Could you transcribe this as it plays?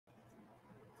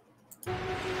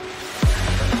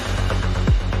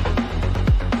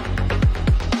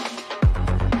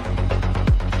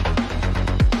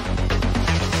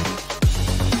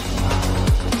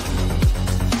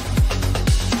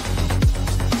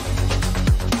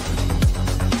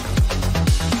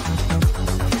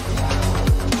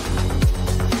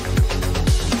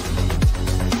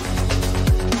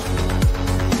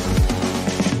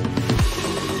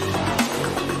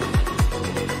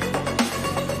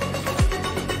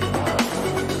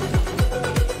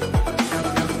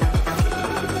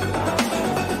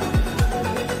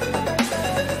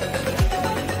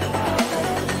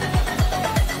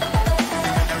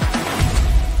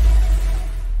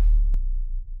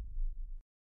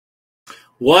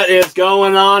What is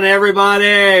going on,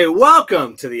 everybody?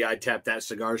 Welcome to the I Tap That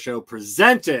Cigar Show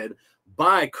presented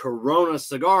by Corona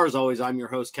Cigars. Always, I'm your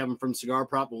host, Kevin from Cigar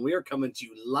Prop, and we are coming to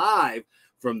you live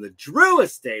from the Drew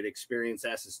Estate Experience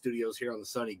Asset Studios here on the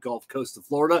sunny Gulf Coast of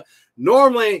Florida.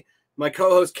 Normally, my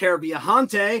co-host, Kerr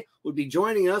Viajante, would be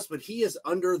joining us, but he is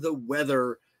under the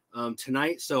weather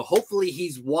tonight, so hopefully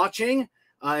he's watching.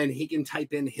 And he can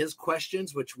type in his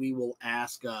questions, which we will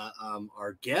ask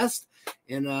our guest.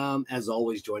 And as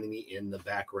always, joining me in the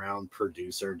background,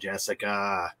 producer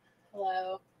Jessica.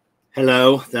 Hello.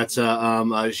 Hello. That's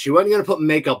she wasn't gonna put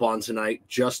makeup on tonight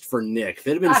just for Nick.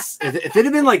 If it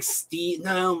had been like Steve,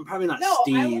 no, probably not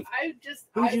Steve. I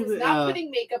was not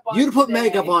putting makeup on. You'd put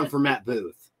makeup on for Matt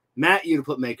Booth. Matt, you'd have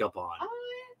put makeup on.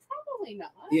 Probably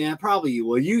not. Yeah, probably you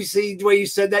will. You see the way you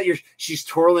said that? She's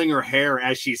twirling her hair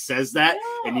as she says that,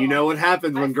 and you know what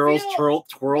happens when girls twirl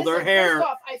their hair. First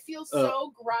off, I feel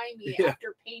so grimy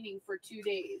after painting for 2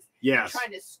 days. Yes.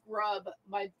 Trying to scrub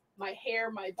my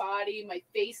hair, my body, my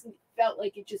face, and felt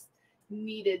like it just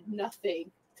needed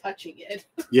nothing touching it.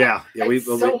 Yeah.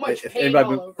 So much if paint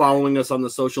anybody been following us on the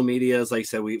social medias, like I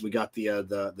said, we got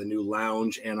the new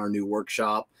lounge and our new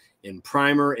workshop in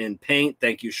primer and paint.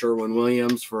 Thank you, Sherwin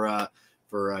Williams, for a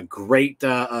great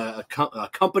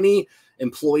company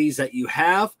employees that you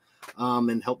have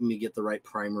and helping me get the right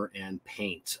primer and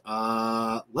paint.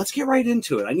 Let's get right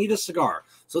into it. I need a cigar.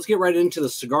 So let's get right into the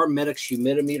Cigar Medics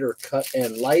Humidimeter Cut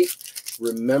and Light.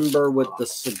 Remember, with the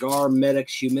Cigar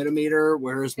Medics Humidimeter,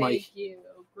 where's my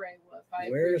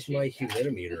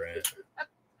humidimeter at?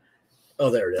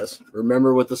 Oh, there it is.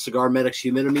 Remember, with the Cigar Medics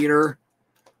Humidimeter,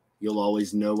 you'll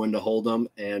always know when to hold them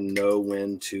and know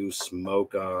when to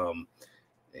smoke them.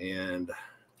 And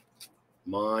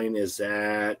mine is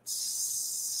at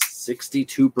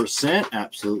 62%.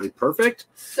 Absolutely perfect.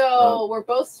 So we're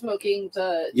both smoking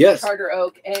the Charter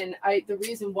Oak, and the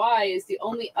reason why is the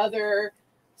only other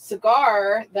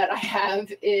cigar that I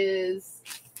have is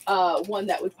one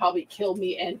that would probably kill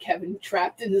me and Kevin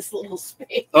trapped in this little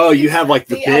space. Oh, you have like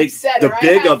the big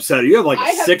upsetter. You have like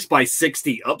a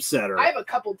 6x60 upsetter. I have a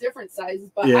couple different sizes,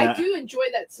 but I do enjoy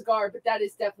that cigar. But that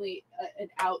is definitely an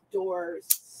outdoor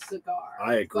cigar.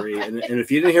 I agree. and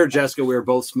if you didn't hear Jessica, we were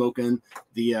both smoking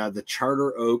the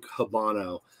Charter Oak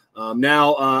Habano.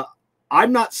 Now,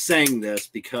 I'm not saying this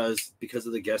because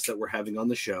of the guests that we're having on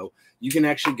the show. You can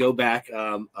actually go back.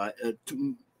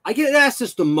 I get asked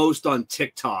this the most on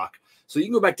TikTok. So you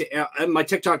can go back to my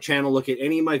TikTok channel, look at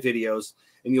any of my videos,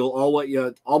 and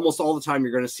almost all the time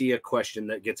you're going to see a question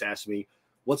that gets asked me,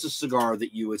 what's a cigar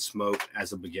that you would smoke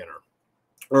as a beginner?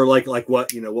 Or like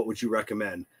what would you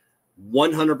recommend?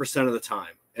 100% of the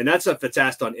time. And that's if it's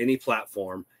asked on any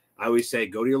platform. I always say,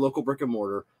 go to your local brick and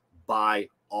mortar, buy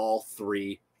all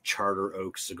 3 Charter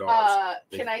Oak cigars.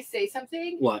 Can I say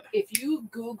something? What? If you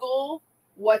Google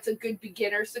what's a good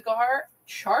beginner cigar,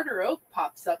 Charter Oak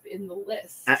pops up in the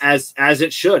list. As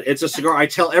it should. It's a cigar. I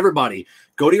tell everybody,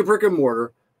 go to your brick and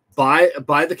mortar, buy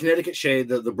the Connecticut Shade,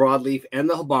 the Broadleaf, and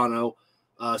the Habano,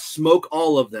 smoke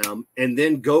all of them, and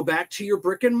then go back to your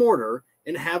brick and mortar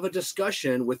and have a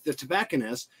discussion with the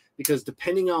tobacconist, because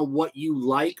depending on what you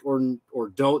like or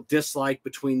don't dislike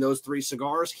between those 3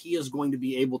 cigars, he is going to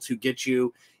be able to get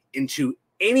you into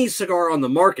any cigar on the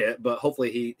market, but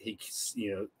hopefully he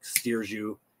steers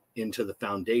you into the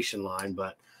foundation line.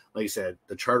 But like I said,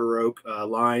 the Charter Oak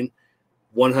line,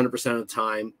 100% of the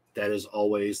time, that is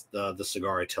always the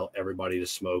cigar I tell everybody to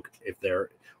smoke if they're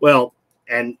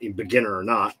and beginner or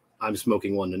not. I'm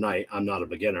smoking one tonight. I'm not a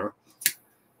beginner.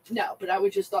 No, but I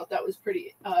would just thought that was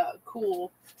pretty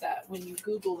cool that when you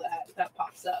Google that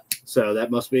pops up. So that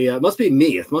must be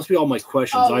me. It must be all my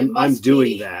questions. I'm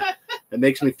doing that. It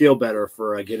makes me feel better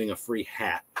for getting a free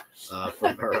hat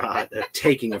from her,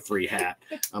 taking a free hat.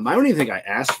 I don't even think I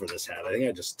asked for this hat. I think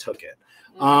I just took it.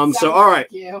 So all right,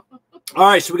 all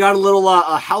right. So we got a little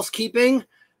housekeeping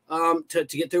to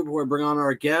get through before we bring on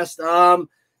our guest.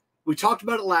 We talked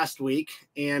about it last week,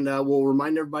 and we'll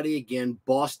remind everybody again,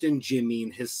 Boston Jimmy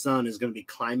and his son is going to be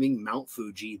climbing Mount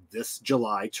Fuji this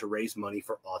July to raise money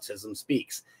for Autism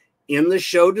Speaks. In the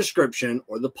show description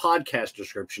or the podcast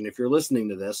description, if you're listening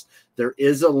to this, there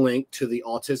is a link to the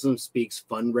Autism Speaks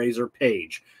fundraiser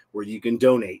page where you can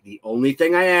donate. The only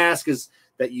thing I ask is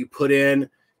that you can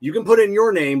put in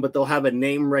your name, but they'll have a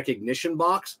name recognition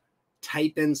box.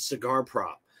 Type in Cigar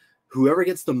Prop. Whoever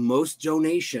gets the most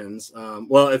donations,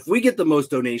 if we get the most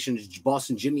donations,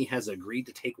 Boston Jimmy has agreed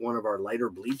to take one of our lighter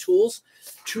bleed tools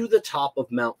to the top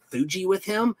of Mount Fuji with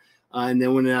him. And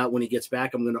then when he gets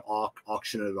back, I'm going to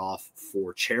auction it off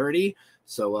for charity.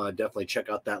 So definitely check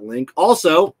out that link.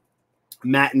 Also,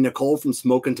 Matt and Nicole from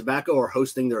Smokin Tobacco are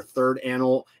hosting their third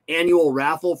annual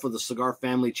raffle for the Cigar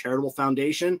Family Charitable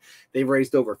Foundation. They've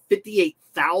raised over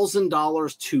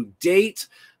 $58,000 to date.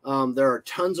 There are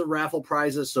tons of raffle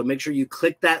prizes, so make sure you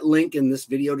click that link in this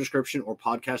video description or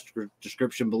podcast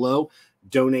description below.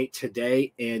 Donate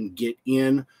today and get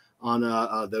in on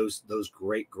those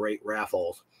great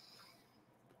raffles.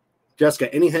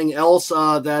 Jessica, anything else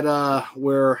that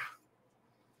we're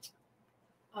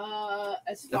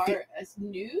as far as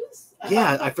news?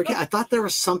 Yeah, I forget. I thought there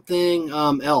was something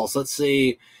else. Let's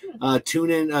see. Tune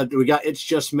in. We got It's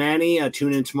Just Manny.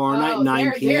 Tune in tomorrow night,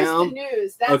 9 p.m. There's the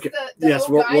news. That's okay. The yes,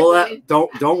 we'll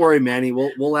don't worry, Manny.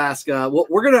 We'll ask.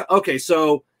 We're gonna. Okay,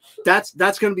 so that's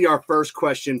gonna be our first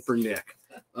question for Nick.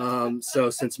 So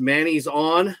since Manny's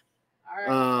on, all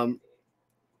right.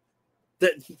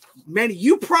 Manny,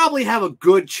 you probably have a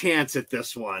good chance at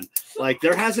this one. Like,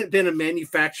 there hasn't been a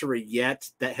manufacturer yet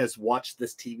that has watched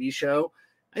this TV show.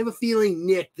 I have a feeling,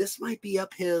 Nick, this might be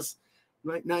up his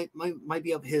might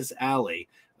be up his alley.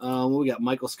 We got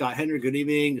Michael Scott Henry. Good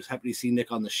evening. Just happy to see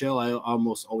Nick on the show. I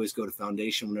almost always go to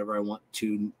Foundation whenever I want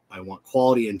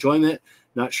quality enjoyment.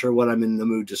 Not sure what I'm in the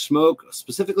mood to smoke.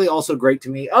 Specifically, also great to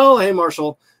meet. Oh, hey,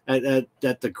 Marshall at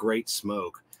the Great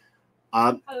Smoke.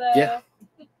 Hello. Yeah.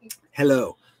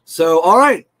 Hello. So, all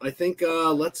right. I think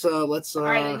let's. All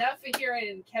right. Enough of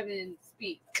hearing Kevin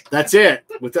speak. That's it.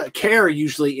 With that, Kerr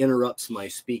usually interrupts my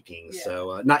speaking. Yeah.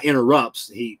 So not interrupts.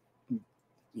 He,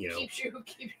 keeps you.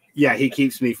 Yeah, he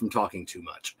keeps me from talking too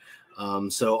much.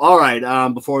 So, all right.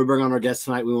 Before we bring on our guests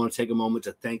tonight, we want to take a moment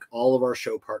to thank all of our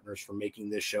show partners for making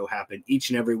this show happen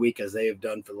each and every week, as they have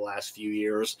done for the last few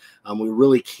years. We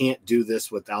really can't do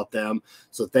this without them.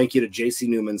 So thank you to JC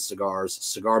Newman Cigars,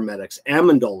 Cigar Medics, and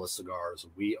Mandola Cigars.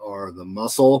 We are the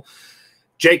muscle.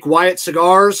 Jake Wyatt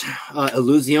Cigars,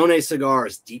 Illusione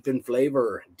Cigars, deep in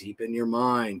flavor, deep in your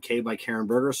mind. K by Karen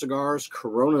Berger Cigars,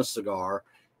 Corona Cigar,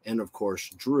 and of course,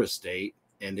 Drew Estate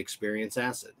and Experience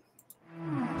Acid.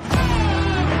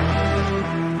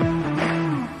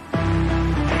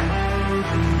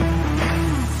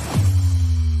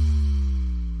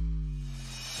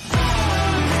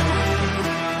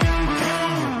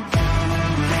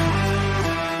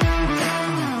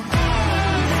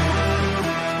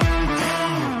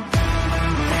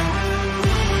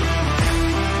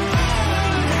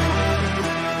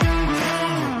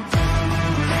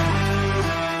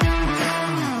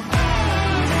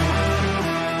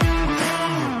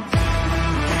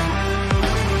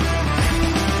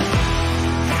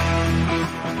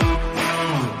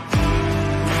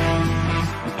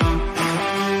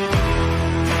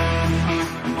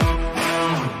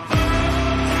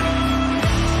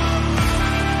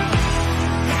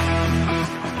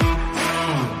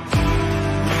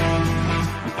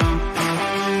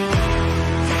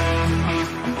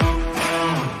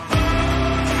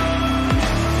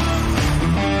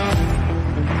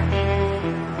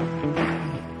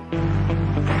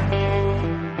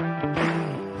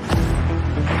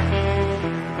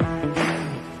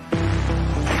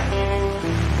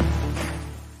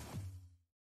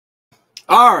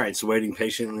 All right, so waiting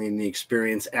patiently in the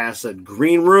Experience Acid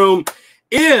green room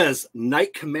is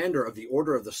Knight Commander of the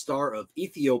Order of the Star of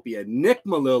Ethiopia, Nick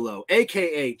Melillo,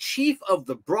 a.k.a. Chief of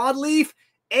the Broadleaf,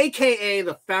 a.k.a.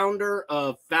 the founder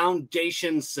of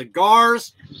Foundation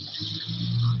Cigars.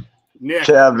 Nick.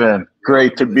 Kevin,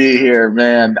 great to be here,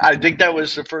 man. I think that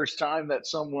was the first time that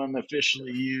someone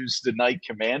officially used the Knight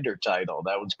Commander title.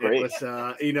 That was great.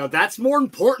 It was, that's more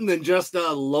important than just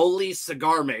a lowly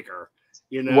cigar maker.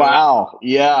 Wow.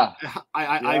 Yeah.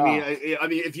 I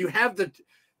mean, if you have the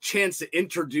chance to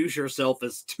introduce yourself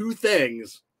as two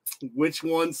things, which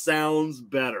one sounds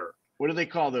better? What do they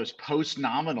call those?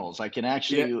 Post-nominals. I can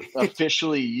actually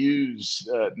officially use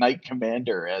Knight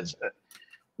Commander as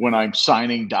when I'm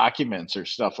signing documents or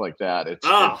stuff like that. It's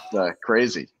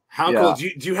crazy. How cool.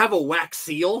 Do you have a wax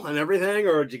seal and everything,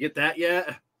 or did you get that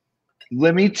yet?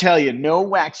 Let me tell you, no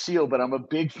wax seal, but I'm a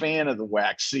big fan of the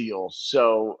wax seal.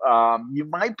 So you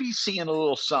might be seeing a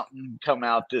little something come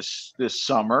out this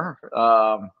summer.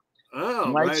 You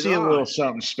might see a little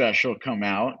something special come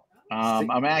out.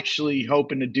 I'm actually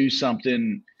hoping to do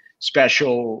something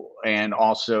special, and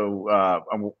also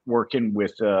I'm working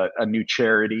with a new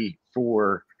charity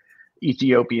for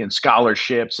Ethiopian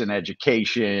scholarships and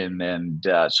education, and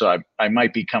so I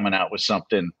might be coming out with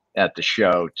something at the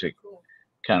show to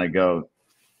kind of go,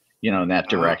 in that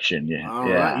direction.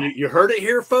 Right. You heard it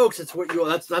here, folks. It's what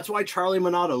that's why Charlie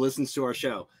Minato listens to our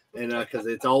show, and because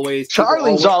it's always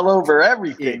Charlie's all over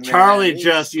everything. Charlie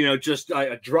just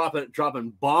dropping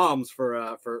bombs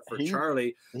for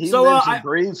Charlie. He lives and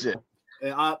breathes it.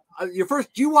 Your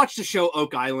first. Do you watch the show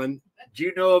Oak Island? Do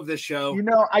you know of this show? You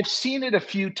know, I've seen it a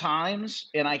few times,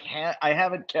 and I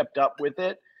haven't kept up with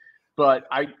it. But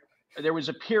there was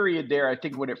a period there, I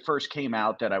think, when it first came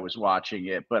out that I was watching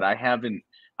it, but I haven't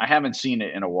seen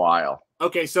it in a while.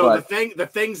 Okay, so the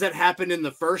things that happened in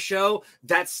the first show,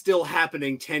 that's still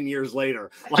happening 10 years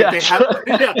later. Like they have.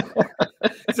 Yeah.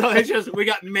 So it's just, we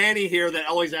got Manny here that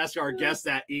always asks our guests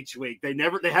that each week. They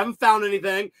haven't found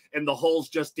anything, and the hole's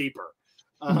just deeper.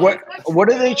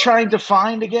 What are they trying to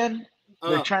find again?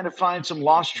 They're trying to find some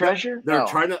lost treasure. They're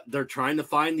trying to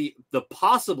find the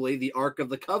possibly the Ark of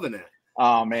the Covenant.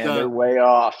 Oh man, they're way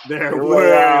off. They're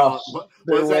way off.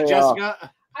 What's that,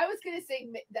 Jessica? I was going to say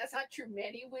that's not true.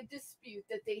 Manny would dispute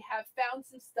that they have found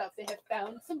some stuff. They have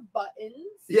found some buttons.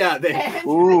 Yeah,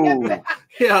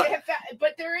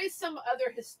 but there is some other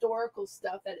historical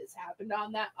stuff that has happened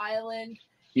on that island.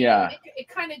 Yeah, it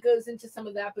kind of goes into some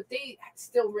of that, but they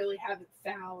still really haven't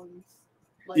found.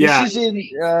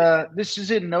 This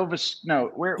is in Nova.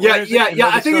 No, where?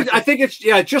 I think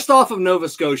it's just off of Nova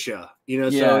Scotia. You know,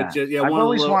 so it's just, I've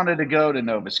always wanted to go to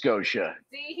Nova Scotia.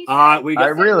 See, I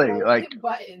really like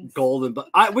buttons. Golden, but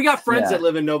we got friends that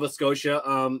live in Nova Scotia.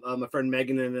 My friend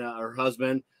Megan and her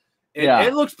husband.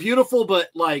 It looks beautiful, but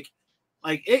like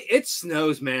it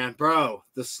snows, man, bro.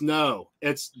 The snow.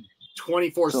 It's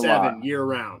 24/7 year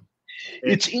round.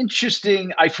 It's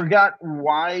interesting. I forgot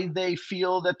why they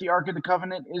feel that the Ark of the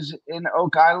Covenant is in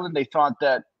Oak Island. They thought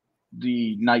that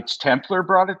the Knights Templar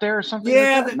brought it there or something.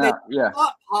 Yeah, they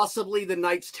thought possibly the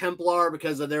Knights Templar,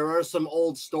 because there are some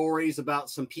old stories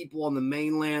about some people on the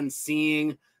mainland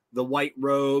seeing the white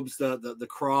robes, the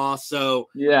cross. So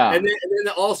and then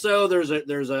also there's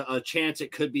a chance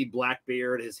it could be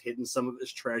Blackbeard has hidden some of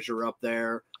his treasure up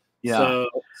there. Yeah.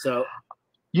 So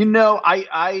you know,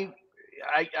 I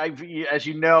as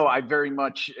you know, I very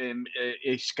much am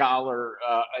a scholar,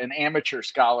 an amateur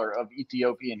scholar of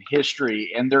Ethiopian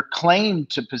history, and their claim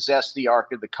to possess the Ark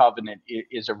of the Covenant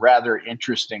is a rather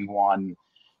interesting one,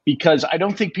 because I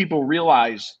don't think people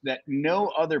realize that no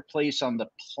other place on the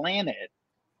planet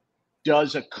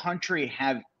does a country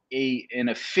have an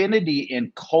affinity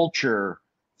in culture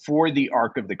for the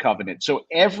Ark of the Covenant. So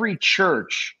every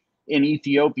church in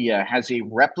Ethiopia has a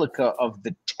replica of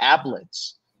the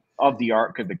tablets of the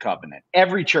Ark of the Covenant.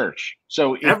 Every church.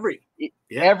 So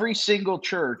every single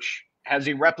church has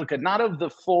a replica, not of the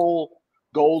full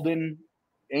golden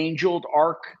angeled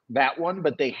ark, that one,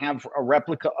 but they have a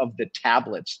replica of the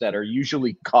tablets that are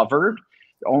usually covered.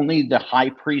 Only the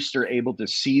high priests are able to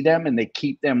see them, and they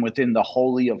keep them within the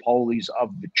Holy of Holies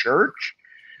of the church.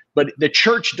 But the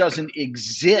church doesn't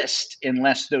exist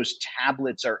unless those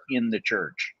tablets are in the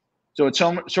church. So it's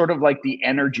sort of like the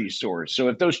energy source. So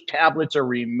if those tablets are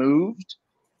removed,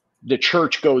 the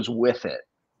church goes with it.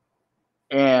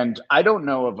 And I don't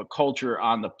know of a culture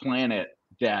on the planet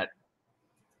that,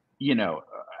 you know,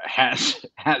 has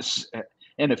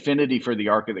an affinity for the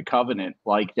Ark of the Covenant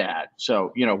like that.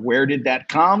 So, you know, where did that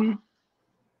come?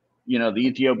 You know, the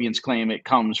Ethiopians claim it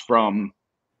comes from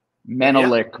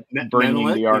Menelik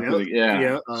bringing the Ark of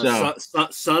the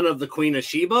son of the Queen of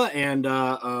Sheba and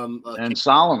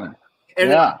Solomon.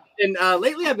 And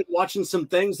lately I've been watching some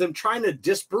things, them trying to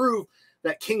disprove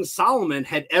that King Solomon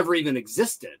had ever even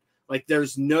existed. Like,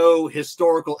 there's no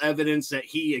historical evidence that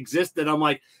he existed. I'm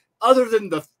like, other than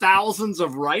the thousands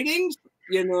of writings,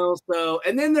 you know. So,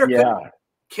 and then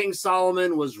King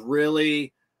Solomon was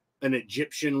really an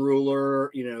Egyptian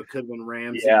ruler, you know, could have been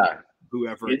Ramses,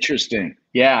 whoever. Interesting.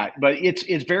 Yeah, but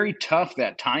it's very tough,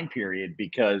 that time period,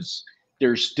 because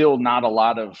there's still not a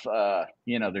lot of,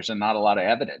 there's not a lot of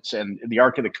evidence. And the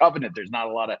Ark of the Covenant, there's not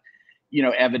a lot of,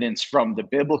 evidence from the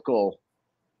biblical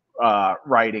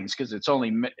writings, because it's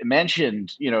only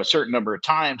mentioned, a certain number of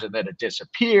times, and then it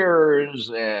disappears,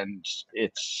 and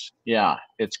it's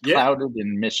clouded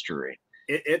in mystery.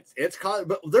 It's clouded,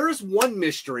 but there is one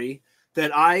mystery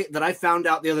that I found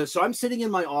out the other. So I'm sitting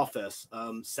in my office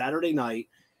Saturday night.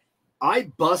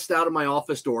 I bust out of my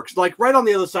office door, because like right on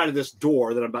the other side of this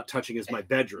door that I'm about touching is my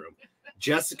bedroom.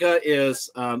 Jessica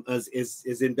is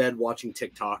in bed watching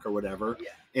TikTok or whatever. Yeah.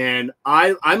 And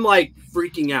I'm like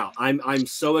freaking out. I'm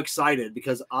so excited,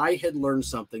 because I had learned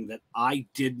something that I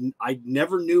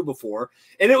never knew before.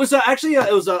 And it was actually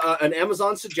an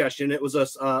Amazon suggestion. It was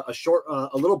a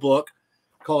little book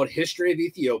called History of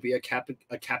Ethiopia,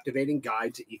 a captivating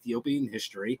guide to Ethiopian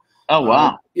history. Oh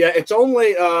wow! It's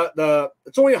only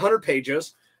 100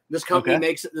 pages. This company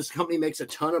makes a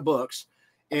ton of books,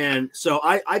 and so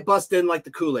I bust in like the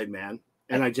Kool-Aid man,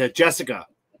 and I said, Jessica,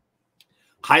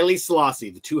 Haile Selassie,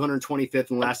 the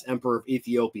 225th and last emperor of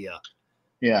Ethiopia,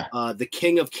 the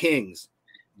King of Kings.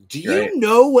 Do you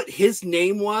know what his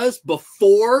name was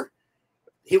before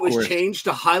it was changed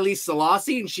to Haile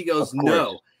Selassie? And she goes,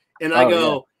 no. And I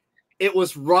go, it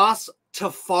was Ras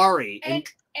Tafari.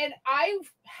 And I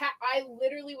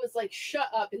literally was like, shut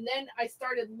up. And then I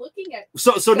started looking at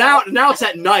so now it's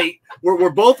at night. We're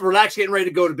both relaxed, getting ready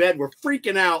to go to bed. We're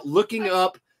freaking out, looking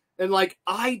up, and like,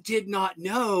 I did not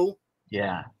know.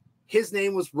 Yeah. His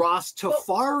name was Ras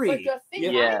Tafari. But the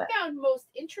thing I found most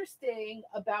interesting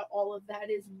about all of that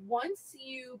is once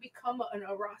you become a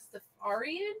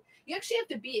Rastafarian, you actually have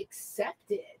to be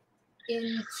accepted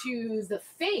into the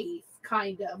faith,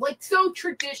 kind of. Like, so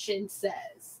tradition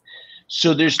says.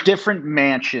 So there's different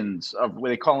mansions of what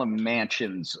they call them,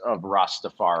 mansions of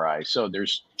Rastafari. So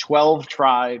there's 12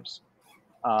 tribes.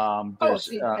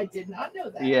 I did not know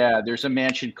that. Yeah, there's a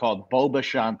mansion called Boba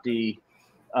Shanti.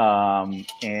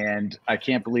 And I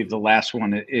can't believe the last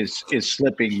one is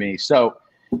slipping me. So,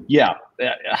 yeah,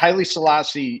 Haile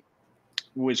Selassie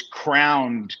was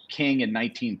crowned king in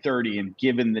 1930 and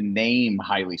given the name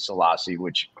Haile Selassie,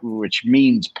 which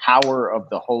means power of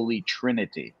the Holy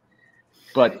Trinity.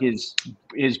 But his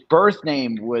birth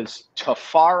name was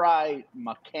Tafari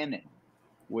Makennen,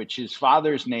 which his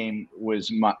father's name was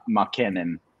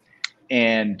Makennen,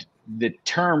 and the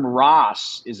term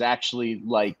Ras is actually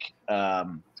like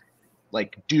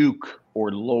Duke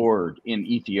or Lord in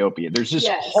Ethiopia. There's this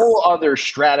whole other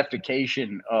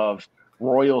stratification of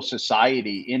royal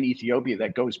society in Ethiopia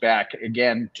that goes back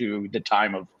again to the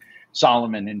time of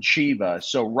Solomon and Sheba.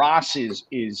 So Ras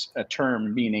is a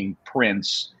term meaning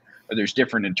prince. There's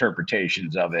different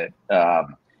interpretations of it.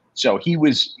 So he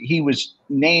was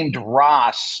named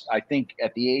Ras, I think,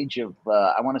 at the age of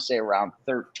I want to say around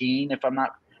 13, if I'm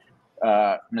not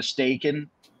mistaken,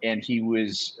 and he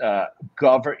was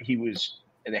he was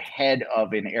the head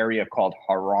of an area called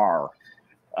Harar.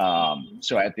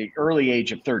 So at the early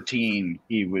age of 13,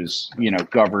 he was,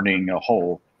 governing a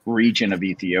whole region of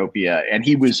Ethiopia, and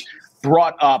he was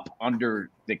brought up under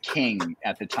the king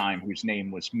at the time, whose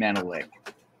name was Menelik,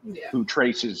 who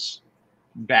traces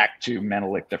back to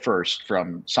Menelik the First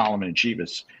from Solomon and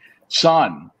Sheba's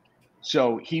son.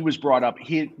 So he was brought up.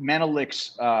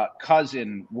 Menelik's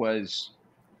cousin was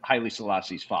Haile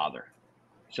Selassie's father.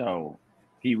 So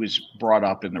he was brought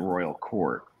up in the royal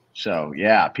court. So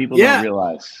yeah, people don't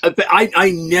realize.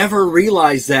 I never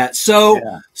realized that. So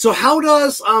so how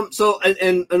does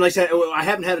and like I said, I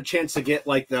haven't had a chance to get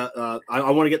like the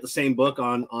I want to get the same book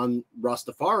on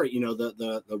Rastafari,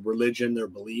 the religion, their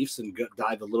beliefs, and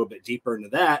dive a little bit deeper into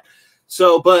that.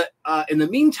 So, but in the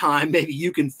meantime, maybe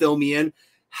you can fill me in.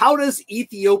 How does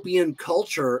Ethiopian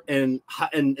culture and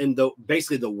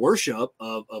basically the worship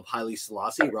of Haile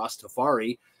Selassie,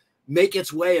 Rastafari, make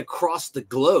its way across the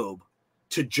globe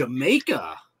to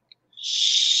Jamaica?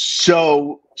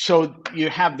 So you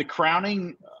have the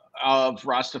crowning of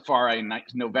Rastafari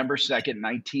November 2nd,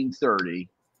 1930.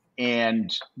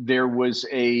 And there was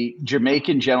a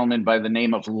Jamaican gentleman by the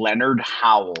name of Leonard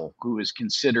Howell, who is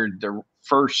considered the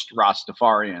first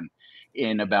Rastafarian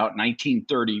in about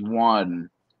 1931,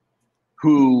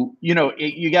 who,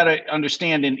 you got to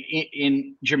understand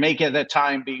in Jamaica at that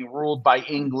time being ruled by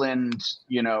England,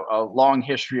 a long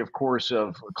history, of course,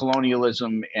 of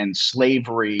colonialism and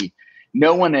slavery.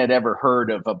 No one had ever heard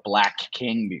of a black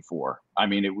king before. I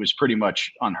mean, it was pretty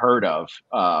much unheard of.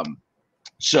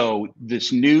 So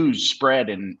this news spread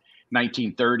in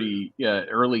 1930,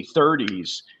 early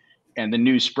 30s, and the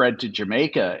news spread to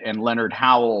Jamaica, and Leonard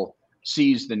Howell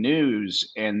sees the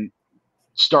news and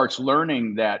starts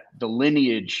learning that the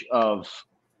lineage of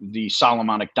the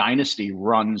Solomonic dynasty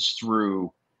runs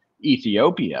through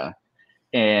Ethiopia.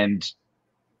 And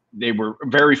they were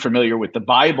very familiar with the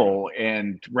Bible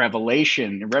and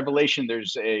Revelation. In Revelation,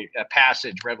 there's a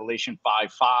passage, Revelation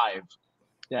 5:5,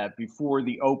 that before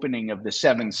the opening of the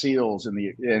seven seals in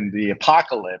the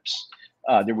apocalypse,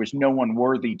 there was no one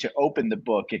worthy to open the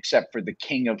book except for the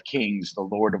King of Kings, the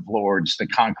Lord of Lords, the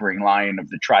conquering lion of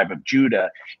the tribe of Judah.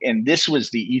 And this was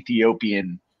the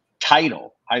Ethiopian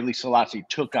title. Haile Selassie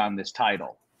took on this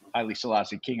title, Haile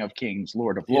Selassie, King of Kings,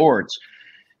 Lord of Lords.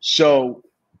 So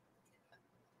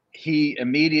he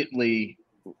immediately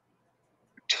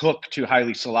took to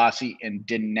Haile Selassie and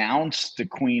denounced the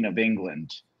Queen of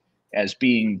England as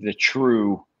being the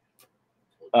true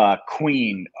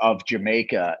queen of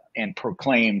Jamaica, and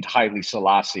proclaimed Haile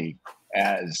Selassie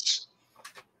as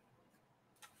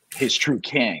his true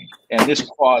king. And this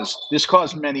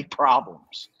caused many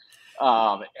problems.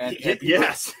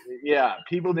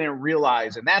 People didn't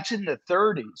realize, and that's in the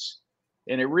 30s.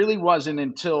 And it really wasn't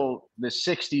until the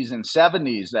 60s and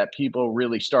 70s that people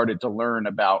really started to learn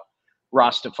about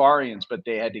Rastafarians, but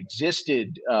they had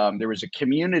existed. There was a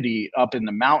community up in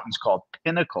the mountains called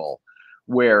Pinnacle,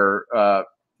 where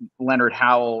Leonard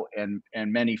Howell and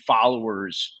many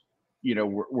followers,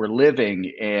 were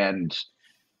living, and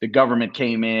the government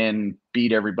came in,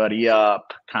 beat everybody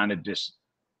up, kind of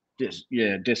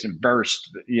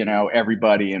dispersed,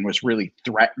 everybody, and was really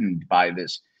threatened by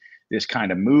this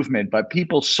kind of movement. But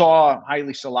people saw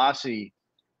Haile Selassie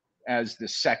as the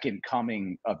second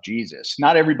coming of Jesus.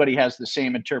 Not everybody has the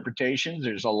same interpretations.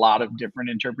 There's a lot of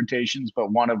different interpretations,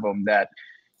 but one of them that,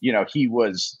 he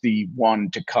was the one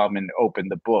to come and open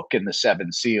the book and the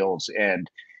seven seals, and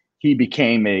he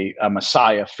became a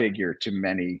Messiah figure to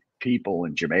many people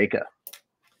in Jamaica.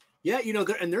 Yeah,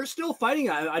 they're still fighting.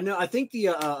 I know. I think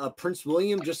the Prince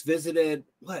William just visited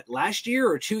last year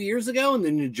or 2 years ago, and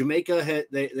then in Jamaica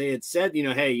they had said,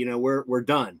 hey, we're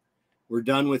done. We're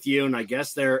done with you. And I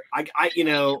guess they're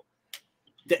still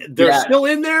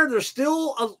in there. They're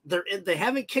still they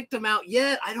haven't kicked them out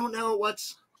yet. I don't know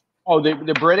what's. Oh,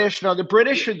 the British? No, the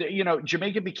British.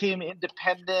 Jamaica became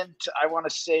independent. I want to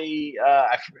say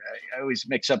I always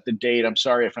mix up the date. I'm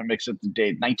sorry if I mix up the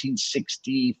date.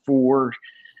 1964,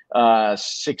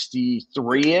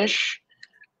 63-ish.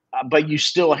 But you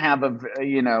still have a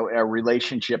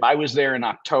relationship. I was there in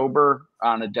October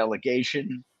on a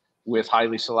delegation with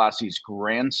Haile Selassie's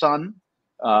grandson.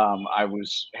 I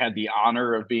had the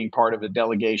honor of being part of a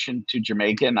delegation to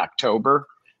Jamaica in October,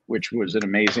 which was an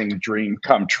amazing dream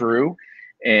come true.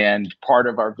 And part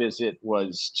of our visit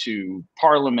was to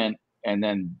Parliament, and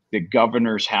then the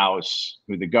governor's house,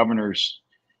 the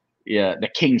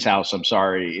King's house, I'm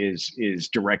sorry, is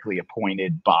directly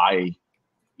appointed by,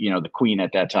 the Queen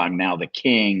at that time, now the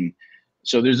King.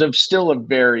 So there's still a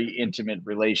very intimate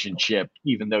relationship,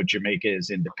 even though Jamaica is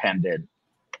independent,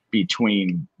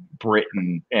 between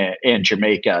Britain and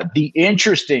Jamaica. The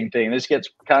interesting thing, this gets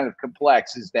kind of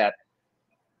complex, is that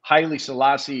Haile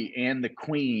Selassie and the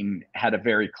Queen had a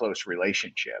very close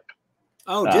relationship.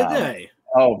 Oh, did they?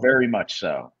 Oh, very much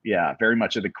so. Yeah, very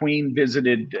much so. The Queen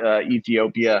visited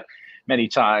Ethiopia many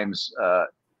times.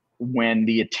 When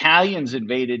the Italians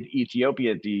invaded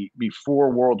Ethiopia before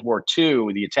World War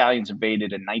II, the Italians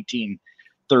invaded in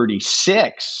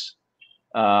 1936.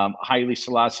 Haile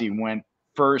Selassie went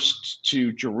first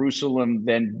to Jerusalem,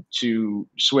 then to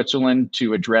Switzerland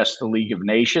to address the League of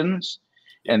Nations.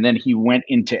 And then he went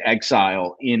into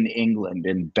exile in England,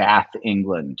 in Bath,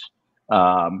 England.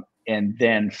 And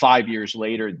then 5 years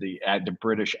later, the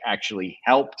British actually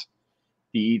helped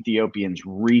the Ethiopians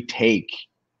retake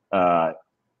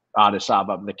Addis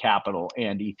Ababa, the capital,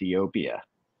 and Ethiopia.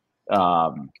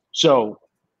 So,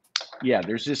 yeah,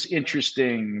 there's this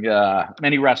interesting.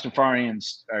 Many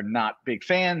Rastafarians are not big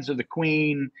fans of the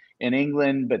Queen in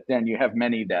England, but then you have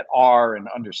many that are and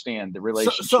understand the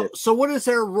relationship. So what is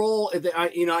their role?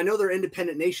 I know they're an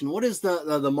independent nation. What is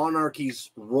the monarchy's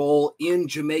role in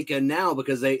Jamaica now?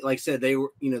 Because they, like I said, they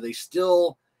were, they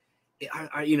still,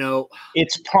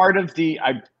 it's part of the.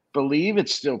 I believe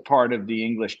it's still part of the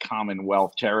English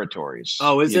Commonwealth territories.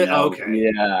 Oh, is it?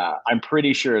 Okay. Yeah, I'm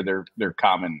pretty sure they're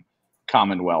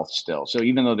Commonwealth still. So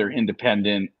even though they're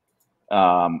independent,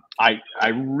 I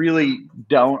really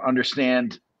don't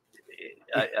understand.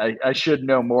 I should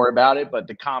know more about it, but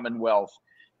the Commonwealth,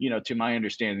 to my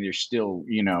understanding, there's still,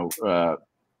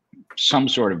 some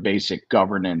sort of basic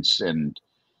governance and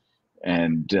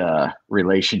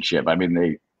relationship. I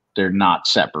mean, they're not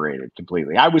separated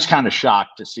completely. I was kind of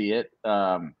shocked to see it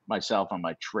myself on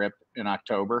my trip in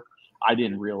October. I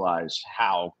didn't realize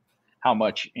how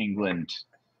much England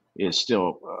is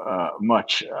still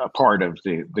much a part of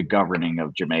the governing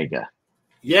of Jamaica.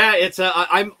 Yeah, it's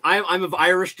I'm of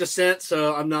Irish descent,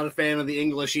 so I'm not a fan of the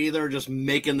English either. Just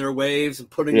making their waves and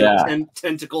putting their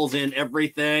tentacles in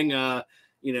everything. At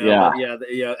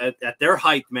their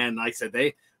height, man, like I said,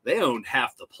 they own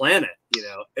half the planet,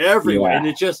 everywhere, and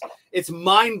it's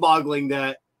mind-boggling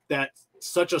that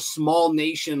such a small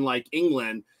nation like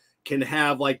England can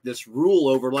have like this rule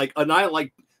over like an island.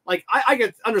 Like I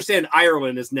can understand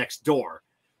Ireland is next door.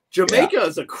 Jamaica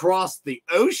is across the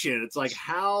ocean. It's like,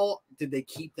 how did they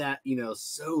keep that,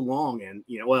 so long? And,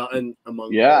 and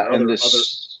among the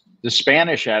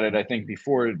Spanish had it, I think,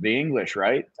 before the English,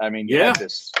 right? I mean, you had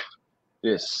this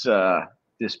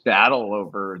battle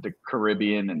over the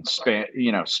Caribbean and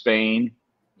Spain,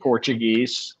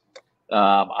 Portuguese.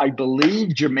 I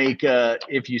believe Jamaica,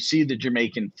 if you see the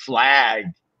Jamaican flag,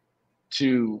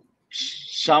 to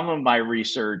some of my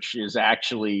research is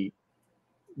actually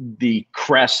the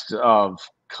crest of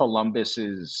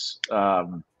Columbus's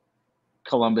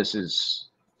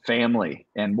family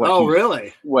and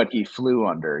what he flew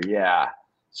under. Yeah.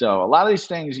 So a lot of these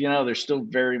things, they're still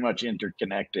very much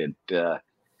interconnected.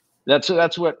 That's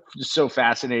what is so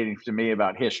fascinating to me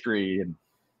about history. And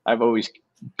I've always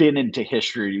been into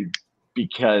history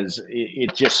because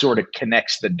it just sort of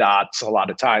connects the dots a lot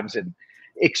of times and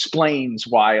explains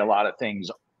why a lot of things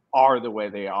are the way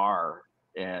they are.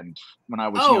 And when I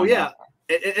was young,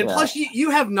 and plus you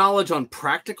have knowledge on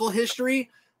practical history,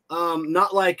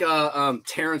 not like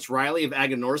Terrence Riley of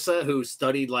Aganorsa, who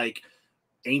studied like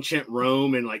ancient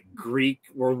Rome and like Greek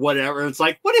or whatever. It's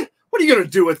like, what are you gonna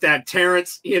do with that,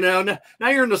 Terrence? You know, now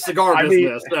you're in the cigar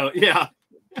business. So yeah.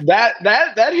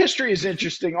 That history is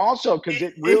interesting also because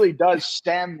it really does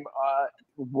stem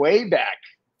way back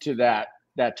to that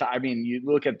time. I mean, you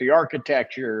look at the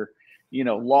architecture,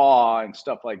 law and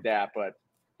stuff like that, but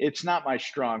it's not my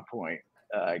strong point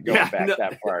going back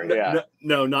that far.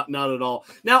 No, not at all.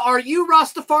 Now, are you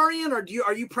Rastafarian, or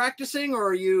are you practicing, or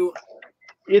are you?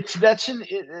 That's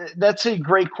a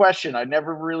great question. I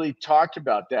never really talked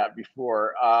about that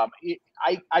before.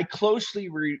 I closely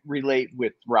relate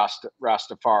with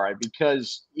Rastafari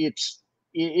because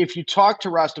if you talk to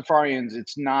Rastafarians,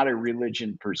 it's not a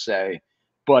religion per se,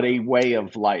 but a way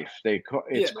of life.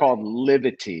 It's called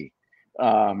livity.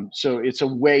 So it's a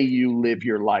way you live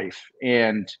your life,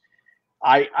 and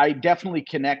I definitely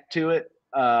connect to it.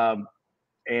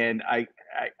 And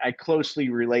I closely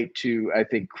relate to, I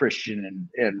think, Christian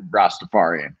and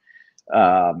Rastafarian,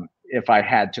 if I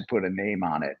had to put a name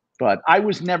on it. But I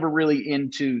was never really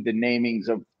into the namings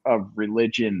of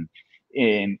religion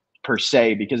in per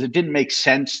se, because it didn't make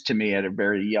sense to me at a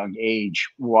very young age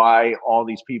why all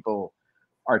these people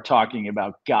are talking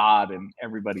about God and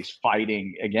everybody's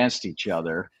fighting against each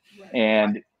other. Right.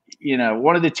 And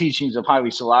one of the teachings of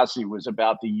Haile Selassie was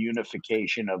about the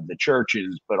unification of the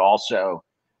churches, but also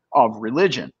of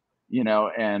religion,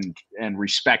 and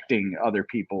respecting other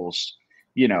people's,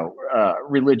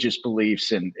 religious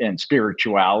beliefs and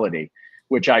spirituality,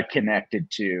 which I connected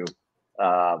to.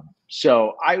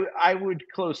 So I would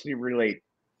closely relate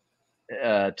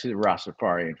to the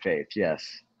Rastafarian faith. Yes.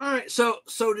 All right. So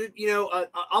did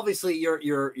obviously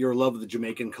your love of the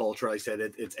Jamaican culture, like I said,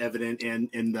 it's evident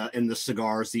in the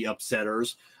cigars, the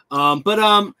upsetters.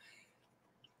 But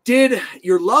did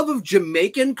your love of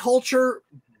Jamaican culture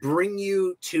bring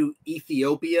you to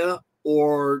Ethiopia,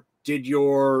 or did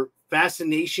your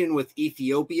fascination with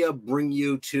Ethiopia bring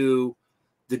you to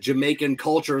the Jamaican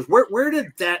culture? Where did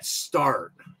that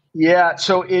start? Yeah,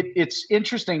 so it's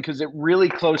interesting because it really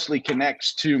closely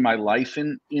connects to my life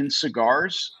in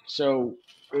cigars. So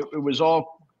it was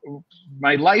all,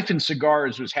 my life in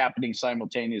cigars was happening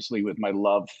simultaneously with my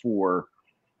love for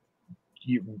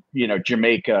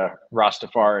Jamaica,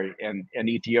 Rastafari, and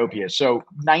Ethiopia. So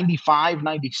 95,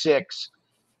 96,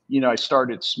 I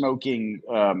started smoking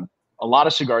a lot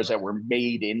of cigars that were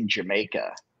made in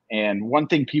Jamaica. And one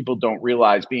thing people don't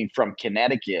realize, being from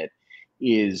Connecticut,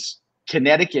 is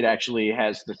Connecticut actually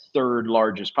has the third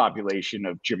largest population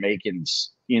of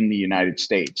Jamaicans in the United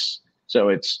States. So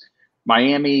it's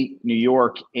Miami, New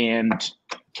York, and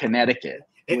Connecticut.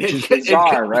 Which is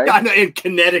bizarre, right? In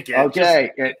Connecticut.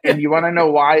 Okay. And you want to know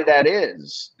why that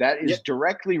is? That is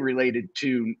directly related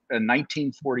to a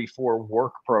 1944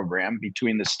 work program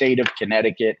between the state of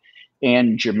Connecticut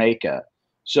and Jamaica.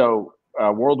 So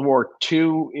World War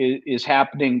II is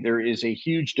happening. There is a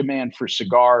huge demand for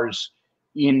cigars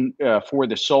for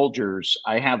the soldiers.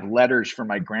 I have letters from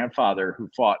my grandfather who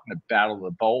fought in the Battle of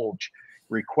the Bulge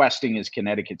requesting his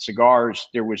Connecticut cigars.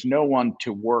 There was no one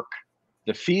to work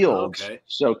the fields. Okay.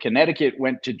 So Connecticut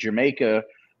went to Jamaica,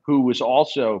 who was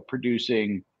also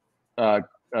producing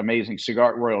amazing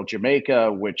cigar, Royal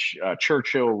Jamaica, which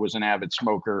Churchill was an avid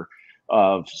smoker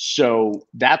of. So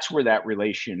that's where that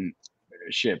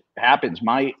relationship happens.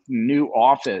 My new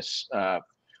office,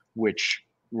 which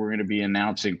we're going to be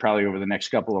announcing probably over the next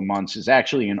couple of months, is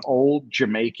actually an old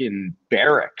Jamaican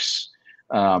barracks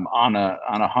on a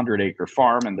 100-acre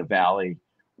farm in the valley,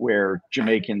 where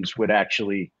Jamaicans would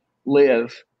actually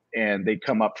live, and they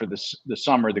come up for the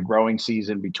summer, the growing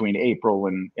season between April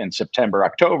and September,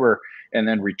 October, and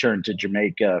then return to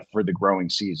Jamaica for the growing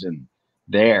season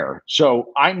there.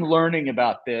 So I'm learning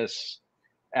about this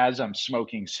as I'm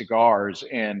smoking cigars.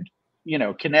 And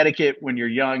Connecticut, when you're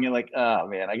young, you're like, oh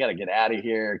man, I got to get out of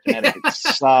here. Connecticut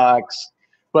sucks.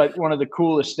 But one of the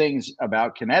coolest things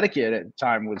about Connecticut at the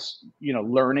time was,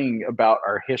 learning about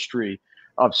our history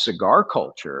of cigar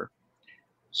culture.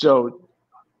 So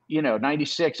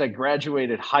 96, I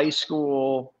graduated high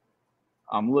school.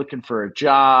 I'm looking for a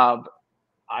job.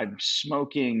 I'm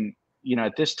smoking,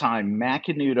 at this time,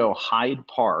 Macanudo Hyde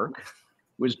Park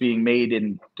was being made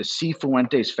in the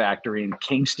Cifuentes factory in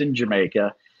Kingston,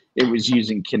 Jamaica. It was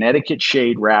using Connecticut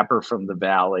shade wrapper from the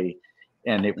valley,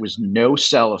 and it was no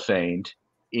cellophane.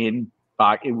 It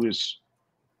was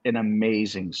an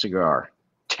amazing cigar.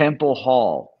 Temple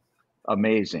Hall,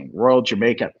 amazing. Royal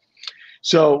Jamaica.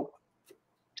 So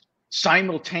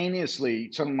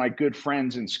simultaneously, some of my good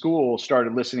friends in school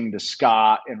started listening to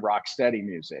ska and rocksteady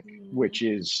music, which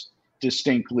is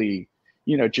distinctly,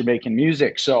 Jamaican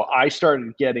music. So I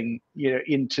started getting,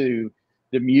 into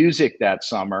the music that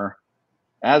summer.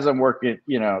 As I'm working,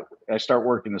 I start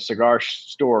working the cigar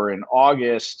store in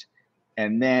August,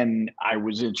 and then I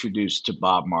was introduced to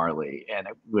Bob Marley, and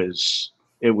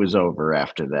it was over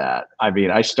after that. I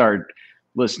mean, I started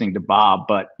listening to Bob,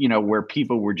 but where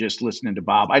people were just listening to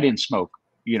Bob, I didn't smoke,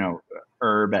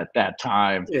 herb at that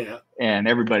time. Yeah. And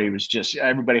everybody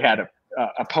had a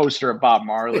poster of Bob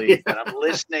Marley, but I'm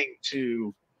listening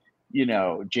to,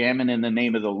 Jamming in the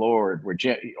Name of the Lord, where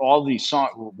all these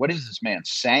songs, what is this man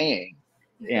saying?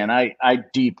 And I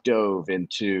deep dove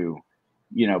into,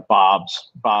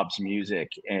 Bob's music,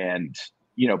 and,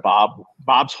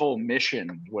 Bob's whole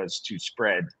mission was to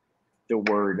spread the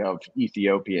word of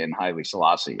Ethiopia and Haile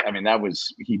Selassie. I mean,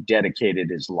 he dedicated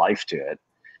his life to it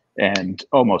and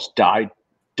almost died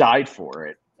for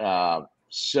it.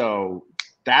 So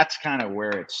that's kind of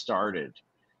where it started,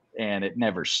 and it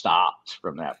never stopped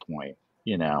from that point,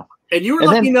 And you were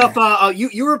lucky enough.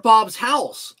 You were at Bob's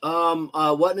house.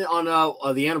 Wasn't it on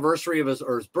the anniversary of his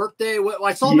birthday?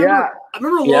 I saw. I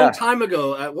remember a long time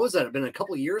ago. What was that? It's been a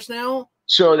couple of years now.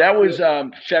 So that was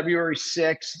February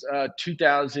 6th,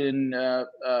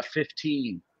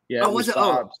 2015. Yeah. Oh, was it?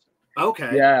 Bob's. Oh,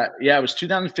 okay. Yeah. It was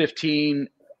 2015.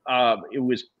 I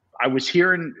was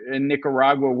here in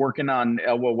Nicaragua working on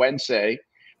El Huehuense,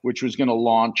 which was going to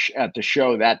launch at the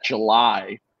show that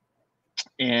July,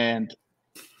 and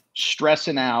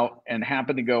stressing out, and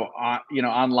happened to go on,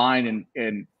 online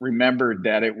and remembered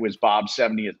that it was Bob's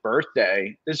 70th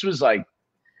birthday. This was like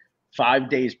 5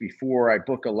 days before. I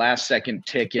booked a last second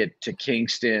ticket to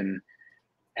Kingston,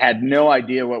 had no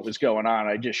idea what was going on.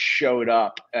 I just showed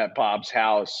up at Bob's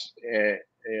house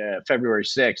February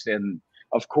 6th. And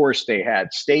of course they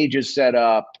had stages set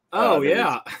up.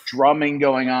 Drumming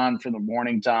going on for the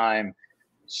morning time.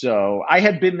 So I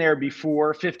had been there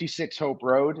before. 56 Hope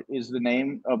Road is the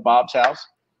name of Bob's house.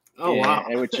 Oh, wow.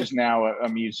 Which is now a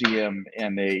museum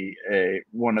and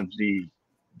one of the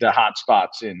hot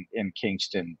spots in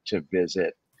Kingston to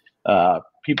visit.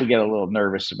 People get a little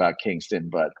nervous about Kingston,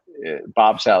 but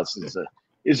Bob's house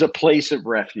is a place of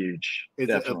refuge. It's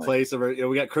definitely a place of.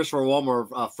 We got Christopher Walmer.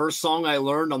 First song I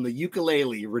learned on the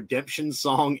ukulele, Redemption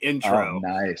Song intro. Oh,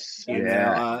 nice.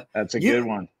 That's a good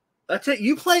one. That's it.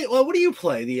 You play. Well, what do you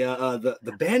play?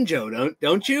 The banjo,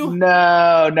 don't you?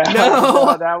 No.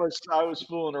 I was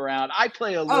fooling around. I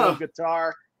play a little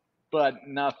guitar, but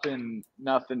nothing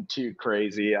too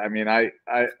crazy. I mean, I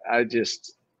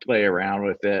just play around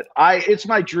with it. It's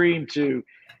my dream to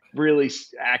really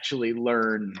actually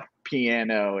learn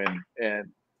piano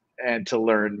and to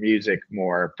learn music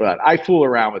more, but I fool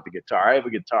around with the guitar. I have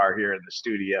a guitar here in the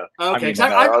studio. Okay,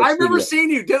 I've never seen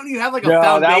you. Don't you have like a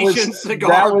foundation cigar?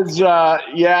 That was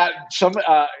some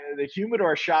the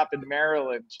humidor shop in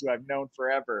Maryland, who I've known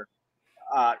forever.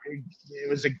 It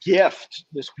was a gift.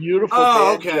 This beautiful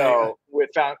banjo with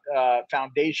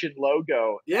foundation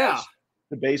logo. Yeah,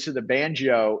 the base of the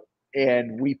banjo,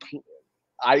 and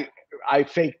I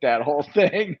faked that whole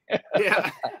thing.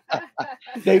 Yeah.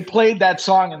 They played that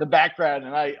song in the background,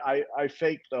 and I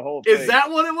faked the whole thing. Is that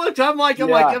what it was? I'm like,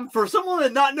 for someone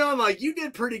that not know, I'm like, you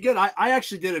did pretty good. I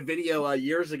actually did a video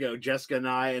years ago, Jessica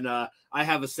and I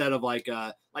have a set of like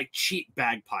cheap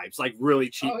bagpipes, like really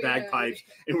cheap bagpipes.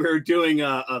 Yeah. And we were doing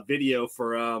a video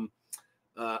for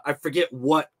I forget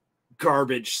what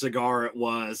garbage cigar it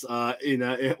was.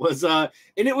 It was and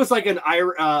it was like an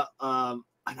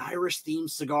Irish themed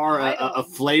cigar, a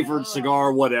flavored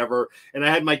cigar, whatever. And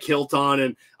I had my kilt on,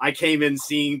 and I came in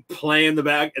playing the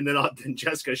back, and then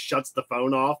Jessica shuts the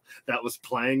phone off that was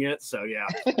playing it. So yeah,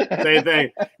 same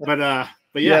thing. But yeah,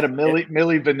 you had a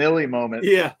Milli Vanilli moment.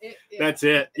 Yeah, that's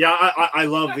it. Yeah, I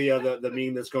love the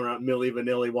meme that's going around, Milli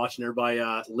Vanilli, watching everybody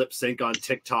lip sync on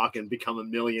TikTok and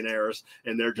becoming millionaires,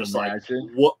 and they're just like,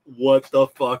 what the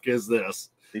fuck is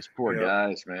this? These poor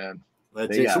guys, man.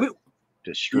 That's it. So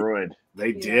destroyed.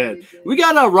 They did. We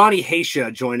got Ronnie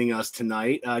Haysha joining us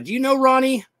tonight. Do you know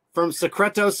Ronnie from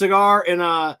Secreto Cigar in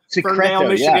Ferndale,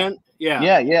 Michigan?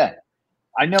 Yeah.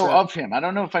 I know of him. I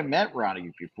don't know if I met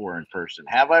Ronnie before in person.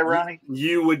 Have I, Ronnie?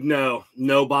 You would know.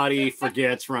 Nobody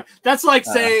forgets Ronnie. That's like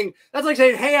saying,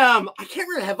 hey, I can't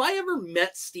remember. Have I ever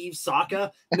met Steve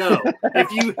Saka? No.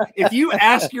 If you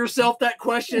ask yourself that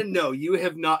question, no, you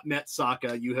have not met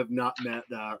Saka. You have not met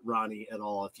Ronnie at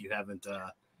all. If you haven't.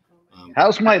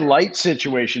 How's my light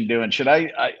situation doing? Should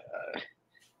I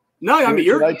No, I mean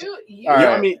you're lit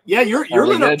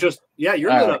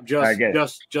up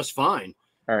just fine.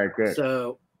 All right, good.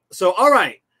 So all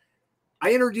right.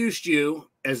 I introduced you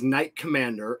as Knight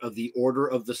Commander of the Order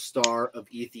of the Star of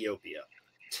Ethiopia.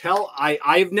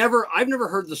 I've never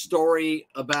heard the story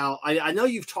about. I know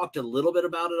you've talked a little bit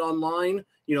about it online,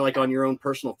 like on your own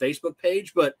personal Facebook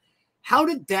page, but how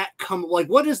did that come? Like,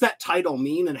 what does that title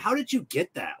mean, and how did you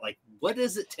get that? Like, what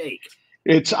does it take?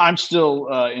 I'm still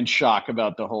in shock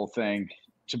about the whole thing,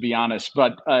 to be honest.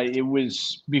 But it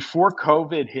was before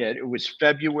COVID hit. It was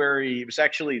February. It was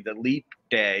actually the leap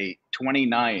day,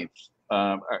 29th.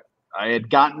 I had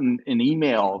gotten an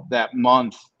email that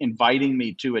month inviting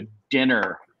me to a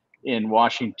dinner in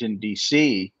Washington,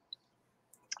 D.C.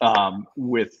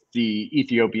 With the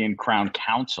Ethiopian Crown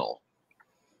Council.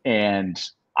 And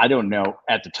I don't know,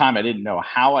 at the time, I didn't know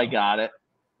how I got it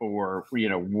or,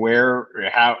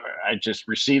 how I just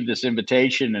received this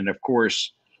invitation and, of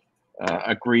course,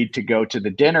 agreed to go to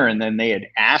the dinner. And then they had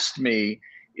asked me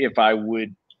if I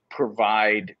would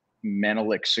provide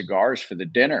Menelik cigars for the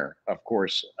dinner. Of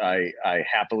course, I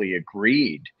happily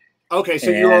agreed. Okay,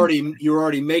 so you're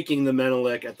already making the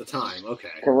Menelik at the time. Okay,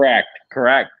 correct.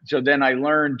 So then I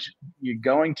learned,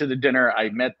 going to the dinner, I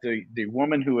met the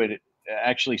woman who had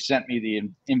actually sent me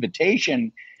the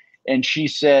invitation, and she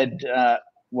said,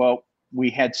 "Well,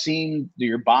 we had seen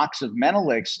your box of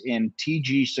Meneliks in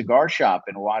TG Cigar Shop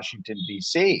in Washington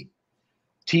D.C.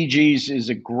 TG's is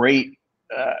a great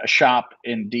shop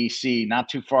in DC, not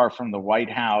too far from the White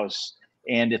House,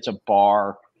 and it's a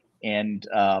bar. And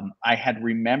I had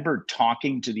remembered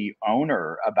talking to the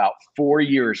owner about 4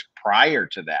 years prior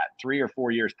to that, 3 or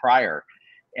 4 years prior.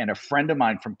 And a friend of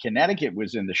mine from Connecticut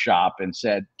was in the shop and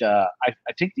said, I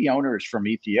think the owner is from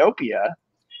Ethiopia.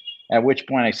 At which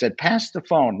point I said, pass the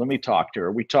phone. Let me talk to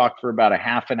her. We talked for about a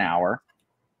half an hour.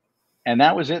 And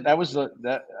that was it. That was I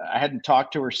hadn't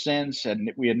talked to her since,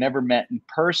 and we had never met in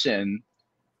person.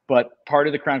 But part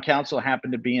of the Crown Council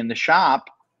happened to be in the shop,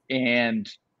 and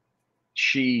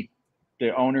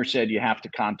the owner said, you have to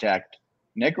contact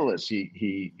Nicholas.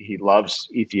 He loves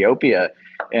Ethiopia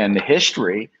and the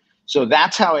history. So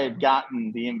that's how I had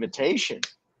gotten the invitation.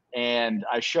 And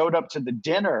I showed up to the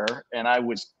dinner, and I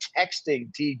was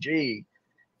texting TG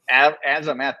as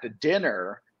I'm at the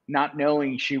dinner, not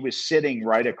knowing she was sitting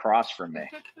right across from me.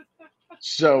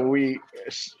 So we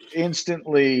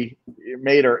instantly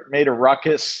made a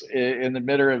ruckus in the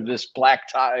middle of this black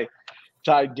tie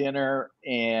dinner,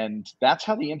 and that's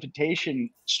how the invitation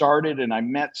started. And I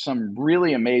met some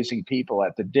really amazing people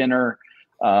at the dinner.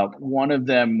 One of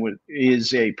them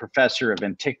is a professor of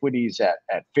antiquities at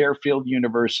Fairfield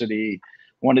University.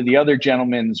 One of the other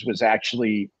gentlemen was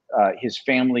actually his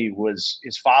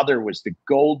father was the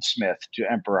goldsmith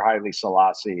to Emperor Haile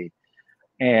Selassie.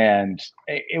 And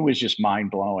it was just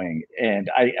mind-blowing. And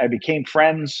I became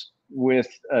friends with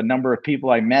a number of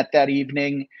people I met that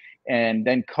evening. And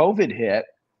then COVID hit,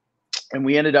 and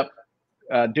we ended up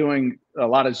doing a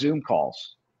lot of Zoom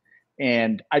calls.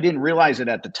 And I didn't realize it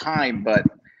at the time, but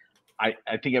I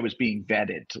think I was being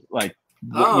vetted. Like,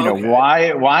 okay.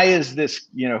 Why is this,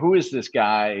 who is this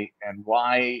guy, and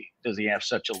why does he have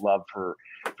such a love for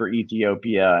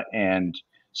Ethiopia? And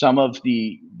some of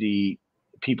the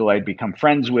people I'd become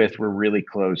friends with were really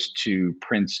close to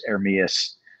Prince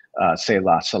Ermias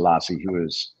Selah Selassie, who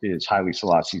is Haile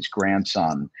Selassie's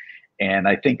grandson. And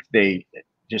I think they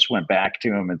just went back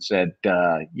to him and said,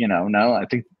 no, I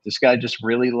think this guy just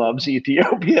really loves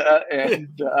Ethiopia.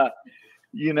 And,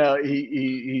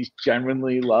 he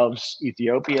genuinely loves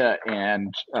Ethiopia.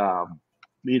 And,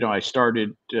 I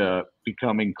started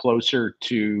becoming closer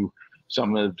to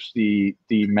some of the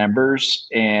members,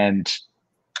 and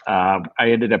I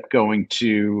ended up going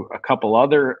to a couple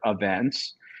other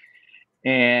events.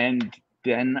 And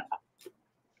then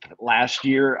last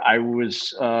year I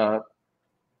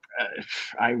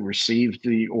received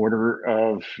the Order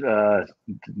of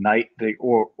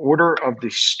Order of the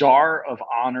Star of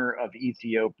Honor of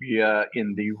Ethiopia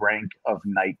in the rank of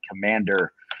Knight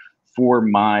Commander for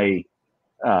my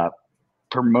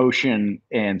promotion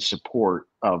and support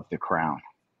of the Crown.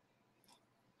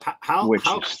 How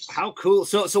cool!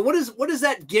 So what does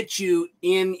that get you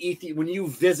in Ethiopia when you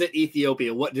visit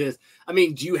Ethiopia? Do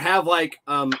you have like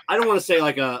I don't want to say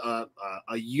like a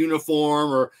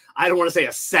uniform, or I don't want to say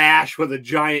a sash with a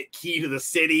giant key to the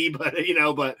city, but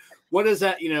what is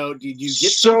that? Do you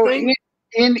get something?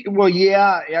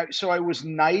 So I was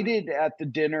knighted at the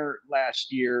dinner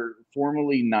last year,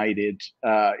 formally knighted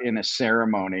in a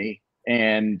ceremony,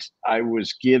 and I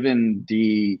was given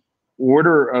the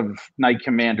Order of Knight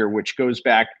Commander, which goes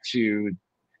back to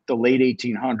the late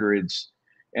 1800s,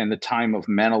 and the time of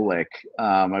Menelik.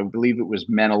 I believe it was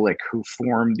Menelik who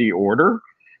formed the order.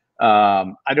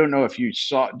 I don't know if you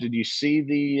saw. Did you see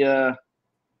the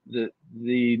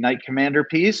Knight Commander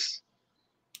piece?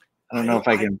 I don't know if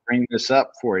I can bring this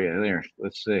up for you. There,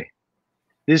 let's see.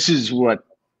 This is what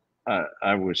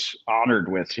I was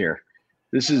honored with here.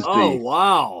 This is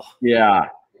wow. Yeah.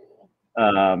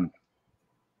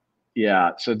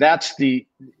 Yeah. So that's the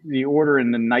order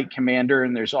in the Knight Commander,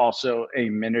 and there's also a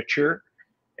miniature.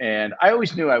 And I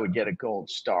always knew I would get a gold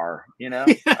star. I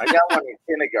got one in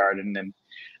kindergarten, and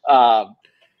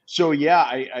so yeah,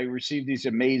 I received these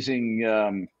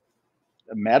amazing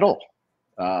medal.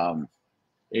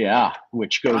 Yeah,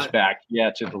 which goes back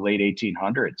to the late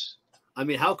 1800s. I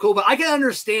mean, how cool! But I can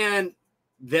understand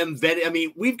them vetting. I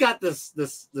mean, we've got this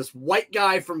white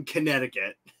guy from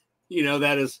Connecticut,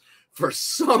 that is for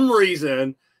some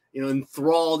reason,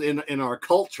 enthralled in our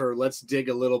culture. Let's dig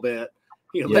a little bit.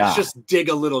 Let's just dig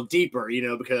a little deeper.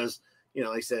 Because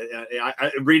like I said,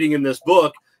 I reading in this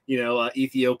book,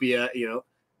 Ethiopia,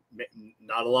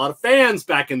 not a lot of fans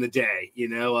back in the day.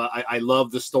 I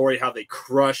love the story how they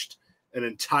crushed an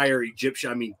entire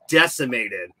Egyptian,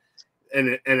 decimated,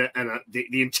 and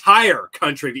the entire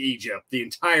country of Egypt, the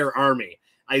entire army.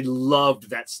 I loved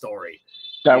that story.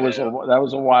 That was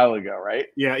a while ago, right?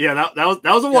 Yeah, that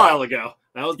was a while ago.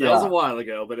 That was a while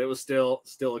ago, but it was still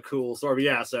a cool story. But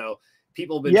yeah, so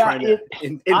people have been trying to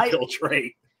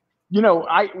infiltrate.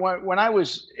 When I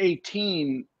was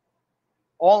 18,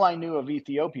 all I knew of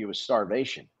Ethiopia was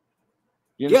starvation.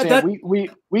 You understand?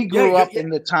 We grew up in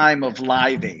the time of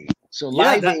Live Aid. So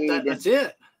Live Aid, that's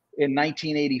it. In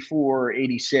 1984,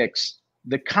 86,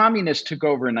 the communists took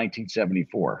over in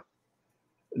 1974.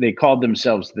 They called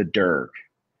themselves the Derg.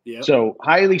 Yep. So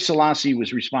Haile Selassie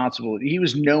was responsible. He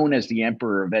was known as the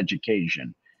Emperor of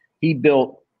Education. He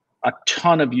built a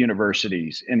ton of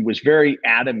universities and was very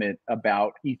adamant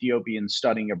about Ethiopians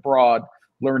studying abroad,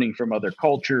 learning from other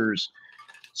cultures.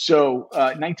 So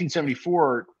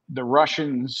 1974, the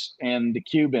Russians and the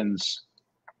Cubans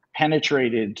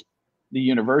penetrated the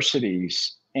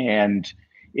universities, and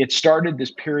it started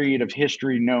this period of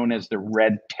history known as the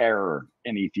Red Terror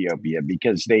in Ethiopia,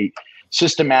 because they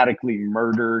systematically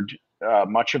murdered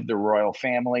much of the royal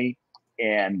family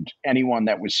and anyone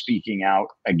that was speaking out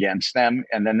against them.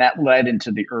 And then that led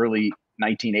into the early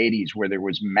 1980s, where there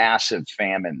was massive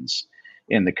famines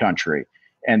in the country.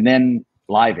 And then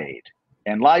Live Aid.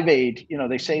 And Live Aid,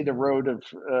 they say the road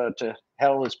to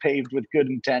hell is paved with good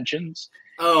intentions.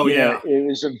 Oh, yeah. It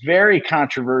was a very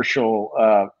controversial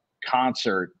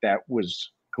concert that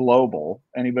was global.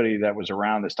 Anybody that was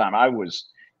around this time, I was,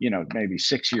 maybe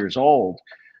 6 years old.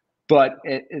 But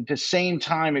at the same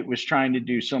time, it was trying to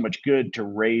do so much good to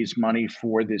raise money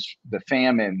for the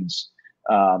famines.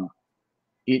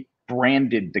 It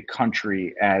branded the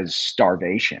country as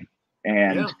starvation.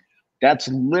 And that's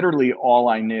literally all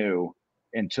I knew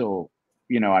until,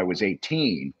 I was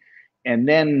 18. And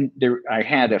then I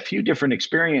had a few different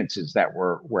experiences that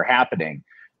were happening.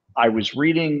 I was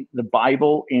reading the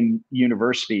Bible in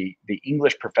university. The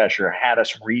English professor had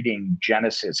us reading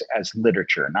Genesis as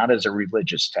literature, not as a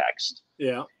religious text.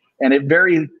 Yeah. And it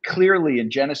very clearly in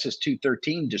Genesis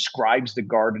 2:13 describes the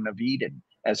Garden of Eden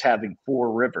as having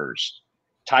 4 rivers: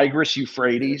 Tigris,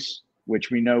 Euphrates,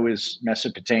 which we know is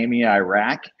Mesopotamia,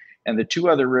 Iraq, and the 2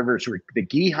 other rivers were the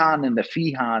Gihon and the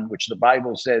Fihon, which the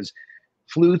Bible says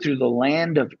flew through the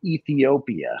land of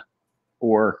Ethiopia,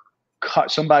 or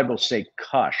some Bibles say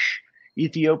Cush.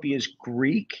 Ethiopia is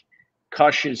Greek.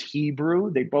 Cush is Hebrew.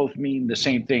 They both mean the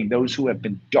same thing: those who have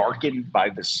been darkened by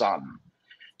the sun.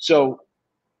 So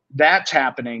that's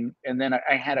happening. And then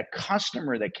I had a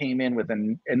customer that came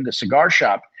in in the cigar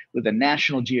shop with a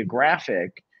National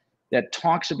Geographic that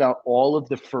talks about all of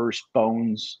the first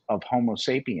bones of Homo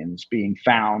sapiens being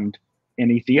found in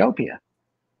Ethiopia.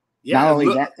 Yeah, not only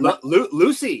that,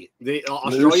 Lucy, the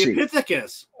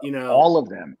Australopithecus, all of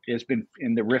them has been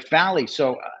in the Rift Valley.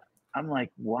 So I'm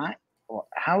like, what?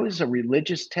 How is a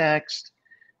religious text?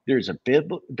 There's a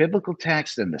biblical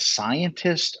text, and the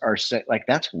scientists are like,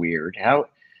 that's weird.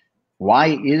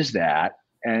 Why is that?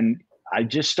 And I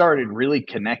just started really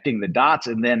connecting the dots,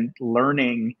 and then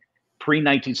learning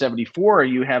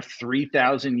pre-1974, you have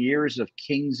 3,000 years of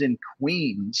kings and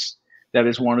queens. That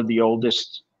is one of the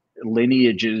oldest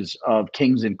lineages of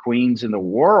kings and queens in the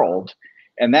world.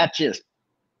 And that just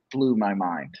blew my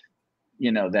mind,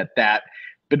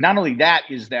 but not only that,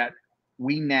 is that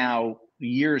we now,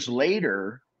 years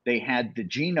later, they had the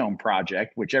Genome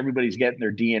Project, which everybody's getting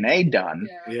their DNA done.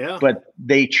 Yeah. But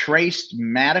they traced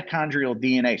mitochondrial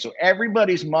DNA. So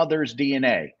everybody's mother's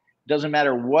DNA, doesn't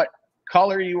matter what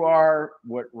color you are,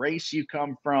 what race you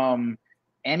come from,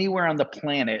 anywhere on the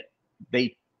planet,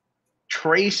 they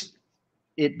traced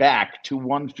it back to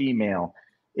one female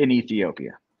in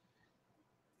Ethiopia.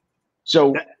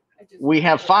 So we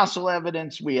have fossil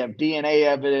evidence, we have DNA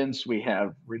evidence, we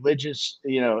have religious,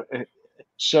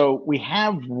 so we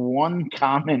have one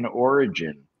common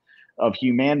origin of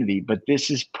humanity, but this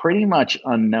is pretty much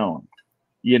unknown.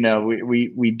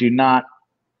 We do not,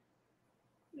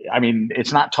 I mean,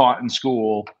 it's not taught in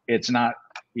school. It's not,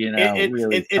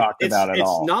 really talked about at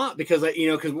all. It's not, because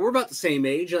because we're about the same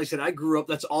age. Like I said, I grew up.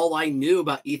 That's all I knew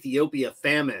about Ethiopia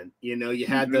famine. You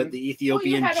had the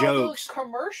Ethiopian jokes. All those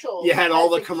commercials. You had all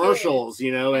the commercials.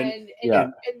 And literally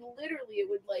it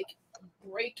would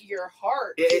break your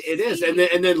heart. It is, and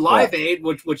then Live Aid,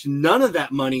 which none of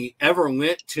that money ever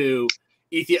went to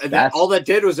Ethiopia. All that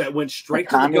did was that went straight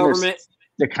to the government.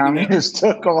 The communists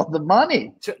took all the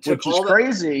money, which is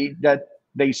crazy that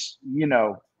they,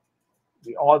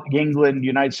 all England,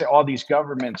 United States, all these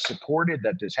governments supported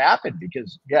that this happened,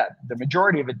 because the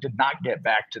majority of it did not get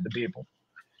back to the people.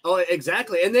 Oh,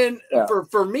 exactly. And then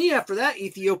for me, after that,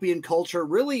 Ethiopian culture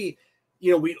really,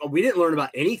 we didn't learn about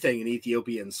anything in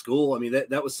Ethiopia in school. I mean,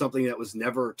 that was something that was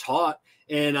never taught.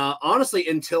 And honestly,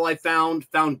 until I found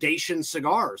Foundation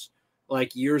Cigars,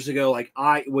 years ago,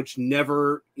 which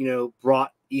never,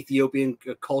 brought Ethiopian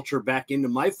culture back into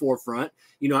my forefront.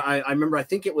 I remember, I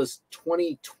think it was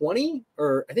 2020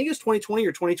 or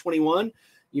 2021,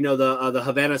 the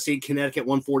Havana Seed Connecticut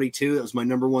 142. That was my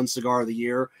 #1 cigar of the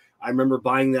year. I remember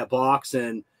buying that box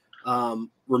and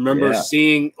remember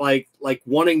seeing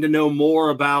wanting to know more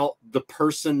about the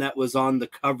person that was on the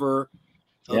cover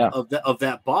of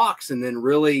that box, and then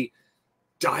really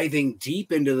diving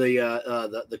deep into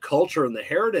the culture and the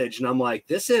heritage. And I'm like,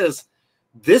 this is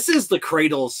the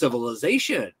cradle of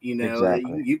civilization.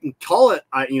 Exactly. You can call it,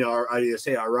 I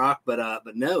say Iraq, but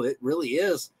no, it really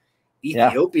is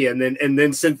Ethiopia. Yeah. And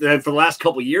then since then, for the last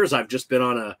couple of years, I've just been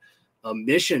on a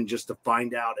mission just to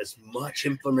find out as much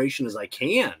information as I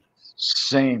can.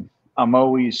 Same.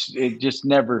 It just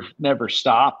never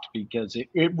stopped, because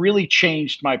it really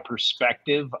changed my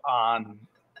perspective on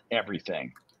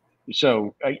everything.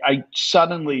 So I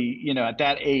suddenly, at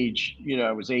that age,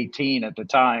 I was 18 at the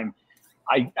time,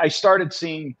 I started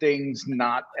seeing things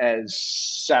not as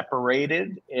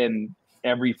separated and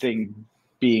everything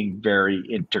being very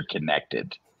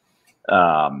interconnected.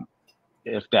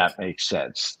 If that makes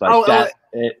sense.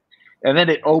 And then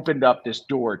it opened up this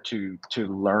door to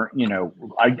learn,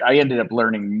 I ended up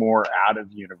learning more out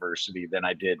of university than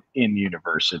I did in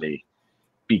university,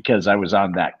 because I was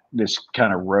on this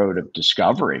kind of road of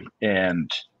discovery. And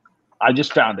I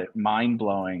just found it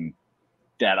mind-blowing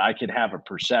that I could have a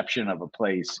perception of a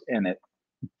place and it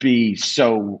be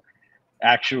so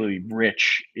actually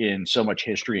rich in so much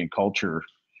history and culture,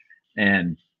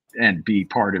 and be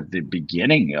part of the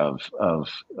beginning of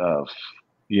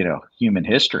human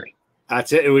history.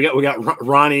 That's it. We got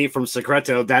Ronnie from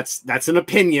Secreto. That's an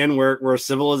opinion where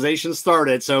civilization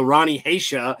started. So Ronnie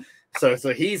Haisha. So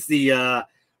he's the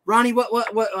Ronnie.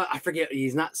 What I forget.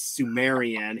 He's not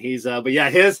Sumerian. He's but yeah,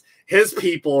 his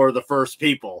people are the first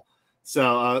people.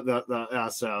 So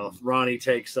so Ronnie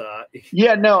takes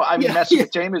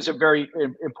Mesopotamia is a very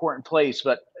important place,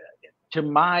 but to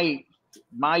my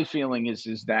feeling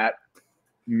is that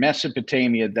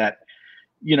Mesopotamia, that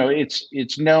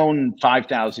it's known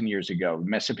 5,000 years ago,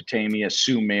 Mesopotamia,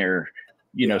 Sumer,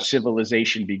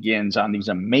 civilization begins on these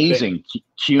amazing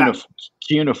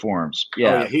cuneiforms.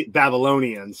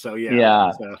 Babylonian. So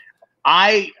So.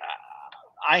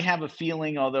 I have a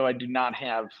feeling, although I do not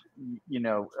have,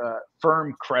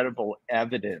 firm, credible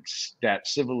evidence, that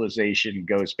civilization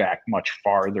goes back much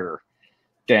farther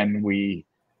than we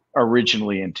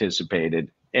originally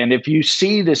anticipated. And if you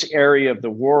see this area of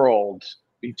the world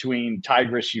between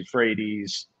Tigris,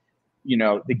 Euphrates,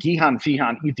 the Gihon,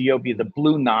 Fihon, Ethiopia, the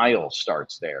Blue Nile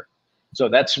starts there. So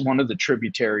that's one of the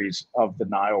tributaries of the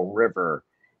Nile River.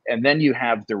 And then you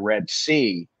have the Red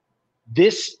Sea.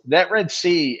 That Red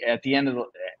Sea at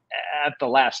the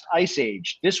last ice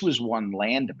age, this was one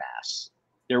landmass.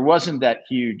 There wasn't that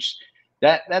huge,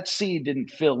 that sea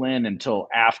didn't fill in until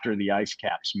after the ice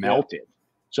caps melted.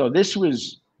 So this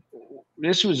was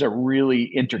a really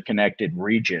interconnected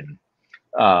region.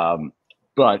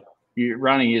 But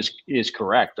Ronnie is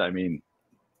correct. I mean,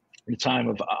 the time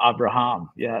of Abraham,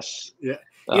 yes. Yeah.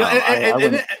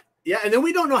 And then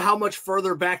we don't know how much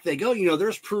further back they go.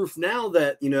 There's proof now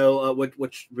that,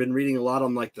 which I've been reading a lot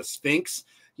on, the Sphinx,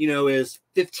 is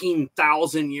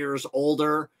 15,000 years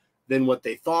older than what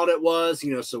they thought it was.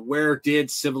 So where did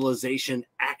civilization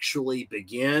actually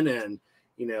begin? And,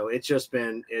 it's just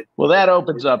been Well, that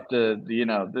opens up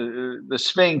the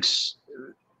Sphinx.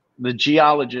 the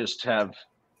geologists have,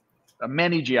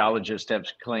 many geologists have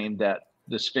claimed that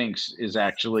the Sphinx is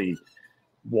actually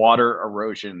water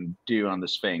erosion due on the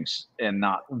Sphinx and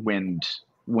not wind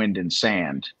and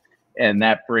sand. And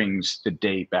that brings the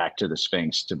date back to the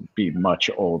Sphinx to be much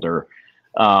older.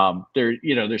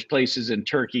 There's places in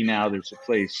Turkey now. There's a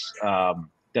place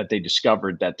that they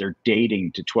discovered that they're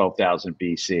dating to 12,000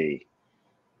 BC.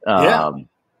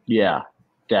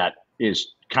 That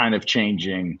is kind of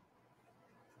changing,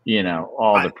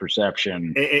 all the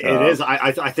perception. It is.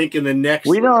 I think in the next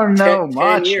we don't know 10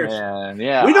 much, years, man.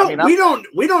 Yeah, we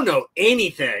don't know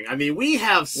anything. I mean, we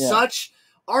have such.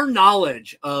 Our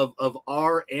knowledge of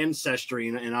our ancestry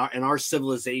and our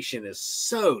civilization is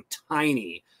so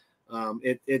tiny.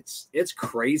 It's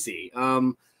crazy.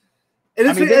 They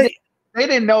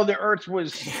didn't know the Earth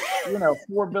was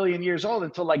 4 billion years old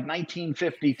until like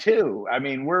 1952. I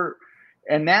mean,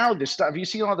 and now the stuff you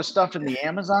see all the stuff in the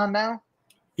Amazon now.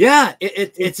 Yeah,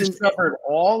 it's discovered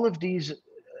all of these.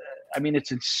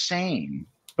 It's insane,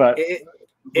 but.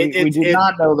 We do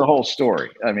not know the whole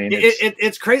story. I mean,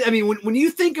 it's crazy. I mean, when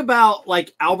you think about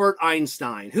like Albert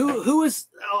Einstein, who is,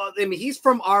 he's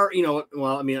from our,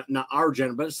 not our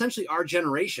generation, but essentially our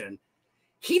generation.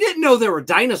 He didn't know there were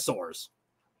dinosaurs.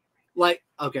 So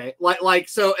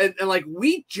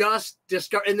we just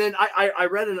discovered. And then I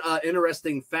read an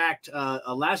interesting fact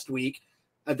last week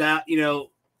that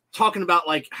talking about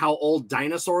like how old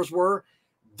dinosaurs were.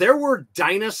 There were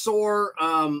dinosaur,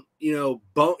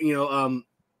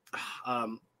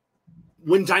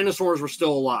 when dinosaurs were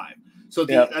still alive. So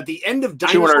at the end of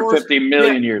dinosaurs, 250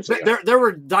 million years ago. There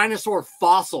were dinosaur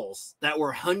fossils that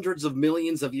were hundreds of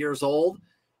millions of years old,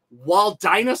 while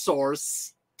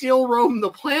dinosaurs still roam the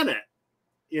planet.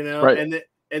 Right.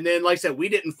 And then like I said, we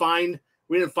didn't find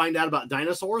out about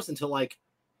dinosaurs until like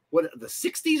the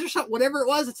 60s or something, whatever it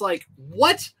was. It's like,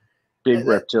 what? Big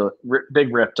reptiles.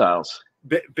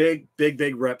 Big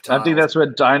reptiles. I think that's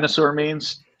what dinosaur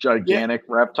means. Gigantic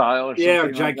reptile or something.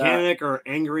 Or gigantic or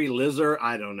angry lizard.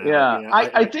 I don't know. Yeah.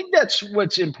 I think that's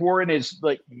what's important is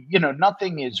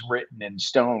nothing is written in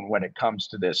stone when it comes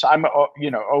to this. I'm,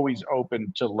 always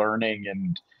open to learning.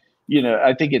 And,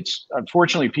 I think it's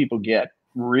unfortunately people get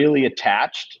really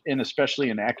attached and especially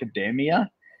in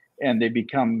academia and they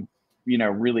become,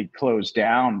 really closed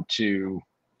down to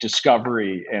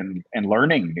discovery and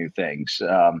learning new things.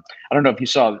 I don't know if you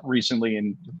saw recently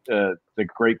in the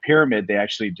Great Pyramid, they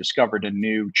actually discovered a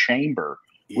new chamber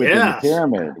within the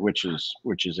pyramid, which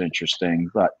is interesting.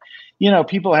 But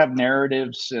people have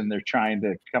narratives and they're trying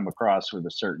to come across with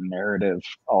a certain narrative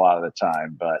a lot of the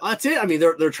time. But that's it. I mean,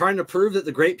 they're trying to prove that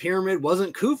the Great Pyramid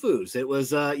wasn't Khufu's. It was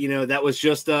that was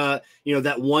just that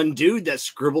one dude that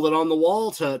scribbled it on the wall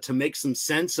to make some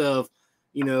sense of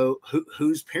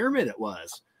whose pyramid it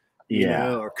was.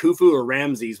 Or Khufu or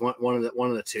Ramses, one of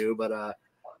the two, but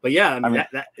yeah,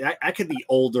 that could be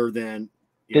older than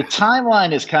the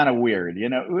timeline is kind of weird.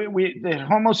 The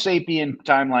Homo sapien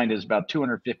timeline is about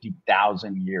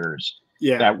 250,000 years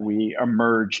that we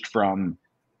emerged from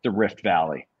the Rift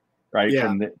Valley, right?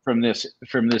 Yeah. From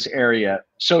this area.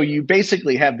 So you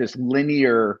basically have this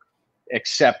linear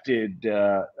accepted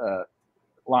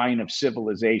line of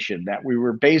civilization that we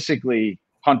were basically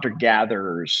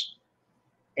hunter-gatherers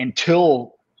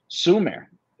until Sumer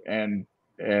and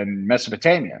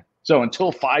Mesopotamia. So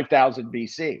until 5000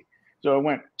 BC. So it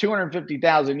went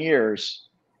 250,000 years,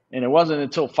 and it wasn't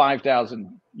until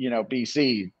 5000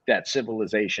 BC that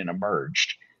civilization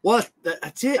emerged. Well,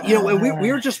 that's it.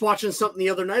 We were just watching something the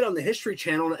other night on the History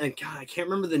Channel, and God, I can't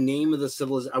remember the name of the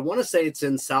civilization. I want to say it's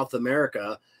in South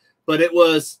America, but it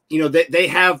was, they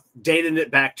have dated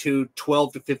it back to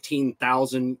 12 to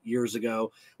 15,000 years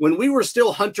ago when we were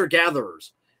still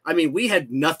hunter-gatherers. I mean, we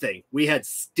had nothing. We had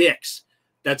sticks.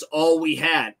 That's all we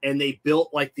had. And they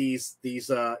built like these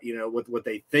with what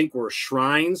they think were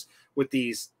shrines with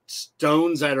these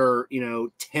stones that are,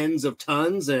 tens of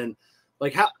tons. And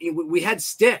like how we had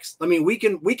sticks. I mean, we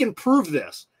can prove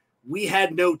this. We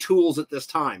had no tools at this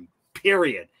time,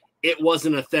 period. It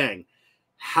wasn't a thing.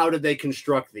 How did they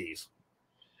construct these?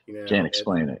 Can't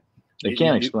explain it. They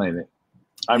can't explain it.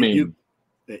 I mean,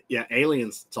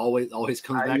 aliens. It's always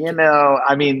comes back.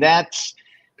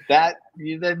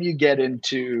 Then you get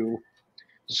into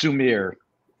Sumer.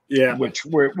 Yeah. Which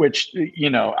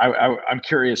I'm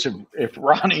curious if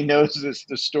Ronnie knows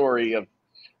the story of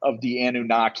the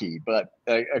Anunnaki, but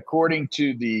according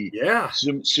to the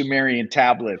Sumerian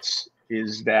tablets,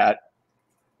 is that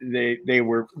they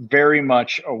were very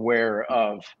much aware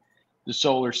of the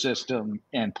solar system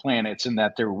and planets, and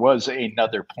that there was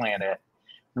another planet,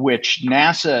 which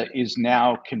NASA is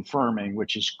now confirming,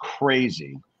 which is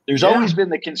crazy. There's always been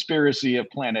the conspiracy of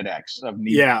Planet X, of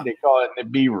they call it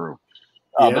Nibiru,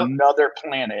 of another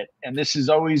planet. And this has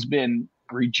always been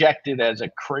rejected as a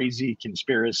crazy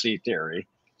conspiracy theory.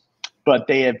 But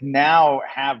they have now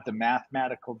the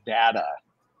mathematical data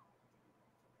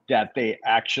that they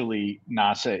actually,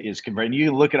 NASA is converting.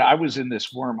 You look at it, I was in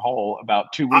this wormhole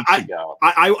about 2 weeks ago.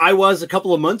 I was a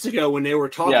couple of months ago when they were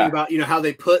talking about, how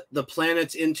they put the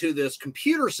planets into this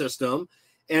computer system.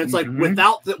 And it's like,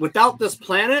 without this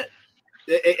planet,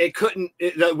 it couldn't,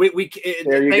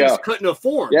 things couldn't have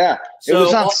formed. Yeah. So, it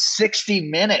was on 60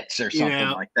 Minutes or something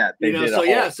like that.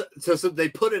 So they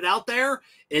put it out there,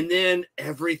 and then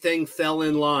everything fell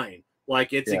in line.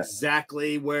 Like it's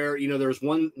exactly where, there's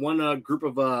one group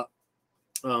of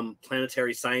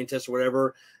planetary scientists or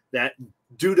whatever that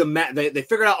due to math, they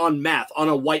figured out on math on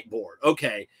a whiteboard.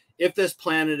 Okay, if this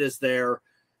planet is there,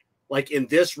 like in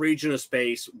this region of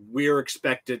space, we're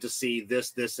expected to see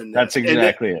this, and this. That's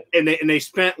exactly it. And they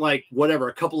spent like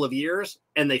a couple of years,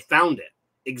 and they found it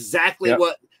exactly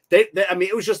what they. I mean,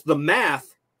 it was just the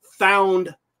math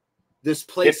found this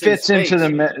place. It fits into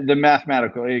the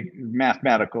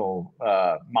mathematical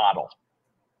model.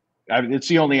 It's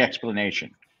the only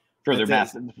explanation for the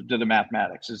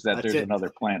mathematics is that there's another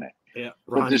planet. Yeah,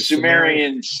 but the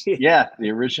Sumerians, the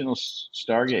original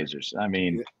stargazers. I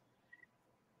mean,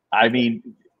 Ronnie,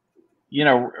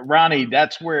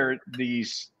 that's where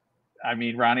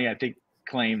Ronnie, I think,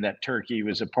 claimed that Turkey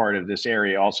was a part of this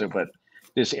area also, but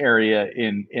this area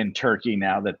in Turkey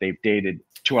now that they've dated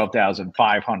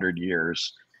 12,500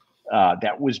 years,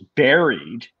 that was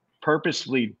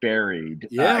purposely buried.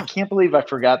 Yeah. I can't believe I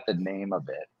forgot the name of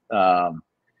it.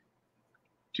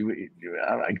 Do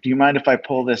you mind if I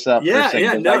pull this up? Yeah, for a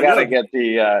second? No, I gotta get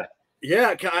the.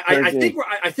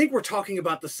 I think we're talking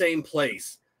about the same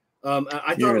place.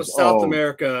 I thought it was South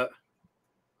America.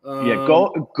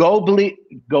 Göbekli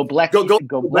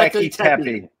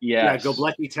Tepe. Yes.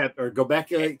 Göbekli Tepe or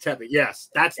Göbekli Tepe.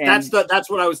 Yes, that's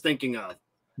what I was thinking of.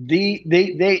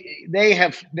 They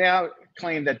have now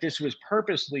claimed that this was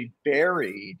purposely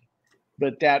buried,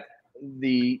 but that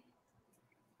the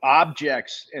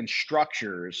objects and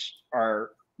structures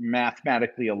are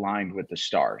mathematically aligned with the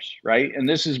stars, right? And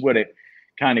this is what it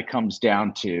kind of comes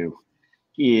down to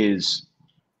is,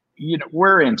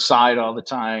 we're inside all the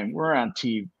time. We're on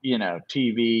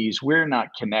TVs. We're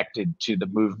not connected to the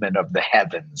movement of the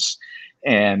heavens.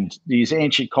 And these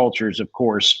ancient cultures, of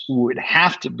course, would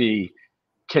have to be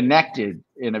connected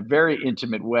in a very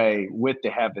intimate way with the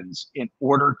heavens in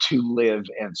order to live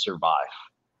and survive.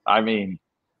 I mean,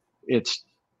 it's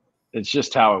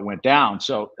just how it went down.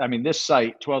 So, I mean, this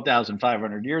site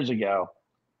 12,500 years ago,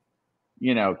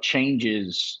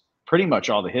 changes pretty much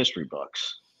all the history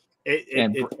books.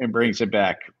 It brings it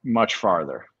back much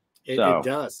farther. It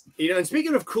does. And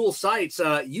speaking of cool sites,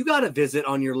 you got to visit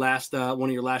on your last one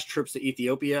of your last trips to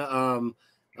Ethiopia,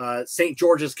 St.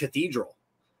 George's Cathedral.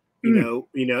 And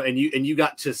you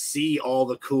got to see all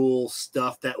the cool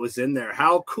stuff that was in there.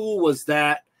 How cool was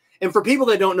that? And for people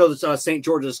that don't know, this St.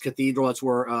 George's Cathedral, that's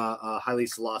where Haile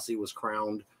Selassie was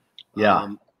crowned. Yeah.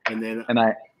 And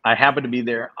I happened to be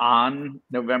there on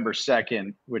November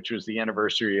 2nd, which was the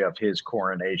anniversary of his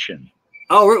coronation.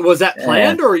 Oh, was that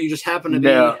planned, or you just happened to be?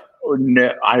 No.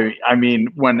 I mean,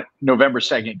 when November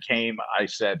 2nd came, I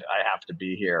said I have to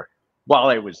be here while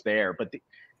I was there. But the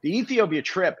Ethiopia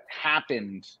trip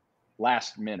happened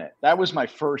last minute. That was my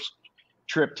first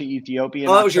trip to Ethiopia.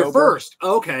 Oh, that was your first.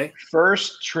 Okay.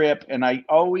 First trip, and I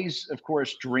always, of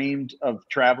course, dreamed of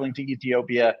traveling to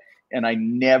Ethiopia, and I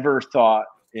never thought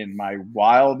in my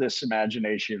wildest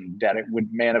imagination that it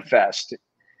would manifest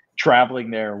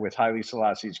traveling there with Haile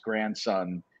Selassie's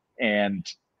grandson and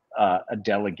a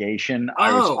delegation.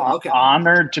 I was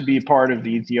honored to be part of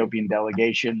the Ethiopian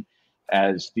delegation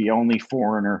as the only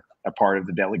foreigner a part of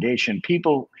the delegation.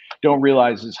 People don't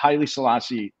realize is Haile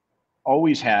Selassie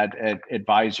always had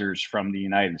advisors from the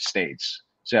United States.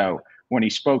 So when he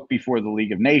spoke before the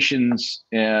League of Nations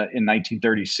in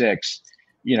 1936,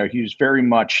 he was very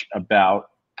much about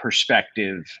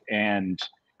perspective and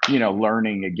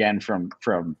learning again from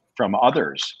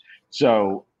others.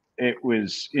 So it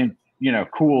was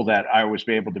cool that I was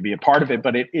able to be a part of it,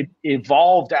 but it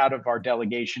evolved out of our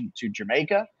delegation to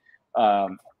Jamaica.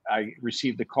 I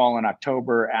received a call in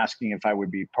October asking if I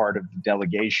would be part of the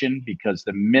delegation because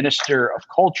the Minister of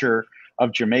Culture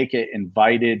of Jamaica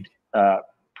invited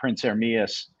Prince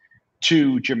Ermias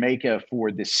to Jamaica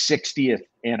for the 60th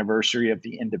anniversary of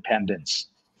the independence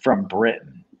from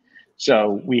Britain.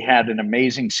 So we had an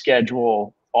amazing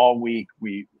schedule all week.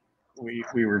 We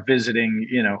were visiting,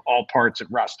 all parts of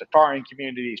Rastafarian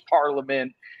communities,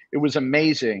 Parliament, it was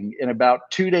amazing. And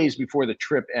about 2 days before the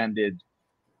trip ended,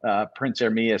 Prince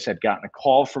Ermias had gotten a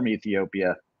call from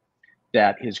Ethiopia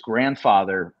that his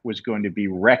grandfather was going to be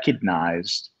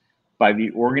recognized by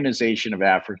the Organization of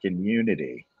African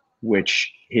Unity,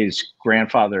 which his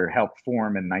grandfather helped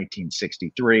form in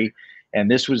 1963. And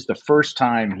this was the first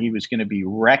time he was going to be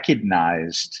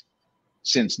recognized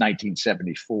since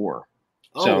 1974.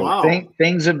 Oh, so wow.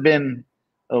 Things have been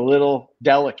a little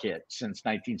delicate since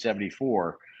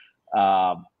 1974.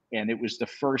 And it was the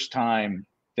first time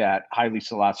that Haile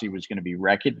Selassie was going to be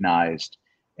recognized.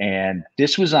 And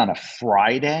this was on a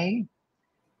Friday.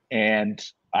 And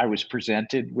I was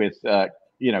presented with,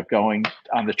 going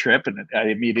on the trip. And I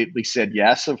immediately said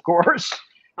yes, of course.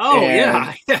 Oh,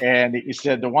 yeah. And he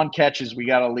said, the one catch is we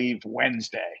got to leave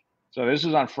Wednesday. So this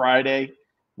was on Friday.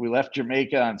 We left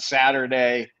Jamaica on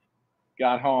Saturday,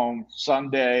 got home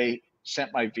Sunday,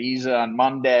 sent my visa on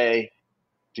Monday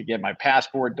to get my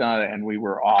passport done, and we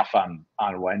were off on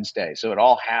Wednesday. So it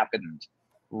all happened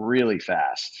really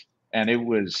fast, and it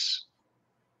was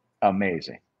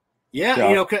amazing. Yeah,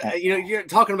 so, you're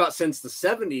talking about since the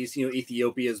 70s,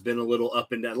 Ethiopia has been a little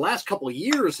up and down. The last couple of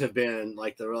years have been,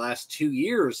 like the last 2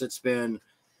 years, it's been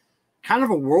kind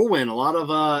of a whirlwind. A lot of,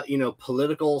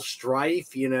 political strife,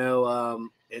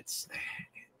 it's...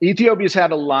 Ethiopia's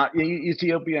had a lot.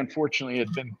 Ethiopia, unfortunately,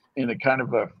 had been in a kind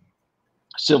of a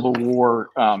civil war.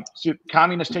 So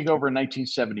communists take over in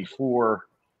 1974.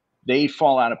 They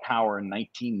fall out of power in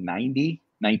 1990,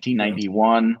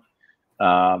 1991.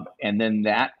 And then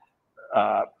that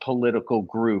political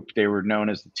group, they were known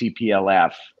as the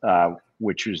TPLF,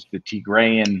 which was the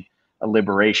Tigrayan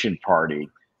Liberation Party.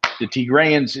 The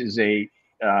Tigrayans is a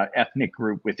ethnic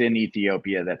group within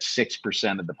Ethiopia that's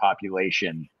 6% of the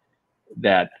population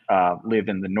that live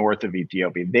in the north of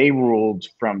Ethiopia. They ruled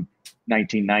from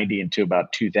 1990 into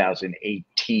about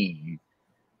 2018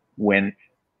 when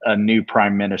a new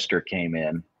prime minister came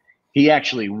in. He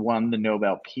actually won the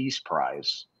Nobel Peace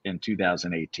Prize in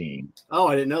 2018. Oh,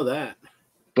 I didn't know that.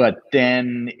 But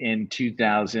then in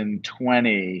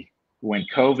 2020, when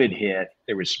COVID hit,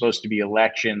 there was supposed to be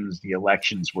elections. The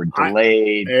elections were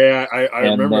delayed. I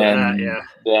remember that. Yeah.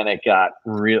 Then it got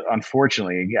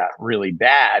unfortunately, it got really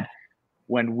bad.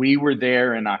 When we were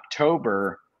there in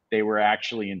October, they were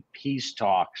actually in peace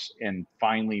talks and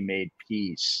finally made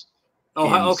peace.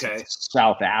 Oh, okay.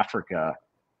 South Africa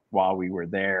while we were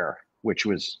there, which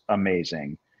was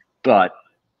amazing. But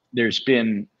there's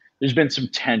been some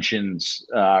tensions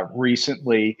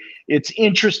recently. It's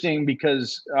interesting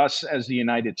because us as the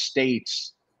United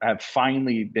States have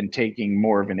finally been taking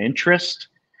more of an interest.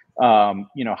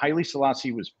 Haile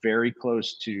Selassie was very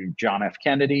close to John F.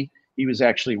 Kennedy. He was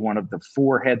actually one of the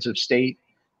 4 heads of state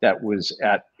that was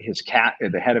at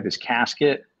the head of his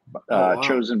casket,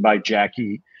 chosen by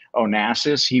Jackie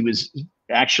Onassis. He was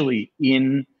actually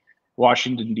in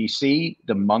Washington, D.C.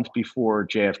 the month before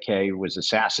JFK was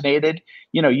assassinated.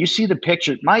 You see the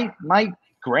picture. My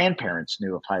grandparents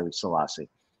knew of Haile Selassie.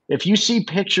 If you see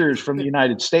pictures from the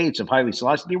United States of Haile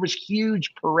Selassie, there was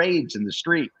huge parades in the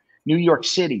street. New York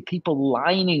City, people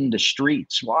lining the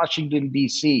streets, Washington,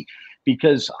 D.C.,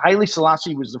 because Haile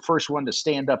Selassie was the first one to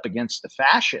stand up against the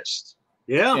fascists,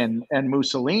 and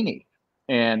Mussolini,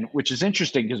 and which is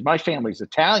interesting because my family's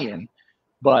Italian,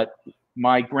 but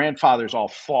my grandfathers all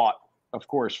fought, of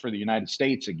course, for the United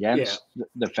States against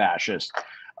the fascists.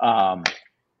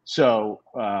 So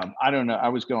I don't know. I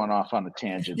was going off on a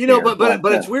tangent.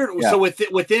 But it's weird. Yeah. So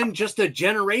within just a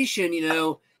generation,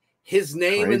 his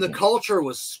name in the culture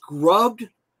was scrubbed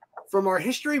from our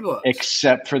history books,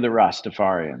 except for the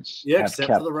Rastafarians. Yeah, except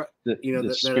for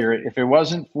the spirit. If it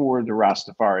wasn't for the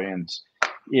Rastafarians,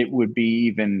 it would be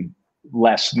even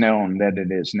less known than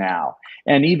it is now.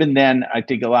 And even then, I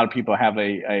think a lot of people have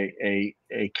a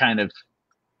kind of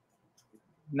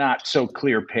not so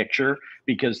clear picture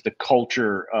because the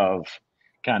culture of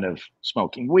kind of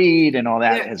smoking weed and all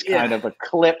that has kind of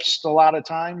eclipsed a lot of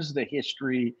times the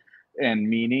history and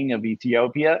meaning of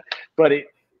Ethiopia. But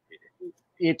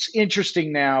it's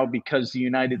interesting now because the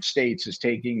United States is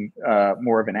taking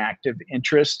more of an active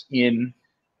interest in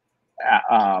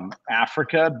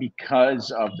Africa because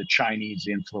of the Chinese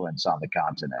influence on the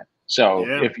continent. So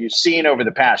if you've seen over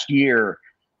the past year,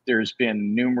 there's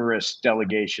been numerous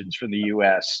delegations from the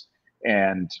U.S.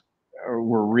 and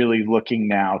we're really looking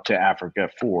now to Africa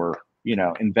for,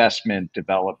 investment,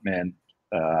 development,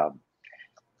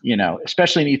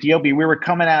 especially in Ethiopia. We were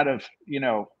coming out of,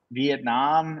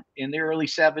 Vietnam in the early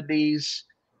 70s.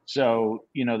 So,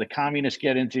 the communists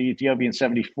get into Ethiopia in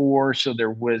 74. So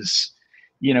there was,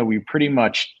 we pretty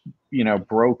much,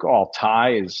 broke all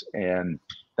ties, and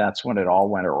that's when it all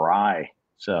went awry.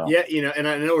 So yeah, and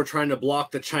I know we're trying to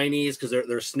block the Chinese because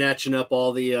they're snatching up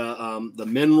all the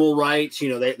mineral rights.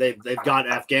 They've got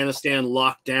Afghanistan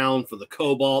locked down for the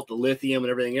cobalt, the lithium,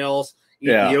 and everything else.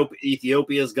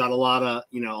 Ethiopia's got a lot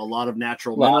of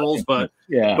natural minerals, but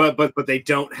they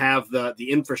don't have the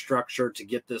infrastructure to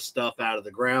get this stuff out of the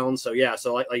ground. So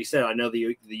like you said, I know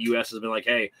the U.S. has been like,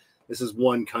 hey, this is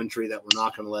one country that we're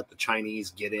not going to let the Chinese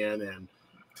get in and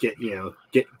get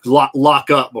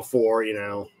lock up before.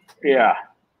 Yeah.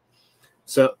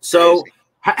 So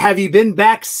have you been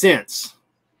back since?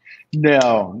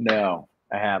 No,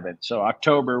 I haven't. So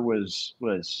October was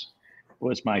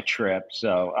my trip.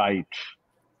 So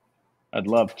I'd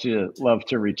love to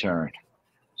return.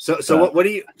 So what are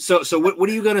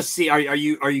you going to see? Are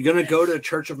you going to go to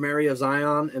Church of Mary of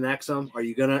Zion in Exum? Are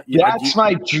you going to? That's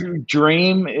my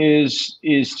dream is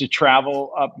to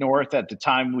travel up north. At the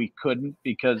time we couldn't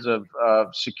because of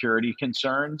security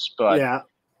concerns, but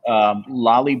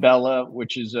Lalibela,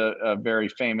 which is a very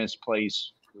famous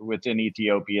place within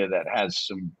Ethiopia that has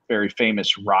some very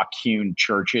famous rock-hewn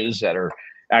churches that are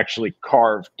actually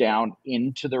carved down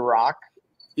into the rock.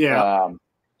 Yeah.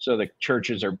 So the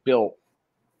churches are built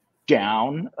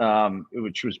down,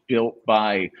 which was built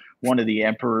by one of the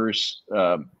emperors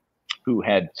who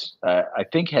had, I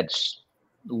think, had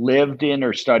lived in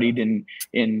or studied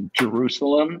in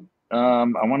Jerusalem. I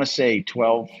want to say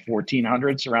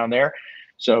 1400s, around there.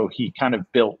 So he kind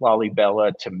of built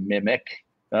Lalibela to mimic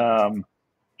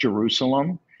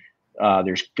Jerusalem.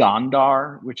 There's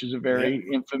Gondar, which is a very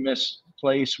infamous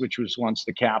place, which was once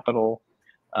the capital.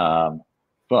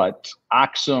 But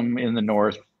Aksum in the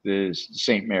north is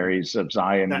St. Mary's of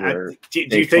Zion. Do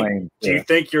you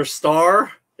think your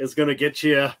star is going to get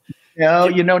you?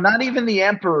 Not even the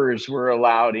emperors were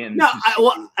allowed in. No,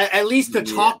 at least to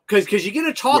talk, because you get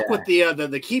to talk with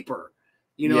the keeper.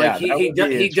 He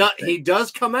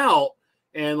does come out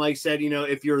and, like I said,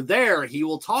 if you're there, he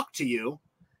will talk to you.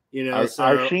 I've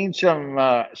seen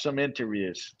some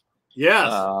interviews.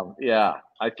 Yes.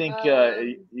 I think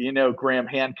Graham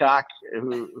Hancock.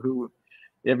 Who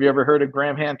have you ever heard of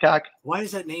Graham Hancock? Why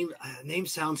does that name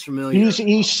sounds familiar?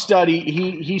 He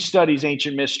studies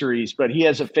ancient mysteries, but he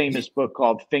has a famous book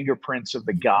called Fingerprints of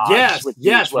the Gods.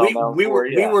 Yes. We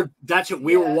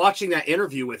were watching that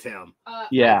interview with him. I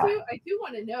do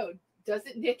want to know.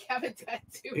 Doesn't Nick have a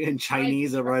tattoo in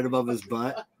Chinese right above his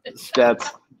butt?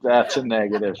 That's a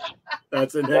negative.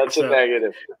 That's a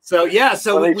negative. So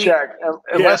let me check.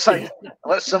 Unless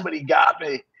somebody got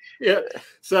me. Yeah.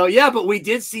 So but we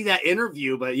did see that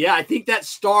interview. But I think that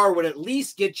star would at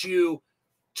least get you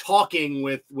talking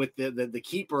with the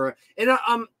keeper. And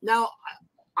now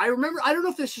I remember, I don't know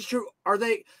if this is true. Are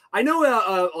they? I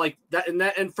know like that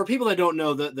and for people that don't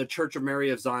know, the Church of Mary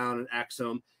of Zion in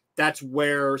Exum, that's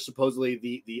where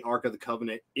supposedly the Ark of the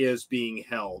Covenant is being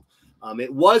held.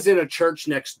 It was in a church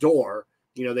next door.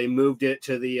 They moved it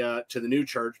to the new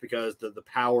church because the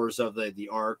powers of the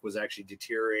Ark was actually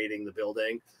deteriorating the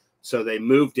building. So they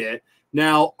moved it.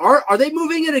 Now, are they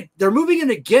moving it? They're moving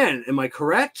it again. Am I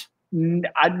correct?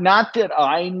 Not that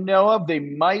I know of. They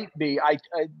might be. I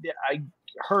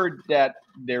heard that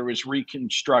there was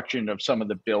reconstruction of some of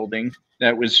the building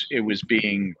it was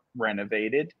being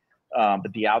renovated,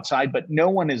 but the outside. But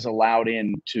no one is allowed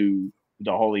into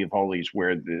the Holy of Holies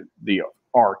where the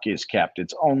Ark is kept.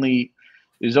 There's only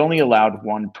allowed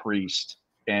one priest,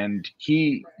 and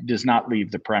he does not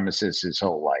leave the premises his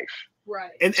whole life.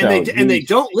 Right. And they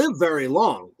don't live very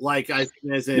long.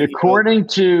 According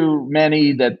to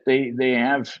many, that they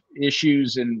have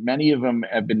issues, and many of them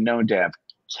have been known to have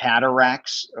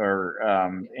cataracts or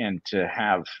and to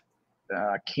have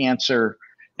cancer,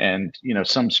 and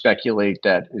some speculate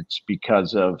that it's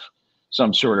because of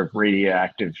some sort of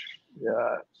radioactive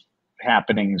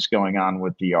happenings going on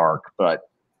with the Ark. But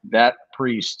that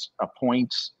priest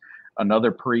appoints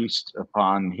another priest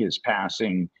upon his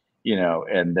passing,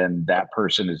 and then that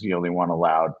person is the only one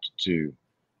allowed to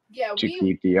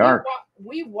keep the Ark.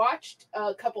 We watched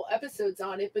a couple episodes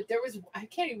on it, but I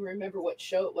can't even remember what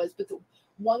show it was, but the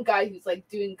one guy who's like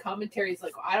doing commentaries,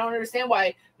 like, I don't understand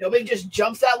why nobody just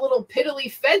jumps that little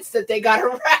piddly fence that they got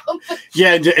around.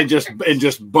 And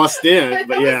just bust in. And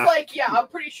but I was like, I'm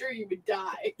pretty sure you would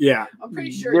die. Yeah. I'm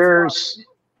pretty sure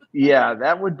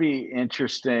that would be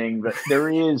interesting, but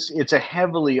it's a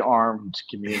heavily armed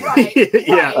community. Right.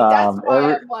 That's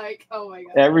why I'm like, oh my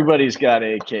God. Everybody's got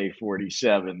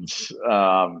AK-47s,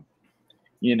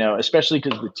 especially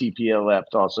because the TPLF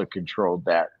also controlled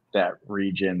that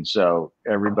region. So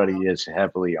everybody is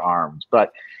heavily armed,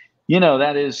 but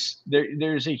that is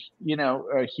there's a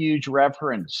huge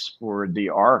reverence for the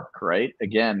Ark, right?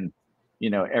 Again,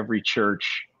 every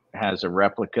church has a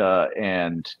replica,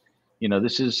 and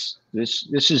this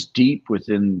is deep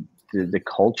within the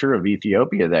culture of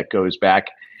Ethiopia that goes back.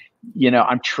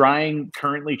 I'm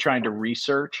currently trying to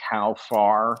research how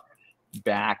far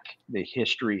back the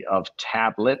history of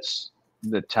tablets,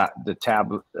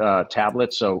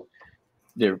 tablets. So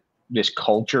this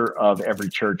culture of every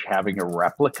church having a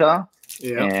replica,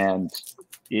 and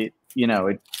it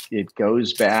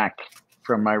goes back,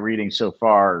 from my reading so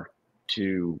far,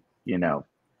 to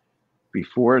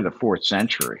before the 4th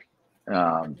century,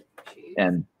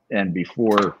 and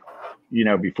before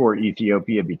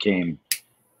Ethiopia became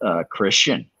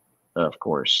Christian, of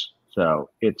course. So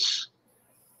it's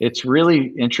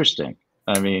really interesting.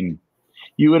 I mean,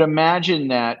 you would imagine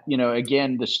that,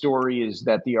 again, the story is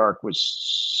that the Ark was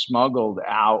smuggled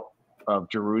out of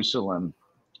Jerusalem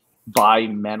by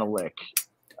Menelik.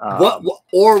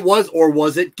 Or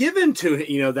was it given to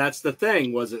him? That's the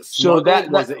thing. Was it smuggled?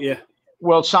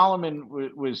 Well, Solomon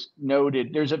was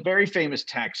noted. There's a very famous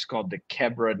text called the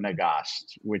Kebra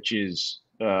Nagast, which is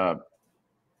the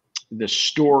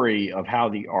story of how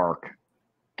the Ark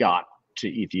got to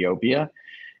Ethiopia.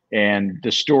 And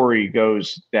the story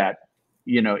goes that,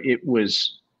 it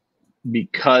was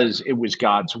because it was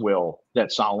God's will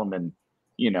that Solomon,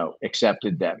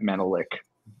 accepted that Menelik,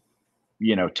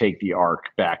 take the Ark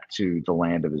back to the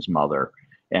land of his mother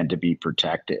and to be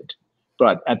protected.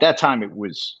 But at that time it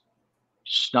was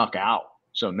snuck out.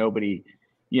 So nobody,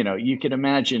 you can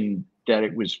imagine that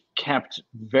it was kept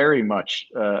very much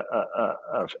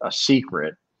a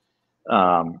secret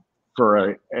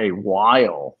for a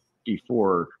while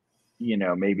before,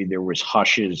 maybe there was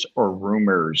hushes or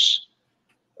rumors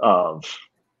of,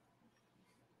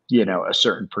 a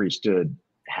certain priesthood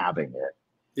having it.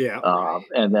 Yeah.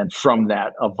 And then from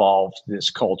that evolved this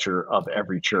culture of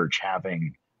every church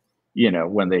having,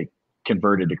 when they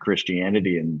converted to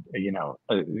Christianity, and,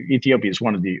 Ethiopia is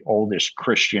one of the oldest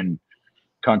Christian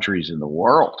countries in the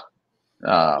world.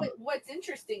 What's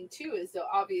interesting too is that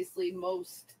obviously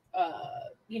most,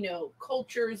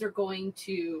 cultures are going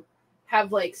to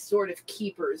have like sort of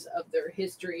keepers of their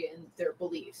history and their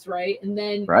beliefs, right? And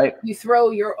then you throw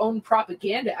your own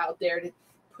propaganda out there to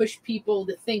push people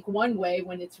to think one way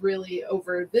when it's really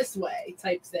over this way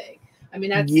type thing. I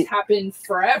mean, that's happened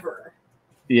forever.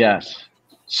 Yes.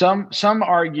 Some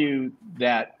argue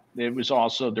that it was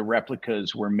also the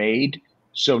replicas were made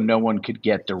so no one could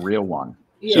get the real one.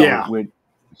 Yeah. So it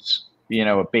would,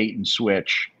 a bait and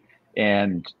switch.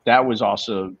 And that was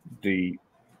also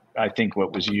I think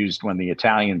what was used when the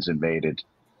Italians invaded,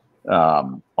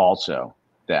 also,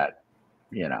 that,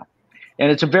 and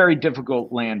it's a very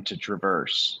difficult land to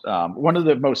traverse. One of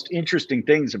the most interesting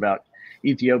things about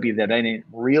Ethiopia that I didn't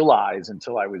realize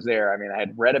until I was there, I mean, I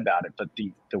had read about it, but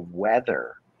the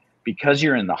weather, because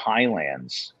you're in the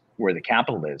highlands where the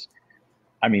capital is,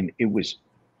 I mean,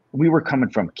 we were coming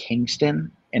from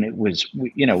Kingston, and it was,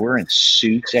 we're in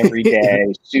suits every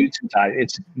day, suits and ties.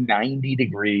 It's 90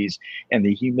 degrees, and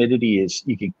the humidity is,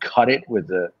 you can cut it with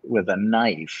a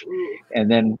knife. And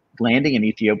then landing in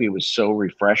Ethiopia was so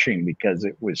refreshing because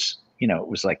it was, it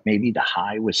was like maybe the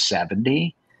high was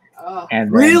 70.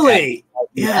 And really?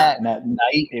 And at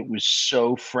night it was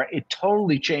so fresh. It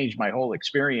totally changed my whole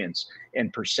experience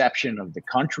and perception of the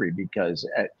country, because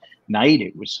at night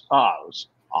it was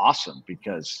awesome,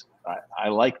 because I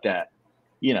like that.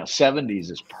 70s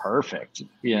is perfect.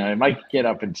 It might get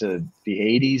up into the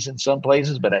 80s in some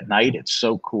places, but at night it's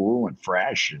so cool and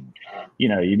fresh, and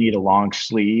you need a long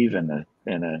sleeve and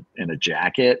a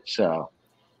jacket. So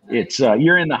it's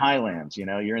you're in the highlands,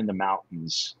 you're in the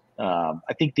mountains.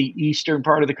 I think the eastern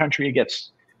part of the country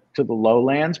gets to the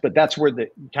lowlands, but that's where the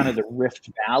kind of the Rift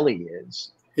Valley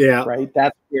is. Yeah. Right.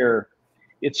 That's where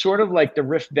it's sort of like the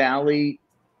Rift Valley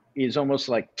is almost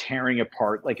like tearing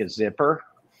apart like a zipper.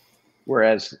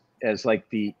 Whereas like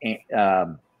the, in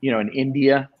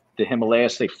India, the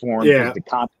Himalayas, they form as the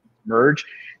continents merge.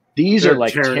 These are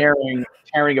like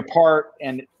tearing apart,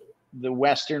 and the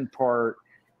western part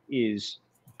is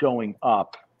going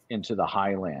up into the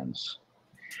highlands.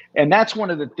 And that's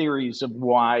one of the theories of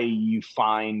why you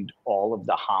find all of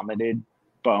the hominid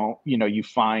bone, you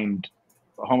find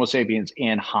Homo sapiens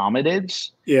and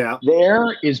hominids. Yeah.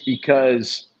 There is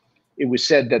because it was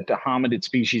said that the hominid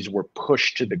species were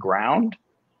pushed to the ground.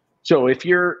 So if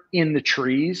you're in the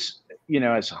trees,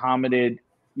 as a hominid,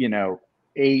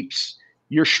 apes,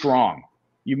 you're strong.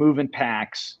 You move in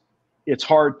packs. It's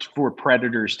hard for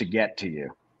predators to get to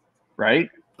you, right?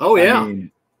 Oh, yeah. I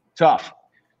mean, tough.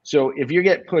 So if you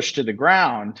get pushed to the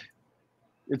ground,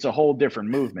 it's a whole different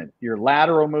movement. Your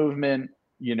lateral movement,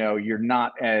 you're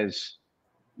not as,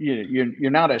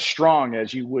 you're not as strong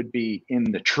as you would be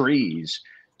in the trees.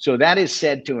 So that is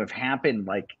said to have happened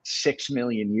like 6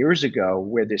 million years ago,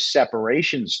 where this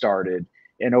separation started.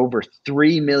 And over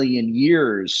 3 million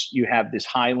years, you have this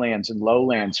highlands and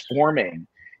lowlands forming,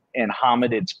 and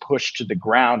hominids pushed to the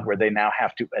ground, where they now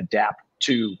have to adapt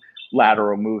to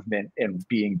lateral movement and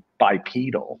being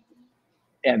bipedal.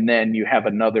 And then you have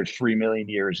another 3 million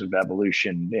years of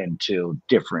evolution into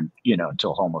different,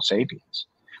 until Homo sapiens,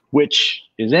 which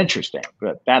is interesting.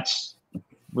 But that's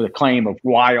the claim of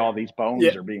why all these bones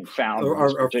are being found in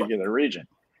this particular region.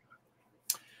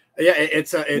 Yeah,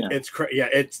 it's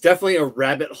definitely a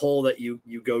rabbit hole that you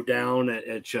go down.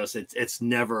 It's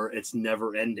never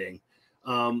ending.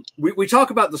 We talk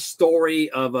about the story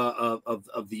of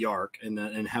the Ark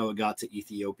and how it got to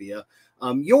Ethiopia.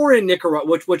 You're in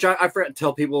Nicaragua, which I forgot to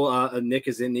tell people. Nick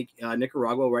is in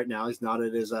Nicaragua right now. He's not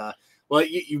at his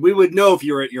we would know if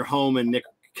you're at your home in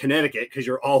Connecticut, because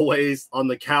you're always on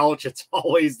the couch. It's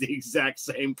always the exact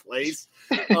same place.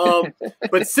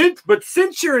 But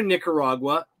since you're in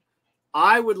Nicaragua,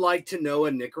 I would like to know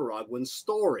a Nicaraguan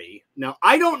story. Now,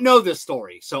 I don't know this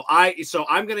story, so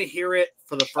I'm going to hear it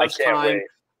for the first time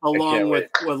along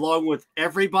with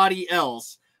everybody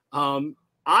else.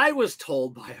 I was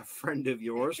told by a friend of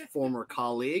yours, former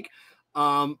colleague,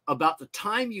 about the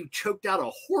time you choked out a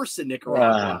horse in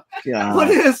Nicaragua.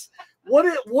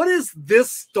 What is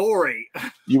this story?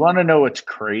 You want to know what's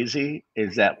crazy?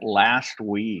 Is that last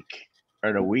week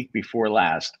or the week before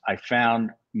last, I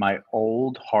found my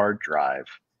old hard drive,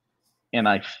 and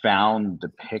I found the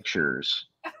pictures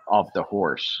of the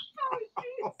horse.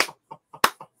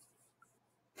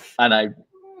 And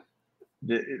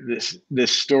this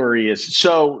story is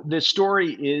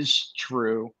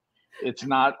true. It's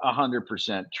not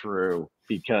 100% true,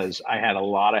 because I had a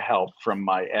lot of help from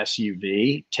my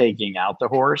SUV taking out the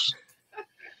horse.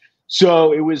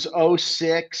 So it was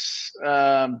 06,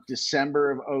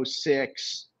 December of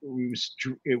 06.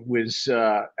 It was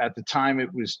at the time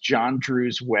it was John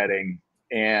Drew's wedding,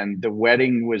 and the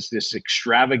wedding was this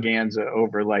extravaganza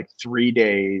over like 3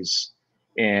 days.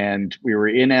 And we were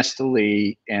in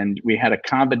Esteli, and we had a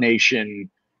combination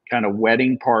kind of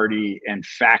wedding party and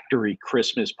factory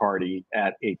Christmas party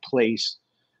at a place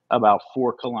about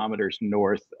 4 kilometers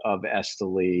north of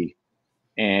Esteli.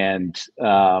 And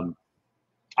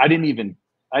I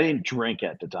didn't drink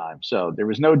at the time, so there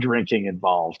was no drinking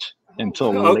involved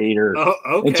until later.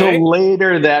 Until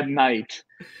later that night.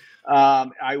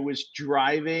 I was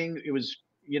driving. It was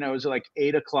like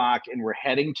 8 o'clock, and we're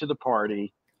heading to the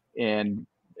party. And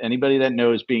anybody that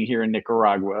knows, being here in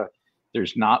Nicaragua,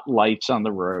 there's not lights on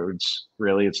the roads.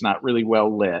 Really, it's not really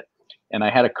well lit. And I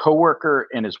had a coworker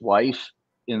and his wife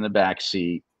in the back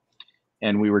seat,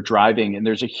 and we were driving. And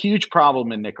there's a huge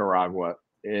problem in Nicaragua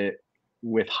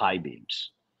with high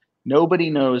beams. Nobody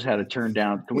knows how to turn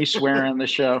down. Can we swear on the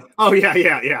show? Oh,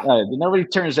 yeah. Nobody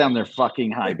turns down their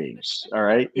fucking high beams. All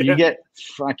right. Yeah. You get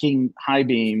fucking high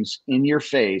beams in your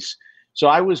face. So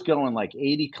I was going like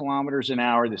 80 kilometers an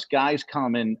hour. This guy's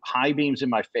coming, high beams in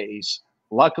my face.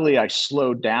 Luckily, I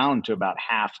slowed down to about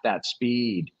half that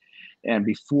speed. And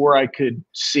before I could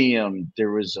see him,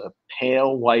 there was a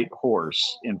pale white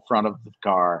horse in front of the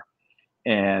car.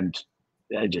 And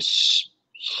I just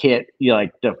hit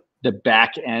like the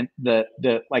back end, the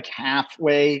like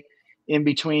halfway in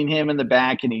between him and the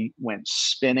back, and he went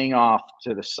spinning off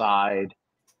to the side.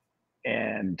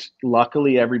 And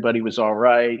luckily everybody was all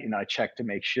right. I checked to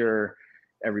make sure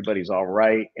everybody's all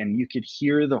right. And you could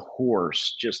hear the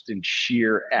horse just in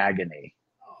sheer agony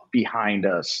behind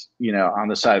us, on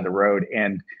the side of the road.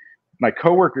 And my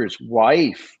coworker's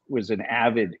wife was an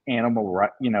avid animal,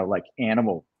 like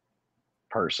animal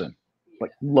person,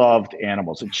 like loved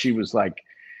animals. And she was like,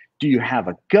 "Do you have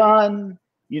a gun?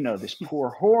 This poor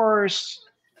horse,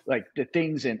 like the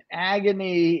thing's in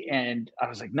agony." And I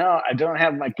was like, "No, I don't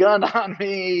have my gun on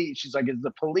me." She's like, "Is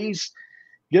the police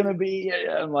gonna be?"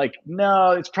 I'm like,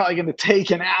 "No, it's probably gonna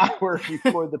take an hour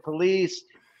before the police."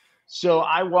 So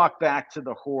I walked back to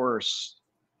the horse,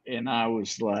 and I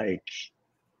was like,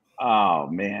 "Oh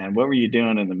man, what were you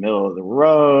doing in the middle of the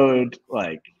road?"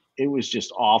 Like, it was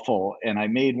just awful. And I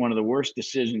made one of the worst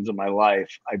decisions of my life.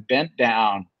 I bent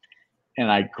down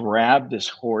and I grabbed this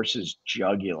horse's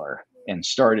jugular and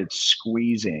started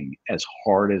squeezing as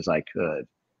hard as I could.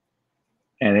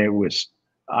 And I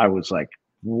was like,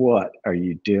 "What are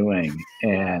you doing?"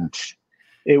 And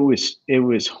it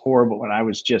was horrible. And I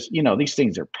was just, these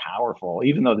things are powerful,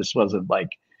 even though this wasn't like,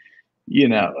 a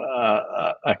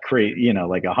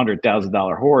like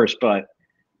 $100,000 horse,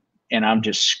 and I'm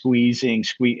just squeezing,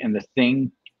 and the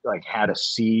thing like had a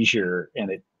seizure, and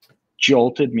it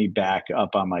jolted me back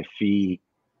up on my feet.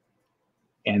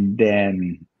 And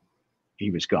then he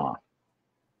was gone.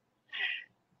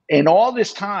 And all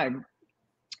this time,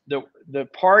 the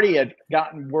party had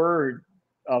gotten word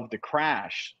of the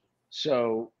crash.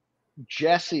 So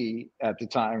Jesse at the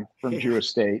time from Drew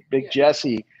Estate, Big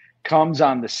Jesse, comes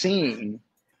on the scene,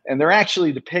 and they're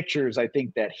actually the pictures I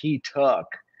think that he took.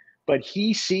 But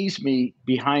he sees me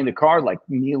behind the car, like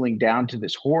kneeling down to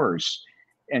this horse,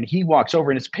 and he walks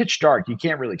over, and it's pitch dark. You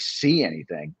can't really see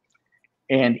anything.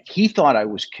 And he thought I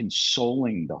was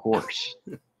consoling the horse.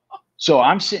 So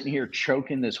I'm sitting here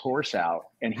choking this horse out,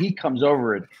 and he comes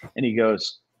over and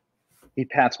he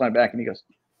pats my back and he goes,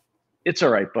 "It's all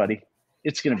right, buddy.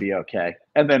 It's going to be okay."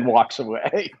 And then walks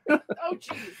away. Oh,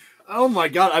 geez. Oh my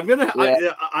God.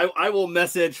 I will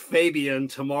message Fabian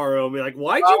tomorrow and be like,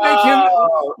 why did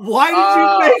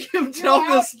you make him tell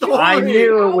this story? I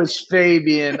knew it was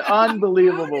Fabian.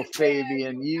 Unbelievable,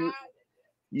 Fabian. You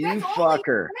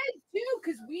fucker.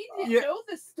 Because we didn't know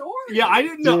the story. Yeah, I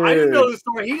didn't know. Dude, I didn't know the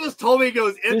story. He just told me, he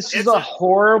goes, "This is a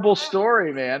horrible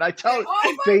story, man." I tell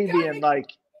Fabian,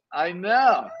 like, I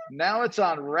know. Now it's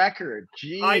on record.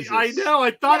 Jesus. I know.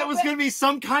 I thought it was going to be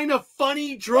some kind of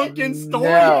funny drunken story,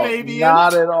 Fabian.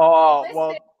 Not at all.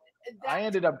 Well, I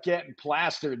ended up getting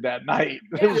plastered that night.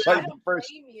 Yeah, it was like the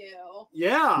first.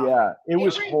 Yeah. Yeah. It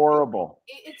was horrible.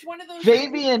 It's one of those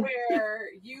Fabian where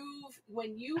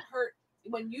when you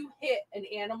hit an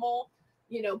animal,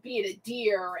 you know, be it a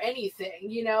deer or anything,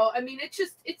 you know, I mean, it's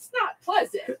not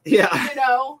pleasant. Yeah. You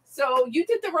know, so you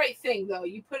did the right thing, though.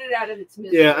 You put it out of its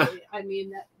misery. Yeah. I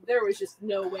mean, there was just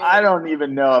no way. I don't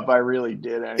even know if I really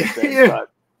did anything, but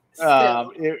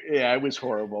it was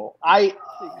horrible.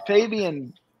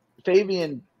 Fabian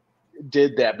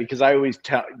did that because I always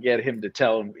get him to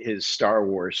tell his Star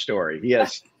Wars story. He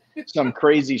has some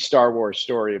crazy Star Wars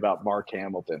story about Mark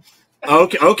Hamilton.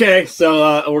 Okay.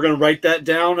 So we're gonna write that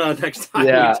down next time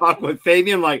we talk with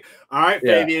Fabian. Like, all right,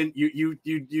 Fabian,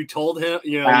 you told him,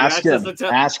 you know, ask him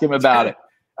about it.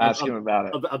 Ask him about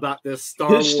it. About this Star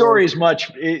Wars. His story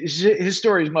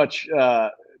is much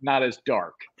not as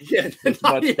dark. Yeah,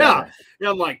 yeah.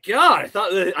 I'm like, God,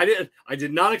 I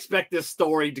did not expect this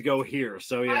story to go here.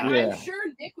 So I'm sure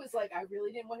Nick was like, I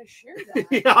really didn't want to share that.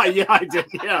 yeah, I did.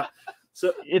 Yeah.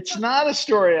 So it's not a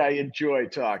story I enjoy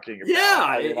talking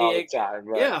about all the time.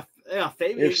 Yeah.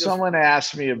 If someone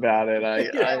asked me about it,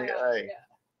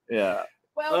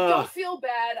 Well, don't feel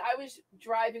bad. I was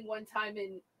driving one time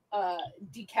and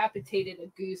decapitated a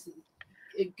goose's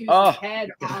head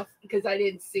off because I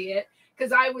didn't see it.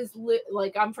 Because I was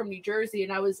I'm from New Jersey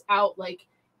and I was out like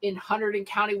in Hunterdon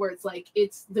County where it's like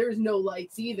there's no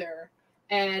lights either,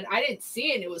 and I didn't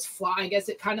see it. And it was flying. I guess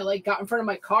it kind of like got in front of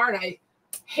my car and I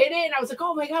hit it and I was like,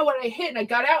 oh my God, what did I hit? And I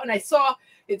got out and I saw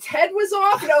its head was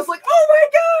off and I was like, oh my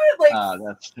God, like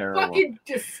that's terrible, fucking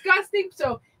disgusting.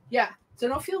 So so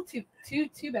don't feel too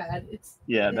bad.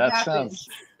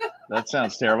 That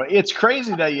sounds terrible. It's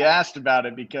crazy that you asked about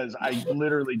it because I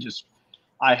literally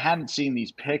I hadn't seen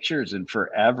these pictures in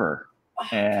forever,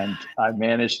 and I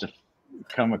managed to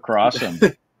come across them,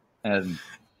 and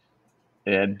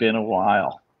it had been a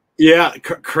while. Yeah,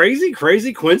 crazy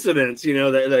coincidence, you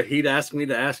know, that he'd asked me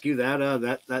to ask you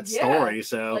that story.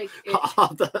 So like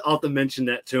I'll have to mention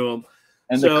that to him.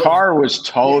 And the car was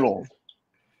totaled.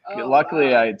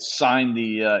 Luckily, I had signed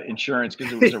the insurance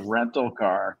because it was a rental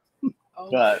car.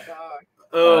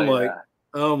 Oh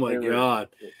my God,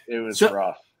 it was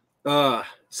rough.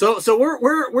 So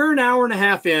we're an hour and a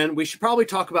half in. We should probably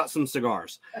talk about some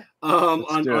cigars on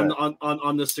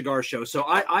the cigar show. So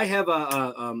I have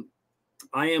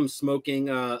I am smoking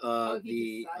a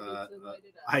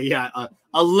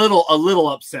little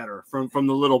upsetter from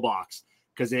the little box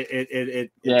because the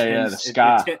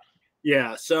Scott.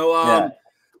 So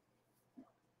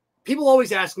people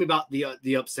always ask me about the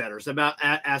upsetters, about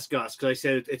Ask Us, because I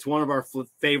said it's one of our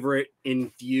favorite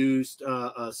infused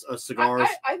cigars.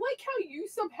 I like how you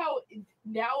somehow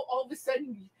now all of a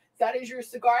sudden that is your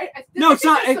cigar. It's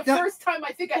not. It's the first time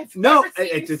I think I've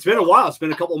it's been a while. It's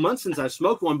been a couple of months since I've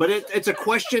smoked one, but it's a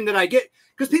question that I get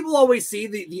because people always see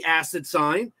the acid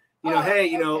sign. You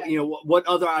know, what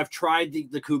other? I've tried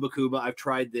the Cuba. I've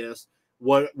tried this.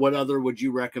 What other would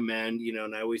you recommend? You know,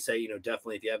 and I always say, you know,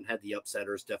 definitely if you haven't had the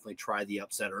upsetters, definitely try the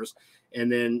upsetters.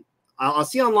 And then I'll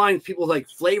see online people like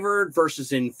flavored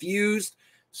versus infused.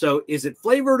 So is it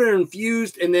flavored or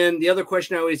infused? And then the other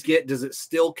question I always get, does it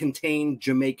still contain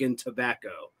Jamaican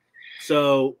tobacco?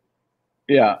 So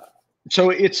so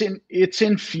it's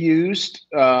infused.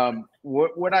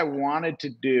 What I wanted to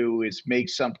do is make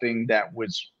something that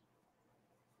was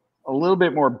a little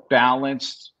bit more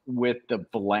balanced with the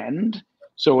blend.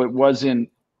 So it wasn't,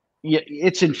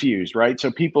 it's infused, right?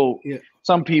 So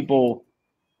some people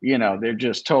you know, they're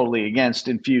just totally against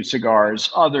infused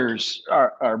cigars. Others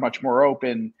are much more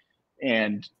open.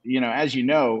 And, you know, as you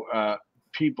know,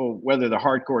 people, whether the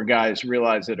hardcore guys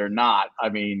realize it or not, I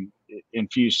mean,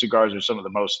 infused cigars are some of the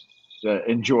most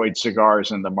enjoyed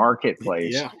cigars in the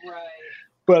marketplace. Yeah. Right.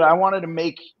 But I wanted to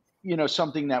make, you know,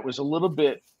 something that was a little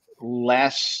bit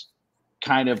less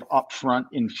kind of upfront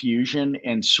infusion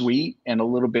and sweet and a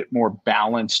little bit more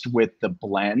balanced with the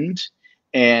blend.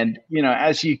 And, you know,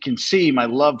 as you can see, my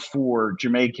love for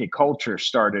Jamaican culture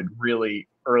started really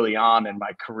early on in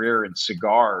my career in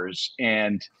cigars.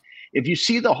 And if you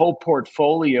see the whole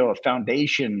portfolio of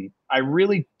Foundation, I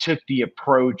really took the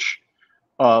approach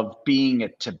of being a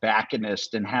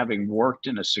tobacconist and having worked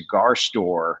in a cigar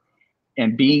store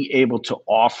and being able to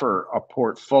offer a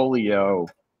portfolio.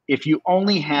 If you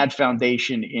only had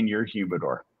Foundation in your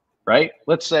humidor, right?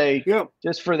 Let's say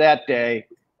just for that day,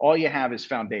 all you have is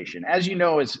Foundation. As you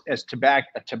know, as a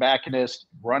tobacconist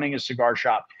running a cigar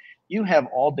shop, you have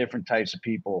all different types of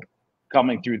people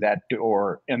coming through that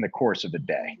door in the course of the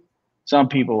day. Some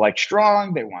people like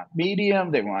strong, they want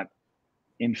medium, they want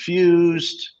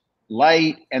infused,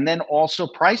 light, and then also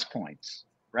price points,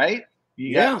 right?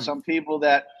 You got some people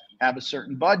that have a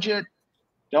certain budget,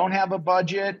 don't have a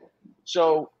budget.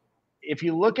 So if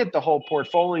you look at the whole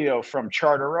portfolio from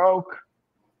Charter Oak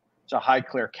to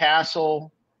Highclere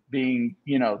Castle, being,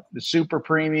 you know, the super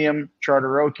premium,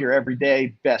 Charter Oak, your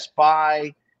everyday Best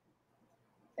Buy,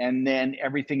 and then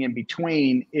everything in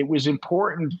between, it was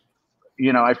important,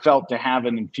 you know, I felt, to have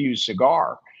an infused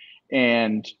cigar.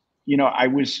 And, you know, I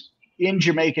was in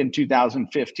Jamaica in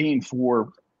 2015 for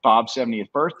Bob's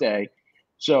 70th birthday.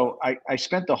 So I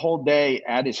spent the whole day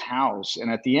at his house.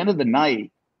 And at the end of the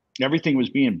night, everything was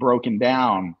being broken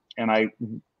down. And I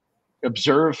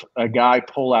observed a guy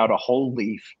pull out a whole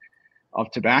leaf of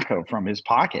tobacco from his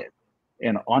pocket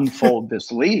and unfold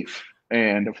this leaf.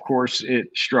 And of course, it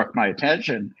struck my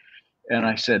attention. And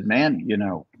I said, man, you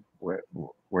know,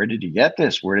 where did you get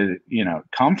this? Where did it, you know,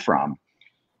 come from?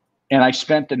 And I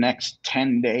spent the next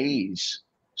 10 days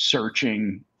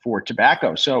searching for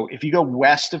tobacco. So if you go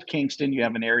west of Kingston, you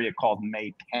have an area called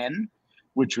May 10,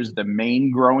 which was the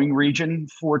main growing region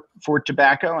for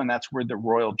tobacco. And that's where the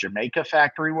Royal Jamaica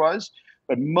factory was.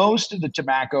 But most of the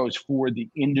tobacco is for the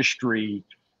industry.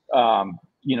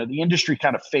 You know, the industry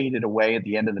kind of faded away at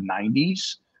the end of the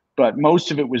 90s, but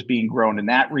most of it was being grown in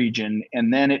that region.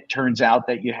 And then it turns out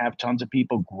that you have tons of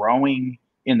people growing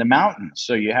in the mountains.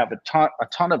 So you have a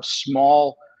ton of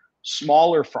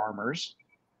smaller farmers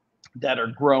that are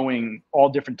growing all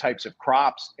different types of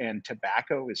crops, and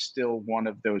tobacco is still one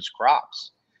of those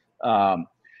crops.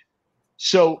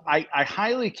 So I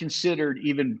highly considered,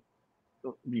 even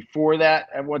before that,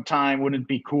 at one time, wouldn't it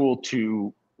be cool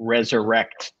to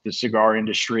resurrect the cigar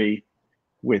industry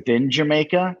within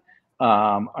Jamaica?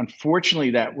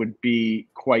 Unfortunately, that would be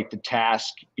quite the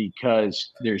task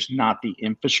because there's not the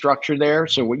infrastructure there.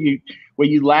 So what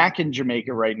you lack in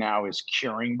Jamaica right now is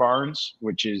curing barns,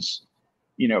 which is,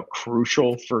 you know,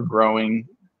 crucial for growing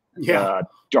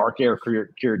dark air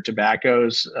cured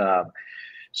tobaccos.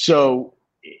 So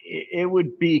it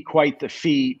would be quite the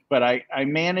feat, but I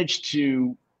managed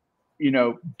to, you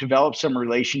know, develop some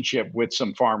relationship with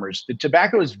some farmers. The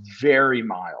tobacco is very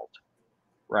mild,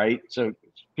 right? So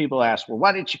people ask, well,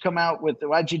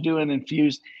 why'd you do an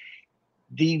infused?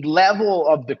 The level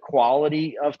of the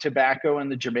quality of tobacco in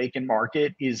the Jamaican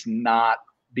market is not,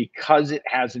 because it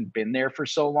hasn't been there for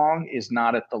so long, is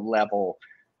not at the level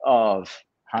of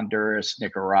Honduras,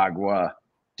 Nicaragua,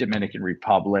 Dominican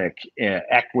Republic,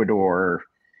 Ecuador,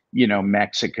 you know,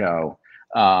 Mexico.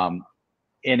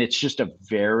 And it's just a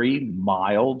very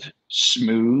mild,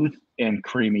 smooth, and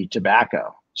creamy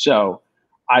tobacco. So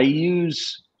I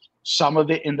use some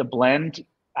of it in the blend.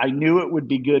 I knew it would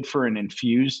be good for an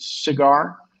infused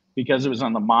cigar because it was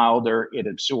on the milder, it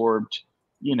absorbed,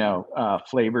 you know,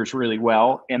 flavors really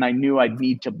well. And I knew I'd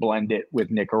need to blend it with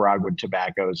Nicaraguan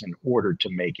tobaccos in order to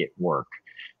make it work,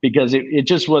 because it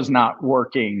just was not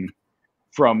working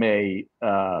from a,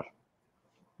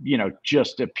 you know,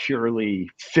 just a purely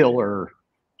filler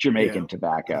Jamaican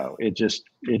tobacco. It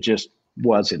just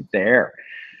wasn't there.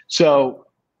 So,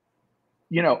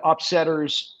 you know,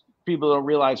 Upsetters, people don't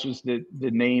realize, was the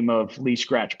name of Lee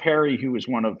Scratch Perry, who was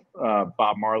one of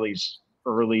Bob Marley's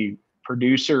early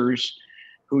producers,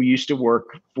 who used to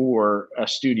work for a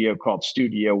studio called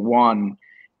Studio One.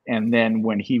 And then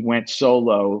when he went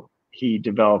solo, he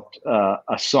developed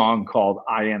a song called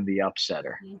I Am the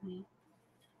Upsetter.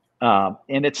 Mm-hmm.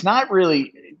 And it's not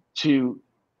really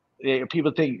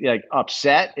people think like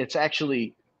upset. It's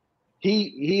actually,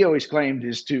 he always claimed,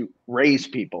 is to raise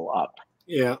people up.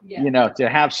 Yeah. You know, to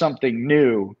have something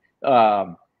new.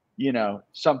 you know,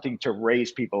 something to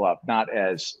raise people up, not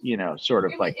as, you know, sort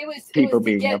of like people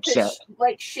being upset.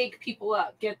 Like shake people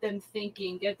up, get them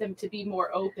thinking, get them to be more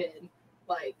open.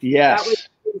 Like yes, that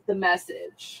was the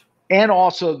message. And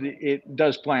also it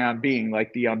does play on being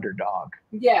like the underdog.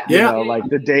 Yeah. You know, like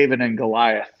the David and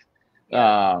Goliath.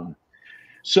 Yeah.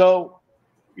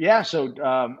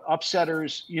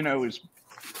 Upsetters, you know, is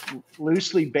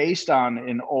loosely based on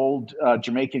an old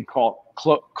Jamaican cult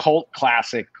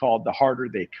classic called The Harder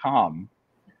They Come.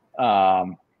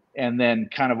 And then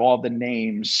kind of all the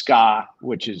names, ska,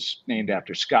 which is named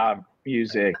after ska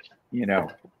music, you know,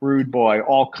 Rude Boy,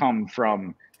 all come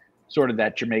from sort of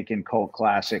that Jamaican cult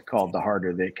classic called The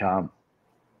Harder They Come.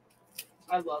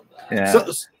 I love that.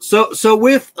 Yeah. So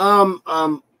with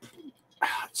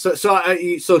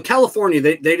So California,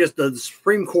 they just, the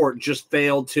Supreme Court just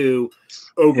failed to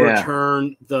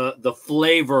overturn the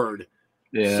flavored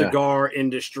cigar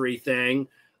industry thing.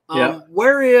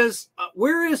 Where is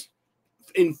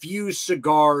infused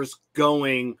cigars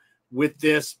going with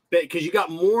this? Because you got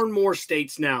more and more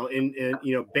states now in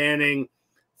you know, banning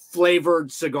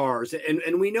flavored cigars,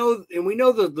 and we know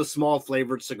the small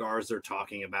flavored cigars they're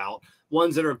talking about,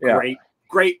 ones that are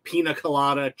great pina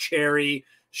colada, cherry,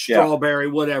 strawberry,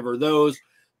 whatever those.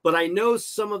 But I know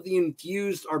some of the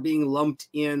infused are being lumped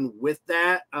in with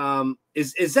that.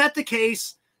 Is that the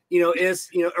case? You know,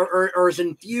 or is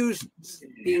infused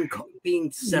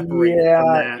being separated from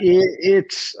that?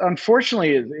 It's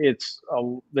unfortunately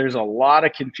there's a lot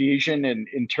of confusion and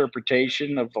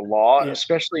interpretation of the law,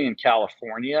 especially in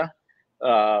California.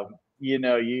 You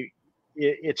know,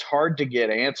 it's hard to get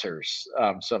answers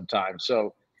sometimes.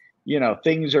 So, you know,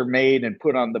 things are made and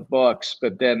put on the books,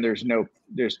 but then there's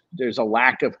a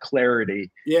lack of clarity.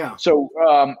 Yeah. So,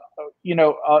 you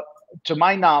know, to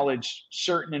my knowledge,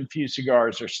 certain infused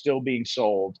cigars are still being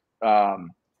sold.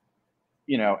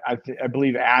 You know, I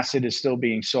believe acid is still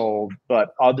being sold,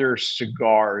 but other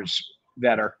cigars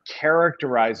that are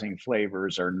characterizing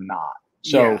flavors are not.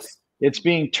 So it's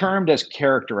being termed as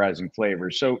characterizing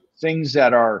flavors. So things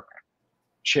that are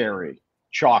cherry,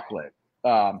 chocolate,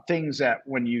 things that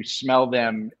when you smell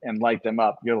them and light them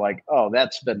up, you're like, oh,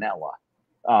 that's vanilla.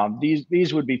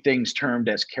 These would be things termed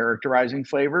as characterizing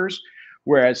flavors,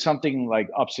 whereas something like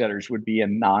upsetters would be a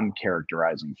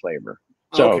non-characterizing flavor.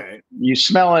 So you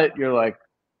smell it, you're like,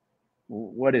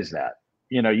 what is that?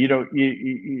 You know,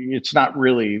 it's not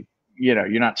really, you know,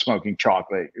 you're not smoking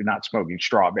chocolate, you're not smoking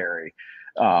strawberry.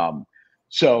 A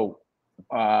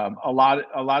lot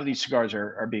of these cigars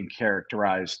are being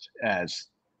characterized as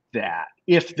that,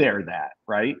 if they're that,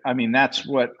 right? I mean, that's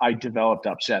what I developed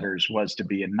upsetters, was to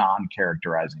be a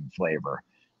non-characterizing flavor,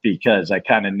 because I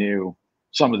kind of knew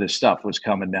some of this stuff was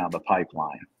coming down the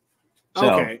pipeline.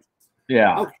 So,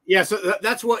 so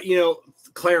that's what, you know,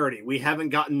 clarity. We haven't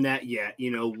gotten that yet.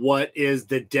 You know, what is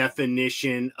the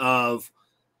definition of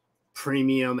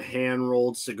premium hand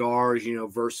rolled cigars, you know,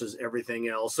 versus everything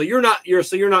else? So you're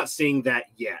not seeing that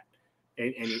yet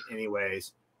in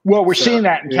anyways. Well, we're seeing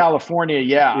that in California.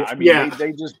 Yeah. I mean,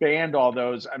 they just banned all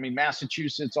those. I mean,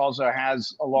 Massachusetts also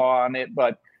has a law on it,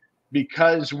 but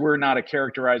because we're not a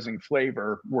characterizing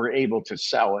flavor, we're able to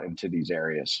sell into these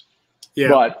areas. Yeah.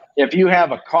 But if you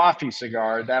have a coffee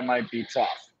cigar, that might be tough.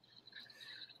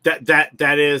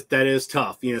 That is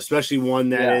tough, you know, especially one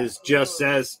that is just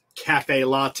says cafe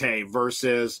latte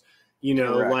versus, you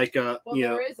know, like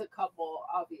there is a couple,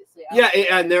 obviously.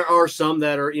 And there are some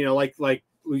that are, you know, like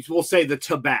we'll say the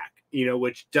tobacco, you know,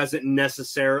 which doesn't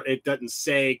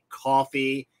say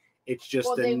coffee. It's just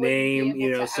the name,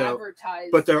 you know, so,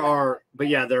 but there are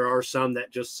some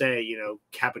that just say, you know,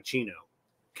 cappuccino,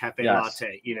 cafe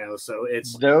latte, you know, so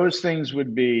it's, those things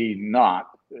would be not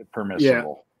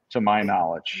permissible to my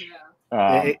knowledge.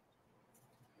 You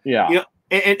know,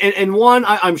 and one,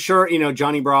 I'm sure, you know,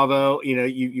 Johnny Bravo, you know,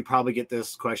 you probably get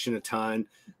this question a ton.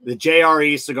 The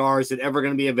JRE cigars, is it ever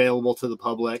going to be available to the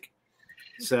public?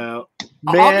 So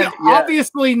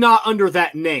obviously not under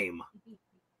that name.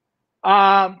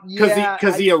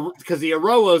 Because the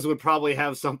Aroas would probably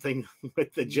have something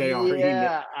with the JRE.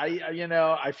 Yeah,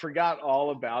 I forgot all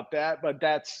about that, but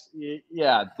it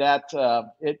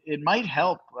might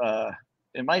help.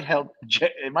 It might help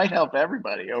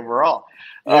everybody overall.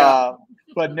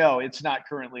 But no, it's not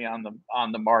currently on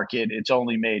the market. It's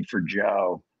only made for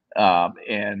Joe,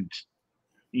 and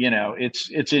you know,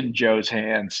 it's in Joe's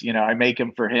hands. You know, I make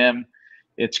them for him.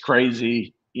 It's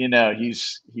crazy. You know,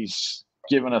 he's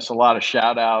given us a lot of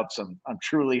shout outs. I'm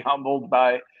truly humbled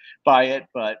by it,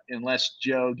 but unless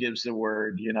Joe gives the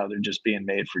word, you know, they're just being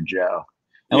made for Joe.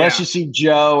 Unless you see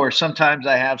Joe, or sometimes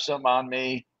I have some on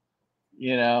me,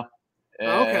 you know.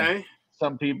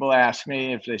 Some people ask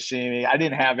me if they see me. I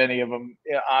didn't have any of them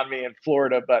on me in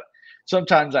Florida, but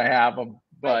sometimes I have them.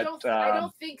 But I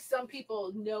don't think some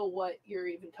people know what you're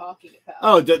even talking about.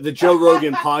 Oh, the Joe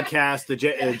Rogan podcast, the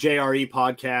JRE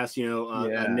podcast. You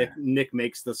know, Nick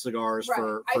makes the cigars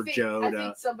for Joe.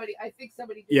 I think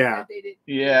somebody.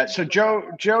 Yeah. So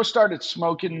Joe started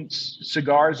smoking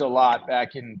cigars a lot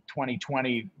back in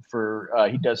 2020.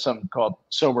 He does something called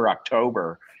Sober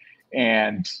October,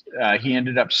 and he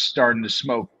ended up starting to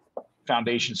smoke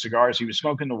Foundation cigars. He was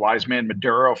smoking the Wise Man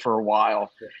Maduro for a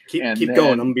while. Keep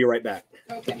going. I'm gonna be right back.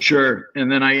 Okay. Sure. And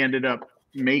then I ended up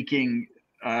making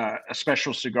a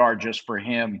special cigar just for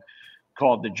him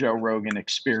called the Joe Rogan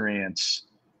Experience.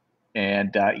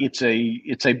 And it's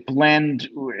a blend.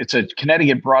 It's a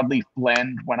Connecticut broadleaf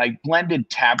blend. When I blended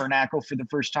Tabernacle for the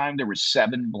first time, there was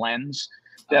 7 blends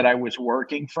that I was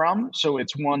working from. So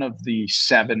it's one of the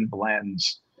 7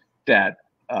 blends that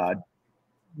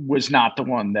was not the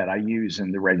one that I use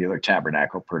in the regular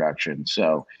Tabernacle production.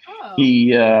 So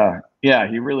he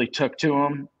really took to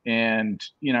him. And,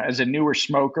 you know, as a newer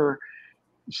smoker,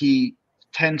 he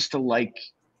tends to like,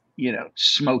 you know,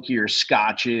 smokier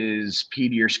scotches,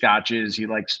 peatier scotches. He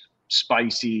likes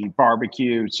spicy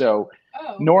barbecue. So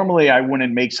normally I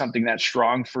wouldn't make something that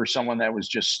strong for someone that was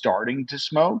just starting to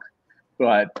smoke,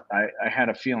 but I had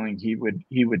a feeling he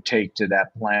would take to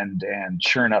that blend, and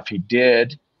sure enough, he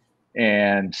did.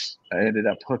 And I ended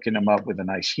up hooking him up with a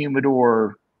nice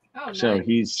humidor. Oh, so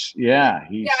nice.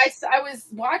 I was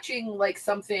watching like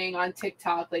something on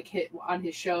TikTok, like hit on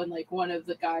his show, and like one of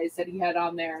the guys that he had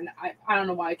on there, and I don't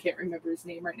know why I can't remember his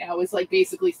name right now, was like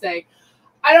basically saying,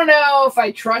 I don't know if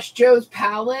I trust Joe's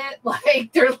palate.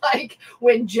 Like they're like,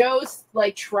 when Joe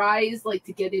like tries like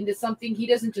to get into something, he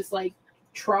doesn't just like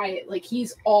try it, like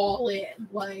he's all in,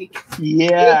 like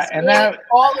and that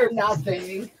all or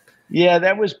nothing. Yeah,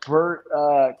 that was Bert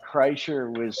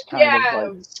Kreischer was kind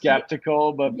of like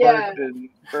skeptical, but Bert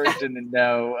didn't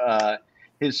know.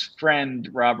 His friend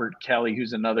Robert Kelly,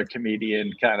 who's another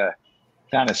comedian, kind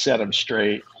of set him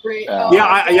straight.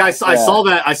 I saw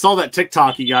that. I saw that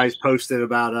TikTok you guys posted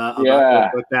about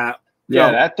that.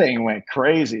 Yeah, that thing went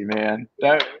crazy, man.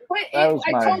 I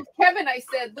told Kevin, I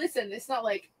said, listen, it's not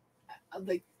like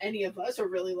any of us are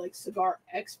really like cigar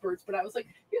experts, but I was like,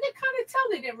 you can kind of tell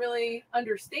they didn't really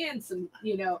understand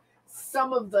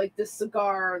some of like the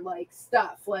cigar like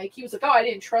stuff. Like he was like, oh, I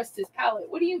didn't trust his palate.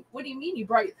 What do you mean you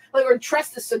brought like, or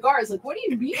trust the cigars? Like, what do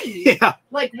you mean? Yeah.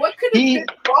 Like, what could have been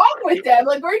wrong with them?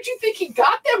 Like, where'd you think he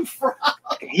got them from?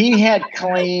 He had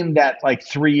claimed that like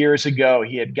 3 years ago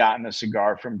he had gotten a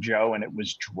cigar from Joe and it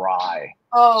was dry.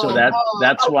 So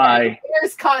that's why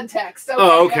there's context.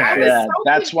 Okay. Yeah,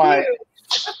 that's why.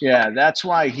 Yeah, that's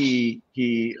why he.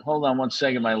 Hold on one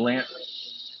second. My lamp.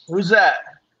 Who's that?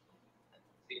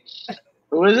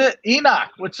 Who is it?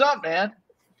 Enoch. What's up, man?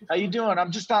 How you doing?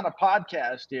 I'm just on a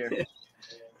podcast here.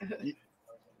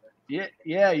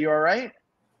 Yeah. You all right?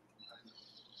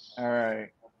 All right.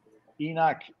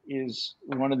 Enoch is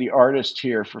one of the artists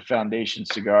here for Foundation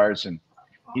Cigars, and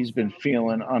he's been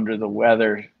feeling under the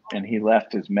weather, and he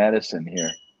left his medicine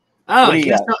here. Oh,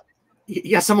 you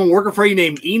got someone working for you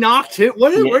named Enoch too?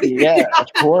 Yeah, of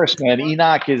course, man.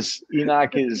 Enoch is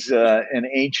an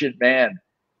ancient man.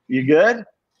 You good?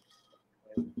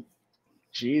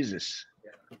 Jesus.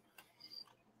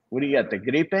 What do you got? The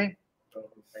gripe?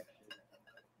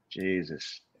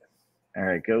 Jesus. All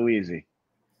right, go easy.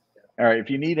 All right, if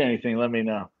you need anything, let me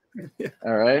know.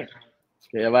 All right.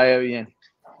 Okay, vaya bien.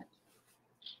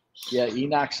 Yeah,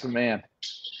 Enoch's the man.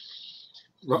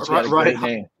 Right.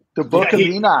 Name. The Book of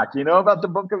Enoch. You know about the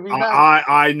Book of Enoch?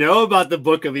 I know about the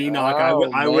Book of Enoch.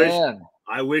 Oh,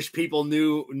 I wish people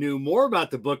knew more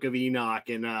about the Book of Enoch,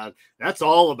 and that's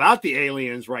all about the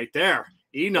aliens right there.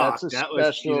 Enoch.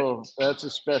 That's a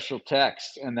special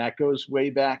text, and that goes way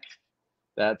back.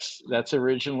 That's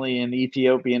originally an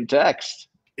Ethiopian text.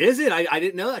 Is it? I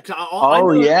didn't know that.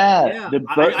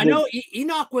 I know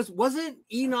Enoch wasn't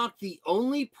Enoch the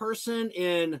only person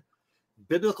in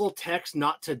biblical text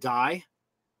not to die?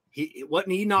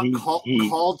 Wasn't Enoch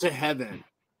called to heaven?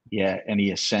 Yeah, and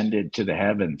he ascended to the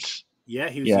heavens. Yeah,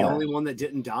 he was the only one that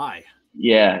didn't die.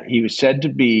 Yeah, he was said to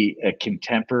be a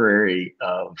contemporary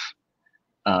of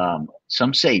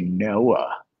some say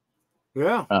Noah.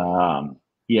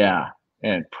 Yeah.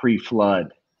 And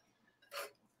pre-flood.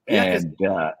 Yeah,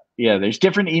 and there's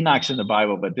different Enochs in the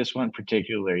Bible, but this one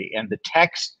particularly. And the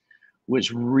text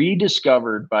was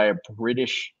rediscovered by a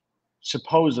British,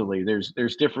 supposedly, there's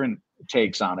different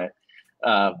takes on it,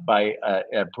 by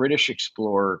a British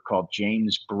explorer called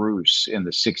James Bruce in the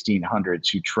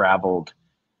 1600s, who traveled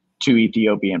to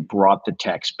Ethiopia and brought the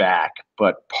text back.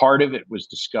 But part of it was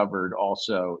discovered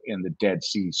also in the Dead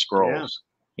Sea Scrolls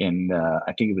in,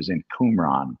 I think it was in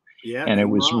Qumran. Yeah, and Qumran. It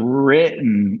was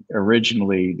written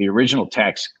originally, the original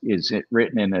text is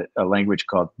written in a language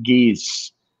called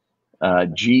Ge'ez,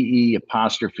 G-E''EZ.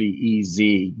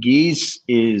 Ge'ez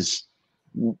is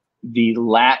the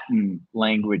Latin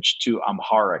language to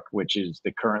Amharic, which is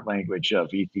the current language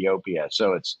of Ethiopia.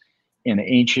 So it's an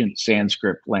ancient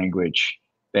Sanskrit language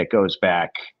that goes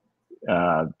back,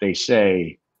 they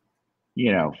say,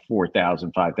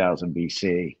 4,000, 5,000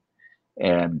 BC.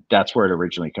 And that's where it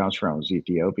originally comes from, is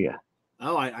Ethiopia.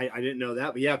 Oh, I didn't know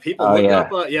that, but yeah, people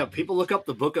up. People look up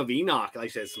the Book of Enoch. Like I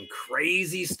said, some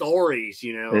crazy stories.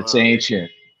 It's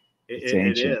ancient. It's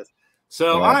ancient. It is.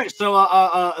 So all right, so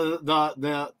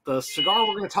the cigar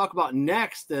we're going to talk about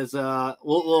next is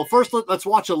well first let's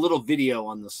watch a little video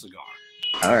on the cigar.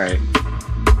 All right.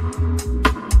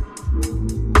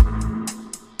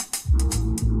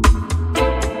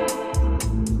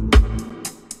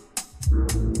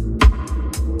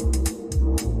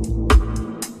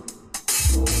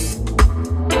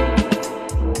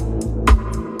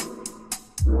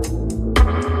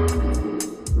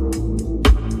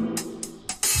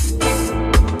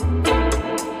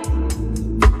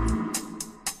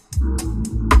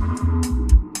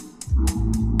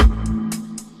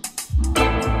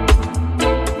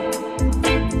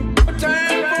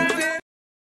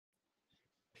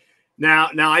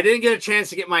 Now I didn't get a chance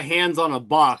to get my hands on a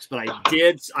box, but I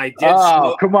did.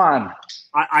 Oh, come on!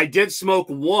 I did smoke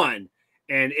one,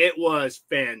 and it was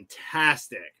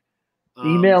fantastic.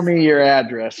 Email me your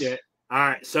address. Yeah. All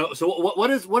right. So what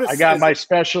is? I got my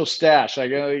special stash. I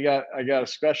got a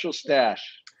special stash.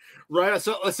 Right.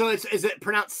 So is it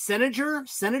pronounced Senator?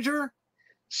 Senator?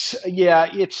 Yeah,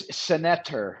 it's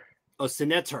Senator. Oh,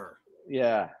 Senator.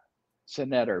 Yeah,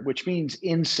 Senator, which means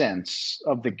incense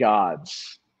of the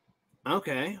gods.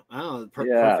 Okay. Oh,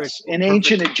 perfect. In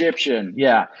ancient Egyptian,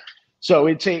 yeah. So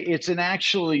we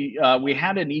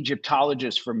had an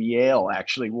Egyptologist from Yale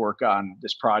actually work on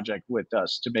this project with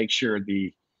us to make sure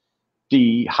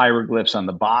the hieroglyphs on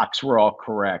the box were all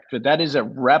correct. But that is a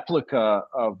replica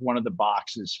of one of the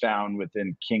boxes found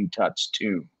within King Tut's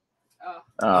tomb.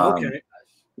 Okay.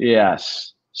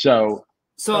 Yes. So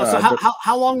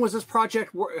how long was this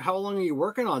project? How long are you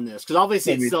working on this? Because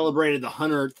obviously it celebrated the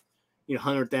 100th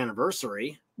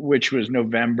anniversary, which was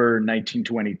November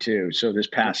 1922. So this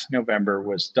past November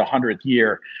was the 100th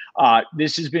year.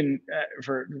 This has been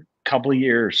for a couple of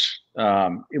years.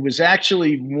 It was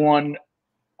actually one.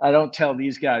 I don't tell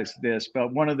these guys this,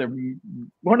 but one of the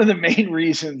main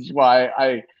reasons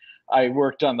why I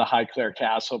worked on the Highclere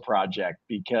Castle project,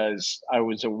 because I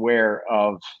was aware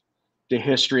of the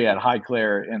history at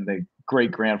Highclere and the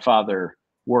great grandfather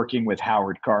working with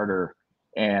Howard Carter.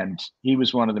 And he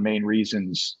was one of the main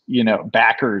reasons,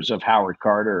 backers of Howard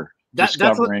Carter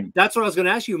discovering. That's what I was going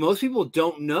to ask you. Most people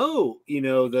don't know,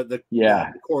 the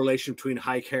correlation between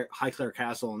Highclere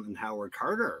Castle and Howard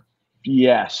Carter.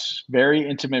 Yes, very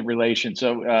intimate relation.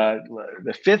 So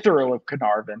the fifth Earl of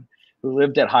Carnarvon, who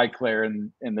lived at Highclere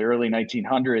in the early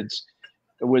 1900s,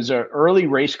 was an early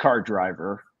race car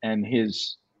driver, and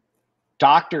his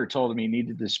doctor told him he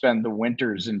needed to spend the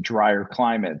winters in drier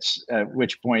climates, at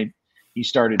which point he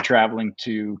started traveling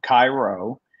to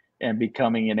Cairo and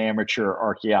becoming an amateur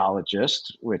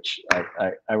archaeologist, which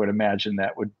I would imagine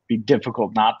that would be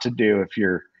difficult not to do if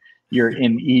you're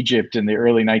in Egypt in the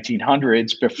early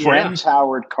 1900s. Befriends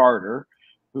Howard Carter,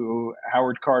 who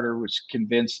Howard Carter was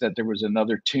convinced that there was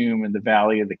another tomb in the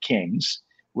Valley of the Kings,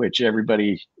 which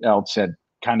everybody else had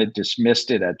kind of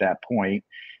dismissed it at that point.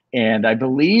 And I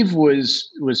believe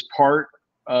was part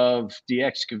of the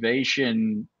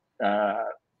excavation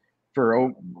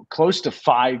for close to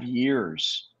 5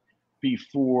 years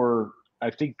before I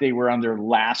think they were on their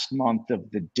last month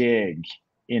of the dig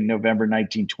in November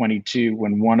 1922,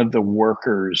 when one of the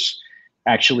workers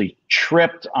actually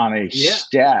tripped on a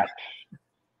step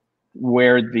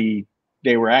where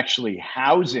they were actually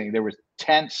housing. There was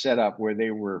tents set up where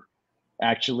they were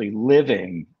actually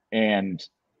living, and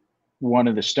one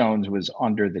of the stones was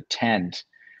under the tent,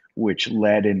 which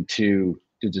led into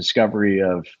the discovery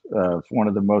of one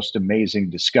of the most amazing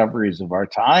discoveries of our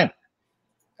time.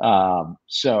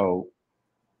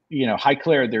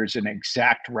 Highclere, there's an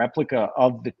exact replica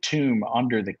of the tomb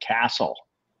under the castle,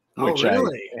 which I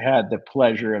had the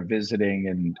pleasure of visiting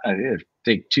in, I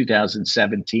think,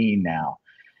 2017 now.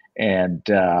 And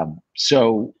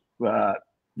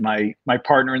my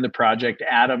partner in the project,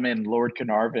 Adam and Lord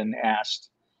Carnarvon, asked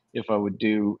if I would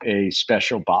do a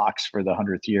special box for the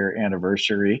 100th year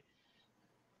anniversary.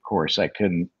 Of course, I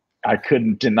couldn't I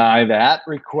couldn't deny that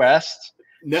request.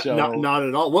 No, so, not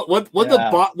at all. What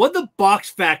the box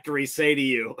factory say to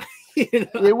you? You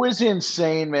know? It was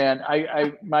insane, man.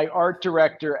 My art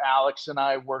director Alex and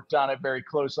I worked on it very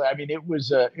closely. I mean, it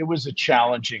was a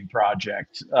challenging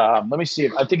project. Let me see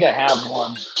if I think I have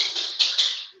one.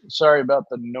 Sorry about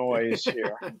the noise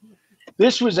here.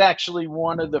 This was actually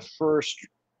one of the first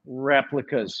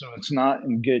replicas, so it's not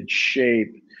in good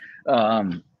shape.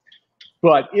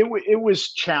 But it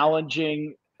was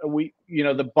challenging.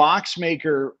 The box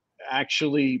maker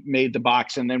actually made the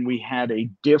box, and then we had a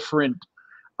different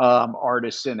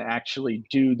artisan actually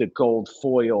do the gold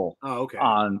foil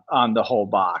on the whole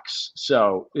box.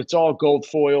 So it's all gold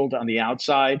foiled on the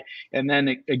outside. And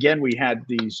then again, we had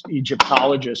these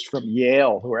Egyptologists from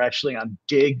Yale who are actually on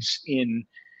digs in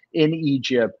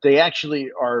Egypt. They actually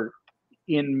are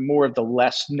in more of the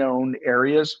less known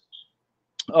areas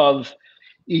of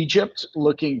Egypt,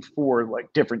 looking for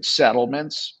like different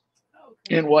settlements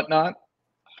and whatnot.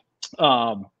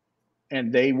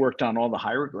 And they worked on all the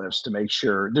hieroglyphs to make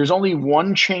sure. There's only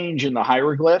one change in the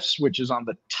hieroglyphs, which is on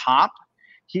the top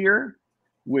here,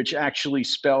 which actually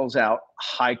spells out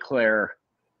Highclere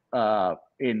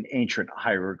in ancient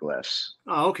hieroglyphs.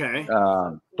 Oh, okay.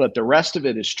 But the rest of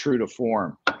it is true to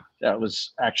form. That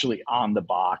was actually on the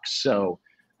box. So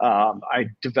I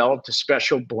developed a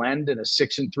special blend in a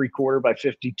 6 3/4 by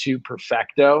 52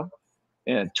 Perfecto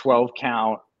and a 12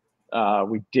 count.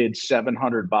 We did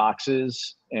 700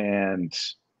 boxes, and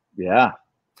yeah.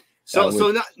 So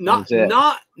not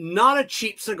a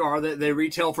cheap cigar. That they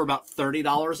retail for about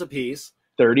 $30 a piece.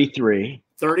 33.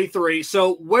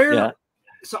 So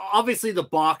so obviously the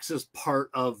box is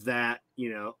part of that,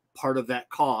 part of that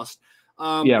cost.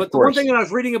 But the one thing that I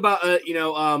was reading about,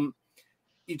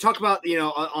 you talk about,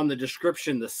 on the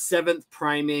description, the 7th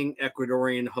priming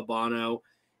Ecuadorian Habano.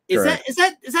 Is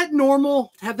that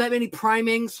normal to have that many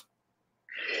primings?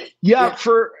 Yeah,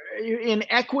 in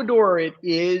Ecuador, it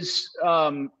is.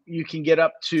 You can get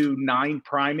up to 9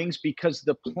 primings because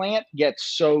the plant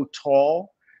gets so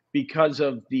tall because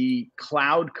of the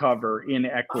cloud cover in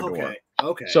Ecuador.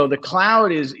 Okay. So the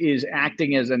cloud is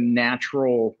acting as a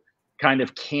natural kind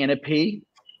of canopy.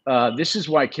 This is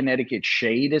why Connecticut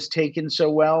shade has taken so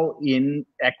well in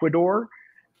Ecuador,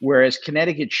 whereas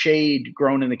Connecticut shade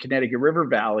grown in the Connecticut River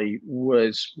Valley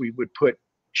we would put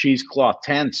cheesecloth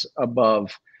tents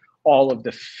above all of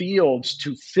the fields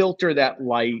to filter that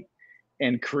light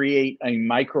and create a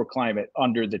microclimate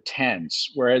under the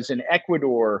tents. Whereas in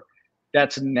Ecuador,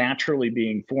 that's naturally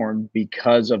being formed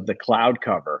because of the cloud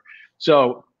cover.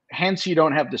 So hence you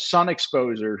don't have the sun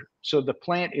exposure. So the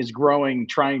plant is growing,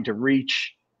 trying to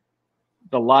reach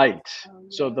the light.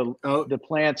 So the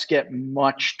plants get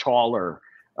much taller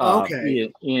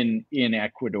in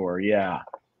Ecuador. Yeah.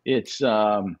 It's,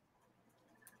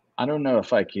 I don't know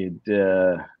if I could,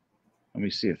 let me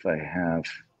see if I have.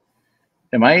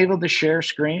 Am I able to share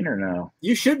screen or no?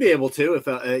 You should be able to.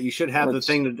 If you should have the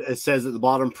thing that says at the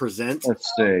bottom "present."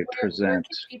 Let's say "present." Where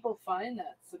can people find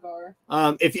that cigar?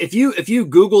 If you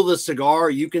Google the cigar,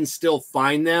 you can still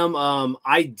find them.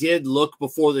 I did look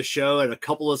before the show at a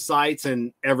couple of sites,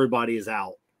 and everybody is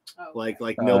out. Okay.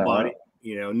 Like nobody,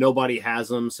 nobody has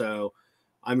them. So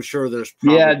I'm sure there's.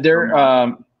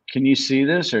 They're. Can you see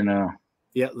this or no?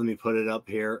 Yeah, let me put it up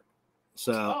here.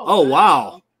 So,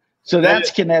 wow. So that's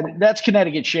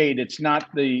Connecticut shade. It's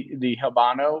not the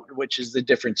Habano, which is the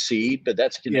different seed, but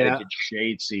that's Connecticut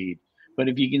shade seed. But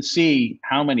if you can see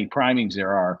how many primings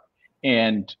there are,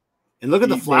 and look at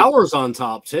the flowers on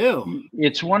top too.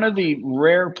 It's one of the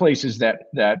rare places that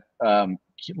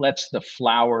lets the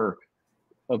flower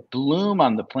bloom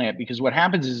on the plant, because what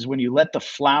happens is when you let the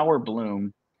flower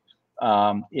bloom,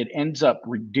 it ends up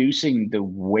reducing the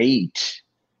weight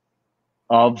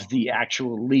of the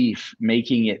actual leaf,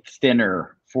 making it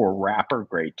thinner for wrapper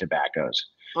grade tobaccos.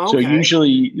 Okay. So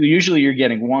usually you're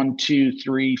getting 1, 2,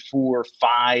 3, 4,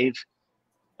 5,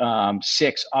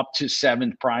 6, up to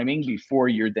 7th priming before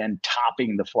you're then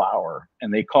topping the flower,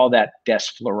 and they call that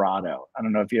desflorado. I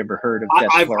don't know if you ever heard of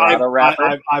desflorado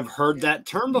wrapper. I've heard that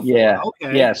term before. Yeah.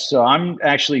 Okay. Yeah. So I'm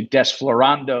actually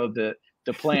desflorando the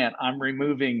plant. I'm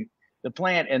removing the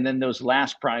plant, and then those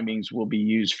last primings will be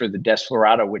used for the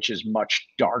desflorado, which is much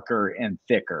darker and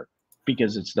thicker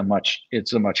because it's a much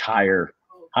higher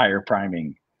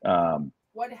priming. How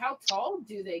tall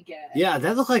do they get? Yeah,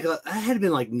 that looked like that had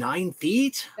been like 9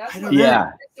 feet. That's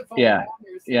 9,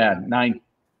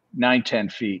 10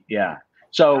 feet. Yeah.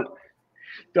 So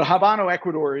the Habano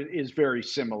Ecuador is very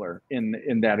similar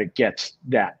in that it gets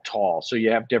that tall. So you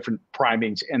have different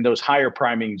primings, and those higher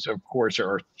primings, of course,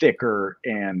 are thicker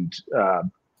and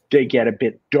they get a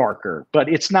bit darker. But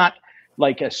it's not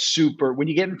like a super, when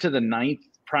you get into the 9th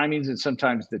primings and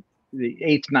sometimes the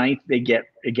 8th, 9th,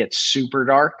 it gets super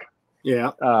dark.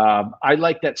 Yeah. I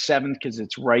like that 7th because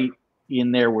it's right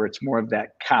in there where it's more of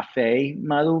that cafe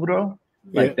maduro,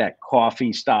 like that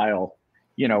coffee style,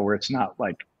 where it's not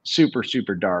like super,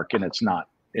 super dark and it's not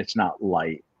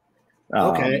light.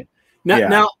 Okay.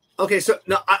 Now, okay. So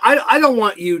now I don't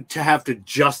want you to have to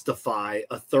justify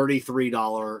a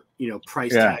 $33,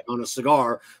 price tag on a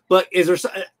cigar, but is there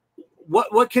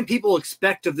what can people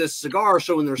expect of this cigar?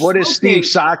 So when they're what does Steve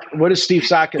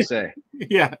Saka say?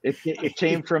 Yeah, it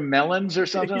came from melons or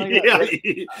something like that.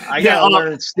 Yeah, I gotta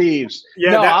learn Steve's.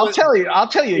 Yeah, no, I'll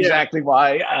tell you exactly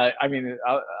why. I'll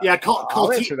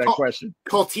answer that question.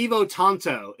 Cultivo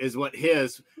Tanto is what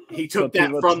he took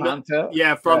that from Tanto?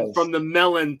 from the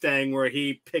melon thing where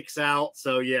he picks out.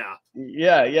 So yeah.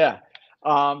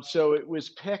 So it was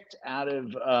picked out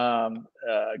of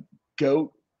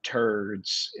goat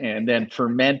turds and then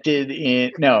fermented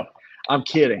in. No, I'm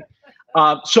kidding.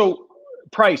 So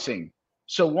pricing.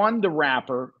 So the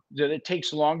wrapper, that it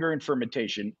takes longer in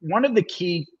fermentation. One of the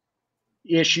key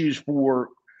issues for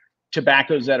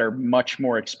tobaccos that are much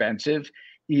more expensive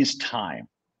is time,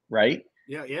 right?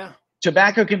 Yeah.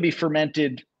 Tobacco can be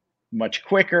fermented much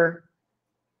quicker.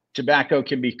 Tobacco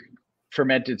can be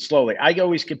fermented slowly. I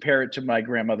always compare it to my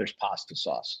grandmother's pasta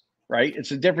sauce, right? It's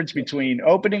the difference between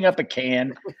opening up a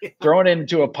can, throwing it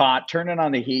into a pot, turning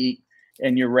on the heat,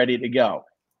 and you're ready to go.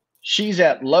 She's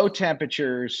at low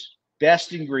temperatures,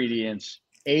 best ingredients,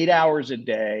 8 hours a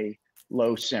day,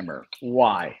 low simmer.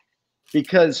 Why?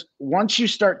 Because once you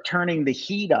start turning the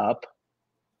heat up,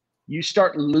 you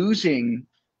start losing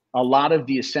a lot of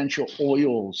the essential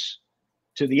oils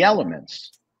to the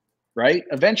elements, right?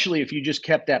 Eventually, if you just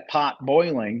kept that pot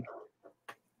boiling,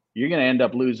 you're going to end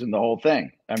up losing the whole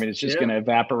thing. I mean, it's just going to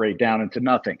evaporate down into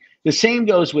nothing. The same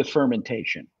goes with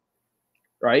fermentation,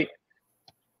 right?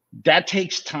 That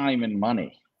takes time and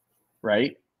money,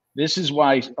 right? This is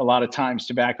why a lot of times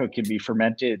tobacco can be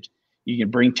fermented. You can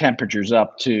bring temperatures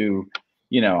up to,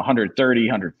 130,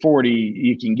 140.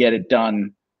 You can get it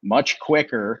done much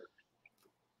quicker,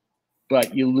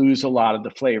 but you lose a lot of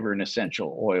the flavor and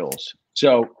essential oils.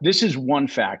 So this is one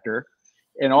factor.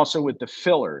 And also with the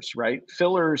fillers, right?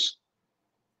 Fillers,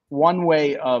 one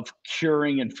way of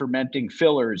curing and fermenting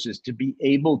fillers is to be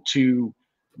able to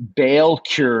bale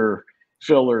cure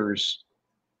fillers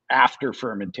after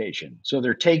fermentation. So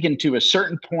they're taken to a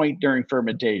certain point during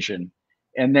fermentation,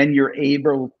 and then you're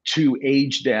able to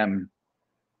age them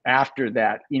after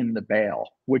that in the bale,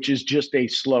 which is just a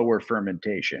slower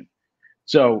fermentation.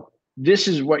 So this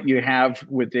is what you have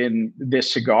within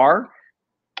this cigar,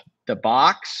 the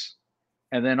box,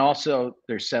 and then also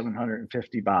there's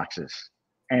 750 boxes.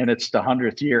 And it's the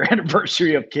 100th year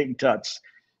anniversary of King Tut's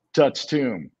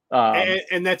tomb.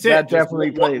 And that's that it.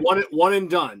 Definitely plays. One and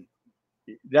done.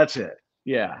 That's it.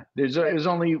 Yeah. There's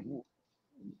only.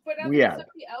 But somebody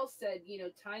else said,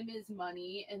 time is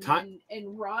money,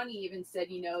 and Ronnie even said,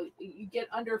 you get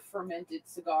under fermented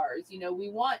cigars. We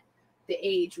want the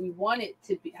age, we want it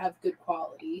to have good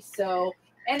quality. So,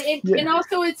 and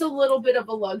also it's a little bit of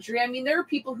a luxury. I mean, there are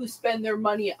people who spend their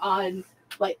money on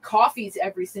like coffees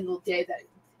every single day that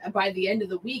by the end of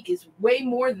the week is way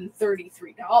more than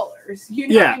 $33. You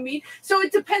know what I mean? So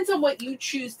it depends on what you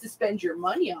choose to spend your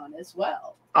money on as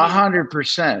well.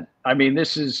 100%. I mean,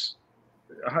 this is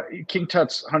King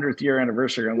Tut's 100th year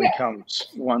anniversary only comes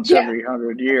once every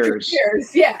 100 years.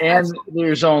 And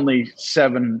there's only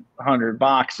 700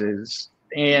 boxes,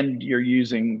 and you're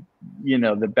using,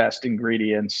 the best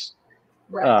ingredients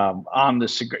on the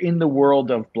cigar in the world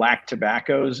of black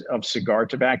tobaccos, of cigar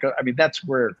tobacco. I mean, that's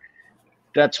where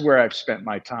I've spent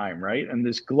my time, right? In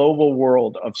this global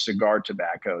world of cigar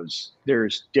tobaccos,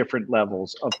 there's different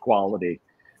levels of quality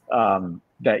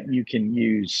that you can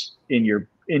use in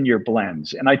your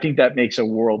blends, and I think that makes a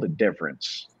world of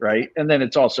difference, right? And then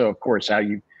it's also, of course, how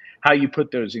you put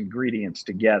those ingredients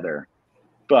together.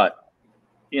 But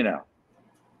we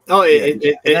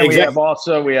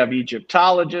have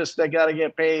Egyptologists that got to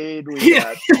get paid. Have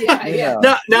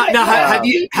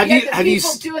you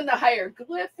doing the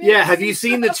hieroglyphics? Yeah, have you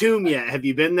seen the tomb yet? Have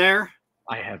you been there?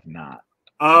 I have not.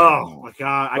 Oh my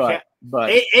God, I can't.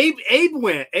 But Abe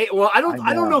went. I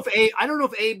don't know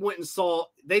if Abe went and saw.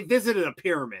 They visited a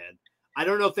pyramid. I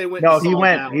don't know if they went. No, he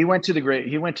went. He went to the Great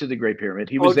Pyramid.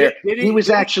 He was there. He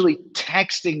was actually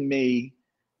texting me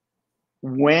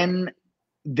when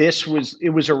this was. It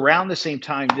was around the same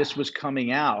time this was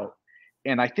coming out,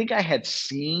 and I think I had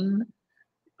seen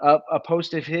a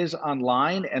post of his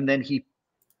online, and then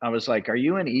I was like, "Are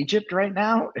you in Egypt right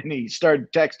now?" And he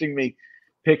started texting me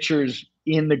pictures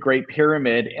in the Great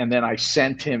Pyramid, and then I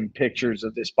sent him pictures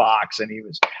of this box, and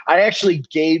I actually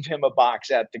gave him a box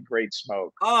at the Great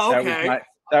Smoke. Oh, okay.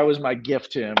 That was my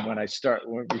gift to him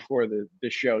before the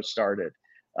show started,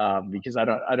 because I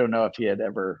don't know if he had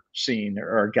ever seen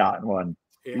or gotten one.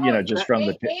 Just from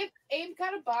Abe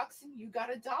got a box and you got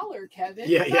 $1, Kevin.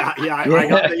 Yeah.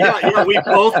 We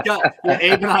both got.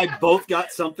 Abe and I both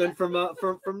got something from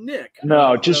Nick.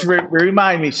 No, just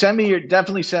remind me.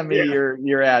 Definitely send me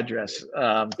your address,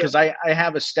 because I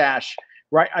have a stash.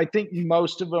 Right, I think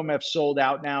most of them have sold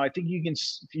out now. I think you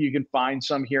can find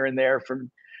some here and there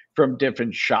from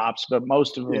different shops, but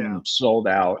most of them sold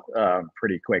out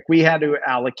pretty quick. We had to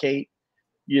allocate,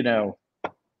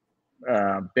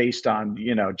 based on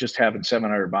just having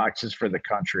 700 boxes for the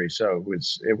country, so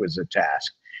it was a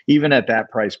task. Even at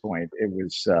that price point, it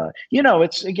was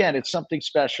it's something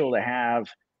special to have.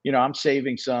 I'm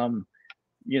saving some,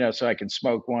 so I can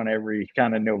smoke one every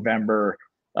kind of November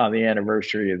on the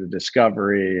anniversary of the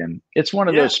discovery, and it's one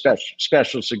of those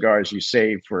special cigars you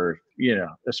save for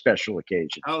a special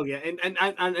occasion. Oh yeah, and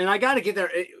I got to get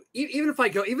there. Even if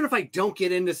I don't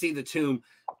get in to see the tomb,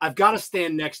 I've got to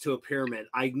stand next to a pyramid.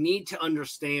 I need to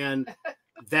understand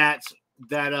that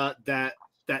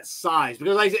size,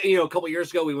 because a couple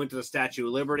years ago we went to the Statue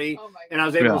of Liberty, and I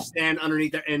was able to stand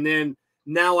underneath there, and then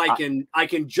now I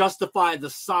can justify the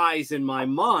size in my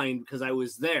mind because I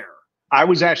was there. I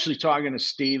was actually talking to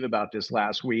Steve about this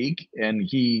last week, and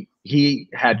he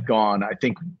had gone,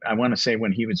 I want to say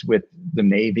when he was with the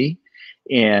Navy,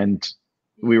 and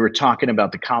we were talking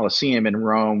about the Colosseum in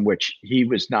Rome, which he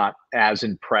was not as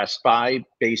impressed by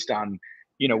based on,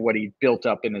 what he built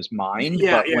up in his mind.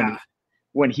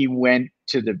 When he went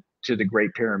to the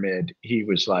Great Pyramid, he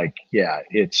was like, yeah,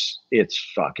 it's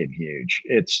fucking huge.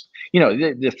 It's,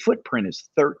 the footprint is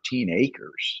 13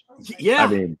 acres. Yeah. I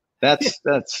mean,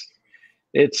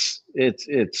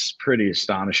 it's pretty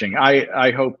astonishing.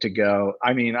 I hope to go.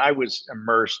 I mean, I was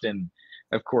immersed in,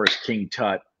 of course, King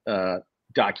Tut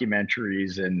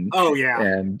documentaries and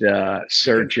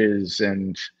searches,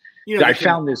 and I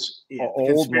found this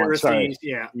old one. Sorry.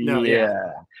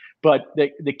 But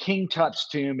the King Tut's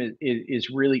tomb is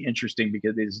really interesting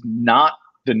because it is not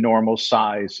the normal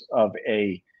size of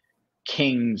a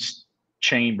king's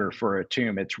chamber for a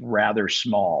tomb. It's rather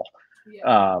small.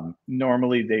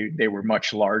 Normally they were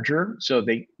much larger, so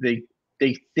they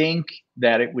think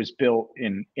that it was built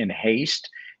in haste.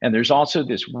 And there's also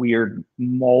this weird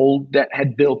mold that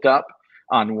had built up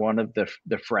on one of the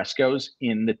frescoes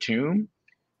in the tomb,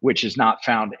 which is not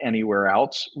found anywhere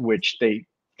else, which they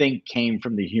think came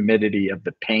from the humidity of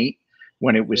the paint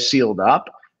when it was sealed up.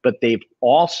 But they've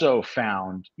also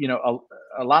found,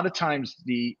 a lot of times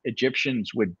the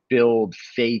Egyptians would build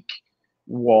fake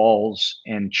walls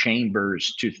and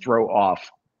chambers to throw off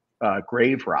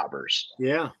grave robbers.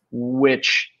 Yeah.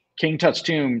 Which King Tut's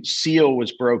tomb seal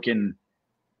was broken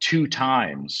 2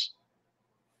 times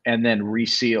and then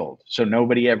resealed. So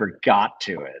nobody ever got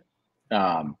to it,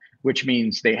 which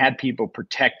means they had people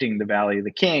protecting the Valley of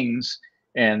the Kings,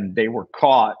 and they were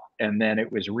caught, and then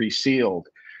it was resealed.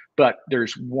 But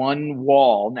there's one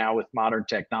wall now with modern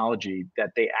technology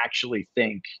that they actually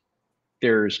think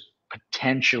there's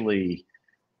potentially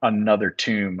another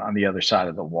tomb on the other side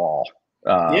of the wall.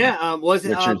 Was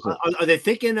it? Are they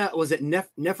thinking? Was it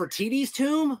Nefertiti's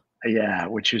tomb? Yeah,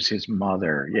 which was his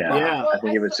mother. Yeah, I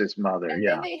think it was his mother. And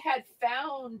then they had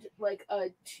found like a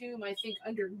tomb, I think,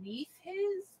 underneath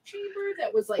his chamber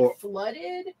that was like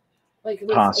flooded. Like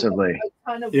possibly a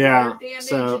ton of water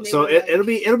damage. So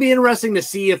it'll be interesting to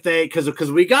see if they,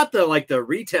 because we got the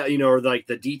retail, or like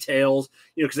the details,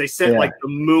 because they sent like the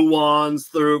muons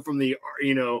through from the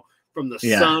from the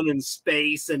sun and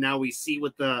space, and now we see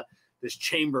what this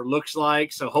chamber looks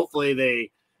like. So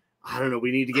hopefully I don't know,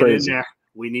 we need to get in there.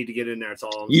 We need to get in there. It's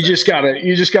all you just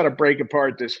gotta break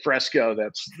apart this fresco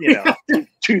that's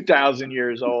 2,000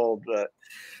 years old. But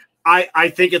I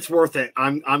think it's worth it.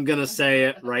 I'm gonna say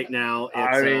it right now.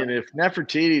 I mean, if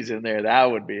Nefertiti's in there, that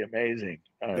would be amazing.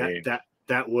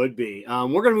 That would be.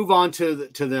 We're gonna move on to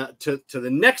the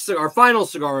next cigar, our final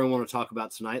cigar we want to talk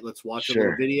about tonight. Let's watch a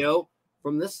little video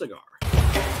from this cigar.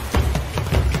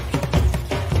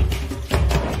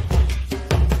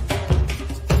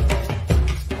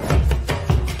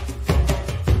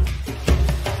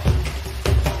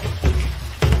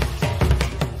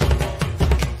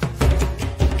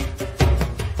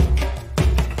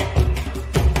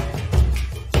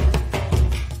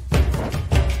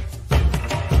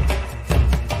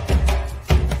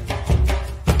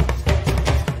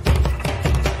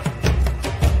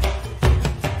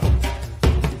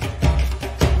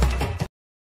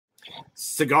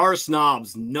 Cigar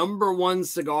Snob's #1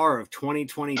 cigar of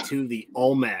 2022, the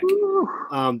Olmec.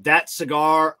 That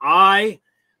cigar, I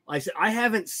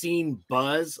haven't seen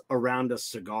buzz around a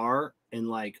cigar in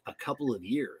like a couple of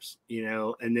years, you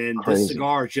know, and then this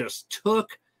cigar just took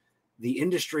the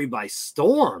industry by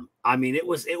storm. I mean, it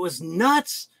was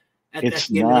nuts at the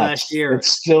end of last year. It's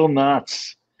still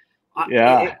nuts.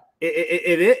 Yeah.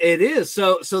 It is.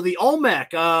 So the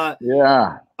Olmec.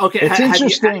 Yeah. Okay. It's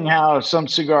interesting how some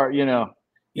cigar, you know,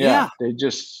 they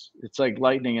just, it's like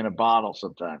lightning in a bottle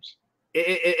sometimes.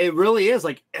 It really is.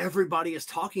 Like, everybody is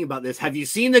talking about this. Have you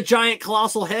seen the giant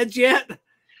colossal heads yet?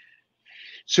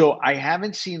 So I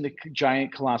haven't seen the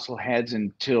giant colossal heads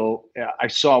until I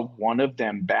saw one of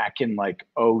them back in like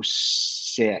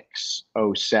 06,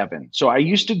 07. So I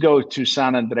used to go to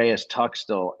San Andreas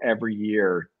Tuxtile every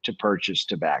year to purchase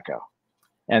tobacco.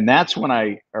 And that's when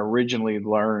I originally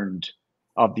learned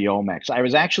of the Olmecs. I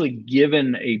was actually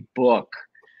given a book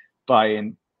by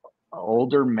an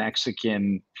older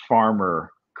Mexican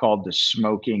farmer called The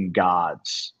Smoking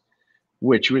Gods,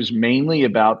 which was mainly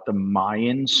about the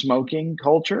Mayan smoking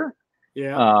culture.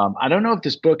 Yeah. I don't know if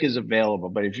this book is available,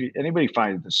 but if anybody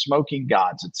finds it, The Smoking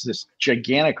Gods, it's this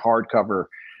gigantic hardcover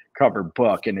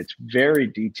book, and it's very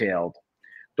detailed.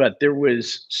 But there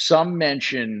was some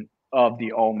mention of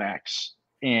the Olmecs,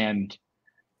 and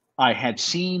I had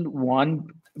seen one,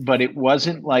 but it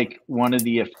wasn't like one of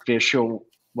the official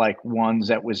like ones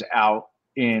that was out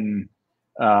in.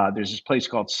 There's this place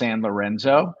called San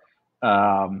Lorenzo.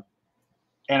 And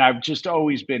I've just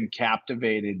always been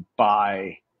captivated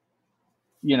by,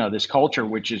 you know, this culture,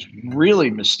 which is really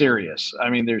mysterious. I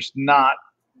mean, there's not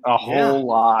a whole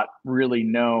lot really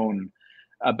known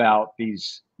about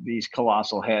these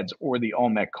colossal heads or the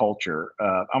Olmec culture.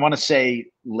 I want to say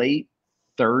late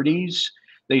 30s,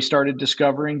 they started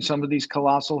discovering some of these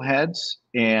colossal heads,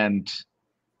 and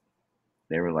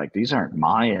they were like, these aren't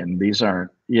Mayan. These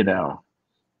aren't, you know.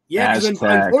 Yeah, because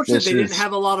unfortunately, they didn't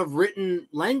have a lot of written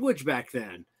language back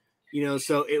then, you know,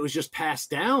 so it was just passed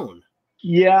down.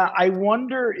 Yeah, I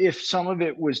wonder if some of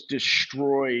it was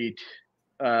destroyed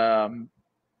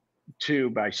too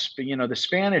by, you know, the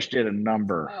Spanish did a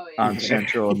number on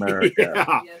Central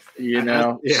America. You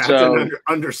know, so it's an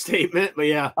understatement, but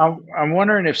yeah. I'm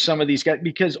wondering if some of these guys,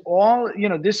 because all, you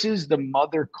know, this is the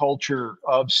mother culture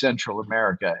of Central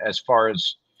America as far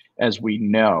as we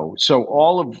know. So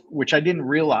all of which I didn't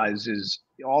realize is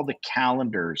all the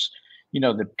calendars, you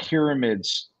know, the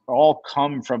pyramids all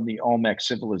come from the Olmec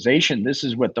civilization. This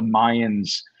is what the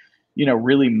Mayans, you know,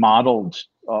 really modeled.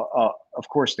 Of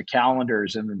course, the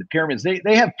calendars and then the pyramids.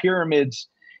 They have pyramids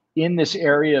in this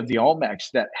area of the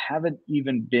Olmecs that haven't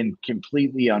even been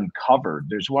completely uncovered.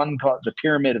 There's one called the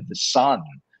Pyramid of the Sun.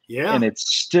 Yeah. And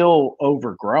it's still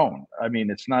overgrown. I mean,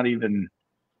 it's not even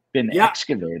been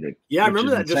excavated. Yeah, I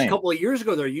remember that just a couple of years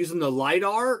ago. They're using the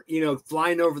LiDAR, you know,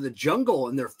 flying over the jungle,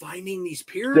 and they're finding these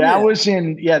pyramids. That was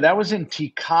in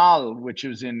Tikal, which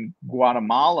was in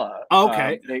Guatemala.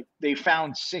 Okay. They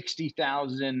found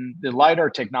 60,000. The LiDAR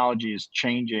technology is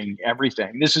changing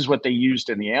everything. This is what they used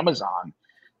in the Amazon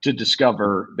to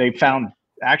discover. They found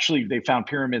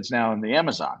pyramids now in the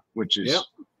Amazon, which is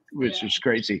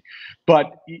crazy.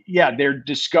 But yeah, they're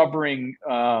discovering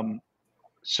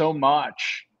so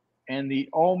much. And the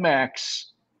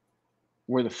Olmecs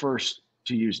were the first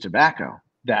to use tobacco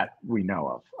that we know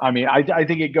of. I mean, I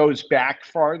think it goes back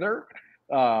farther.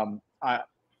 I've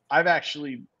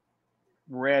actually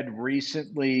read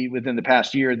recently within the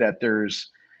past year that there's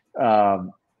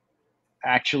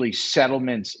actually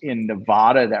settlements in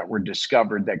Nevada that were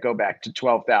discovered that go back to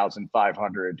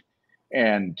 12,500.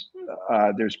 And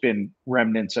there's been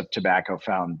remnants of tobacco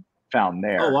found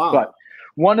there. Oh, wow. But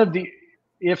one of the,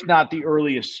 if not the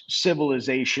earliest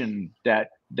civilization that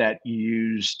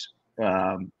used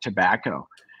tobacco.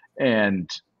 And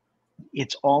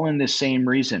it's all in the same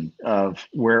reason of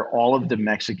where all of the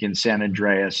Mexican San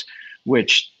Andreas,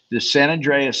 which the San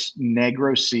Andreas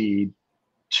Negro seed,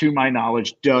 to my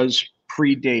knowledge, does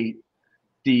predate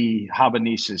the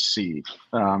Habanesis seed.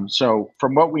 So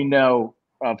from what we know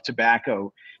of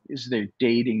tobacco, is they're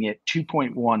dating it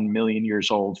 2.1 million years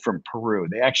old from Peru.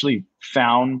 They actually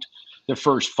found the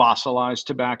first fossilized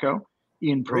tobacco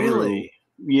in Peru. Really?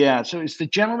 Yeah. So it's the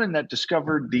gentleman that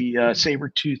discovered the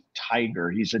saber-toothed tiger.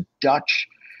 He's a Dutch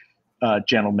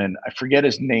gentleman. I forget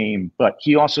his name, but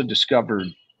he also discovered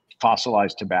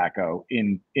fossilized tobacco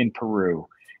in Peru,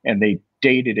 and they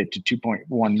dated it to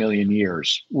 2.1 million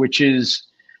years, which is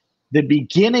the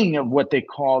beginning of what they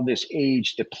call this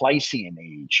age, the Pleistocene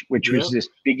age, which was this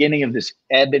beginning of this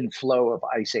ebb and flow of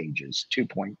ice ages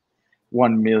 2.1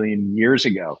 million years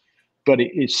ago. but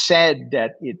it is said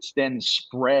that it's then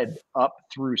spread up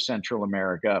through Central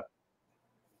America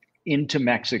into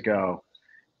Mexico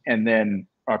and then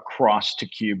across to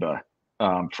Cuba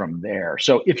from there.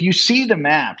 So if you see the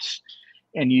maps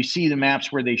and you see the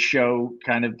maps where they show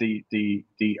kind of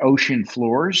the ocean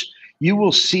floors, you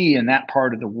will see in that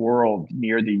part of the world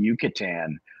near the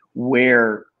Yucatan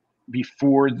where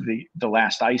before the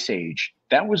last ice age,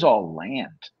 that was all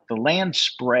land. The land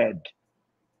spread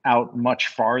out much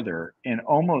farther and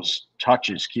almost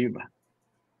touches Cuba.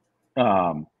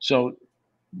 So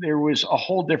there was a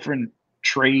whole different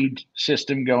trade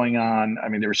system going on. I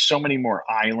mean, there were so many more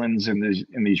islands in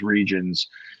these regions.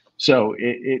 So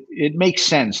it makes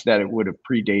sense that it would have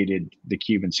predated the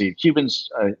Cuban seed. Cubans,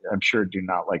 I'm sure, do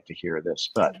not like to hear this,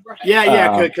 but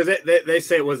yeah, because they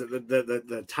say it was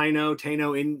the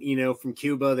Taino in from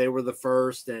Cuba. They were the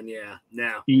first, and yeah.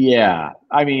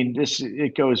 I mean,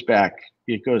 it goes back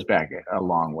a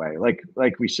long way.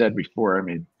 Like we said before. I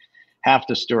mean, half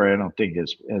the story I don't think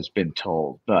has been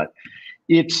told, but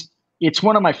it's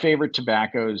one of my favorite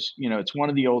tobaccos. It's one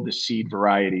of the oldest seed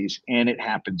varieties, and it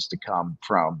happens to come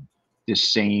from the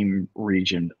same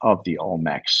region of the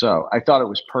Olmecs. So I thought it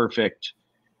was perfect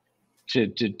to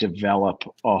develop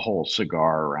a whole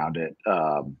cigar around it.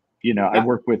 I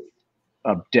work with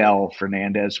Abdel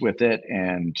Fernandez with it,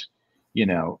 and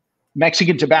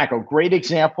Mexican tobacco, great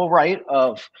example, right,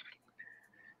 of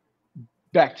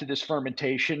back to this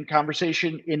fermentation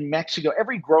conversation. In Mexico,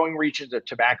 every growing region of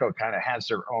tobacco kind of has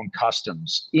their own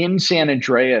customs. In San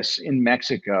Andreas, in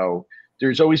Mexico,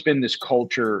 there's always been this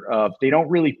culture of they don't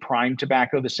really prime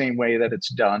tobacco the same way that it's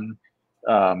done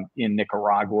in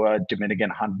Nicaragua,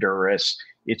 Dominican, Honduras.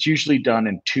 It's usually done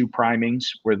in 2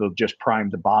 primings where they'll just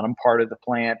prime the bottom part of the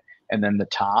plant and then the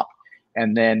top.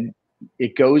 And then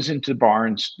it goes into the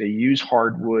barns. They use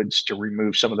hardwoods to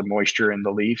remove some of the moisture in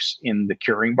the leaves in the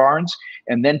curing barns.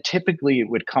 And then typically it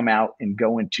would come out and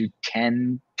go into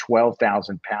 10,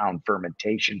 12,000 pound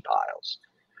fermentation piles.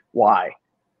 Why?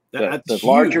 The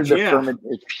larger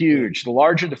it's huge. The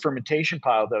larger the fermentation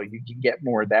pile, though, you can get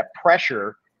more of that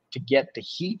pressure to get the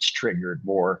heats triggered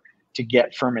more to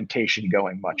get fermentation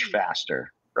going much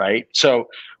faster, right? So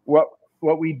what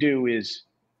we do is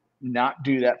not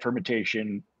do that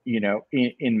fermentation,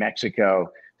 in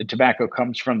Mexico. The tobacco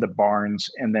comes from the barns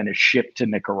and then is shipped to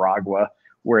Nicaragua,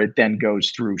 where it then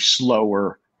goes through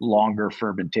slower, longer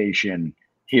fermentation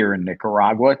here in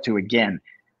Nicaragua to, again,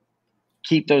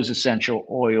 keep those essential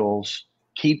oils,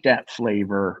 keep that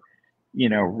flavor,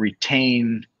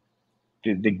 retain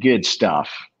the good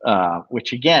stuff,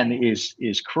 which again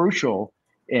is crucial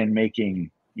in making,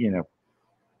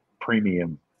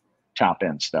 premium top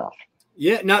end stuff.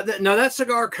 Yeah. Now that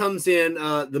cigar comes in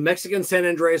the Mexican San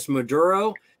Andreas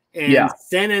Maduro and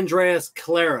San Andreas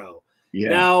Claro. Yeah.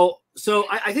 Now, so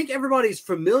I think everybody's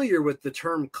familiar with the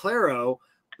term Claro,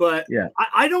 but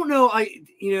I don't know.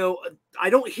 I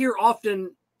don't hear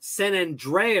often San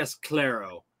Andreas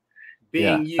Claro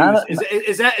being used.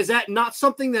 Is that not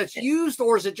something that's used,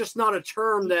 or is it just not a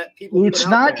term that people? It's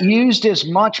not used as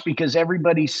much because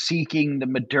everybody's seeking the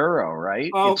Maduro,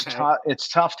 right? Oh, okay. It's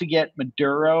tough to get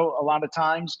Maduro a lot of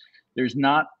times. There's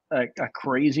not a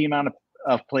crazy amount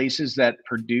of places that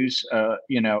produce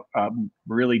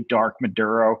really dark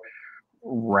Maduro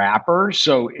wrapper.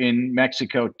 So in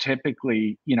Mexico,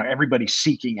 typically, everybody's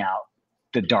seeking out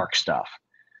the dark stuff.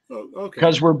 Oh, okay.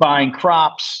 Because we're buying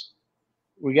crops,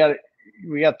 we got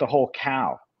the whole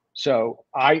cow. So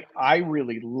I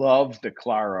really love the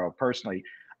Claro personally.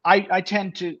 I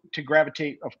tend to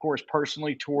gravitate, of course,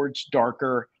 personally towards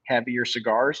darker, heavier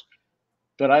cigars,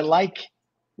 but I like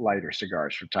lighter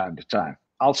cigars from time to time.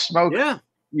 I'll smoke a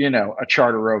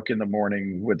Charter Oak in the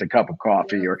morning with a cup of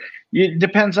coffee, or it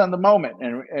depends on the moment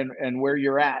and where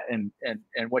you're at and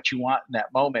what you want in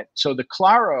that moment. So the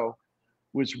Claro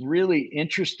was really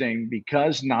interesting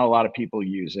because not a lot of people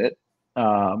use it.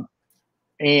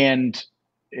 And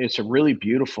it's a really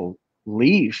beautiful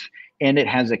leaf, and it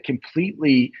has a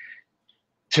completely,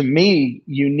 to me,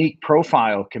 unique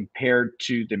profile compared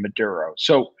to the Maduro.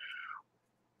 So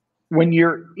when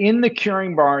you're in the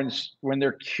curing barns, when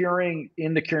they're curing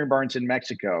in the curing barns in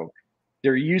Mexico,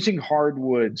 they're using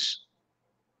hardwoods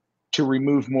to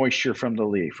remove moisture from the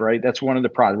leaf, right? That's one of the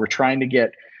problems. We're trying to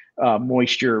get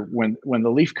moisture when the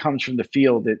leaf comes from the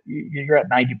field. You're at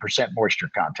 90% moisture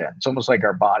content. It's almost like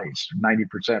our bodies,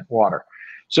 90% water.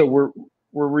 So we're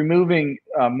removing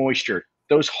moisture.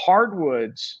 Those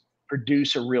hardwoods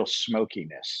produce a real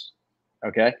smokiness.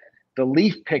 Okay, the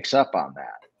leaf picks up on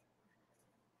that.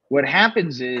 What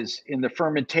happens is in the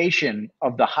fermentation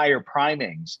of the higher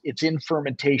primings, it's in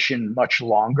fermentation much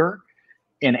longer.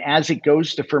 And as it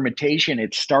goes to fermentation,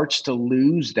 it starts to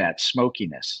lose that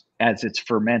smokiness as it's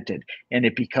fermented, and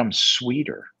it becomes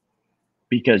sweeter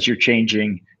because you're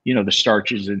changing, the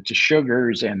starches into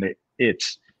sugars, and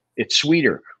it's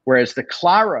sweeter. Whereas the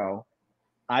Claro,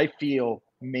 I feel,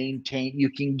 you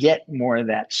can get more of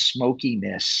that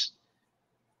smokiness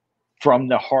from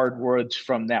the hardwoods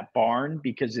from that barn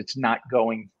because it's not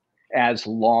going as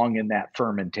long in that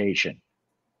fermentation.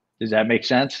 Does that make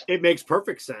sense? It makes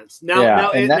perfect sense. Now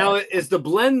is the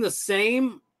blend the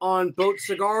same on both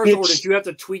cigars, or did you have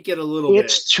to tweak it a little bit?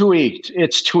 It's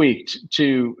tweaked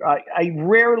to. I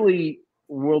rarely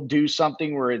will do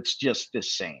something where it's just the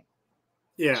same.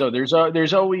 Yeah. So there's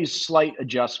always slight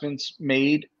adjustments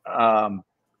made on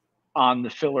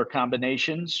the filler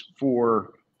combinations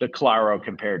for the Claro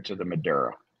compared to the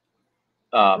Maduro,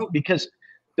 because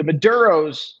the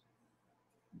Maduros,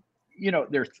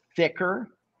 they're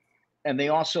thicker. And they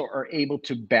also are able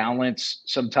to balance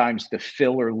sometimes the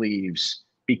filler leaves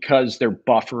because they're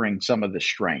buffering some of the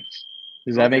strength.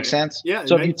 Does that make sense? Yeah.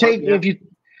 So if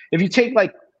you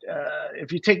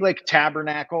take like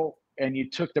Tabernacle and you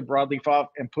took the broadleaf off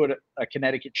and put a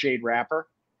Connecticut shade wrapper,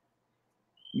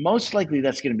 most likely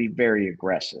that's going to be very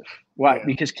aggressive. Why? Yeah.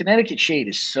 Because Connecticut shade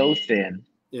is so thin.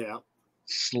 Yeah.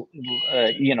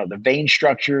 The vein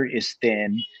structure is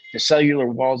thin. The cellular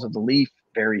walls of the leaf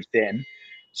very thin.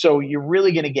 So you're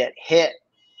really going to get hit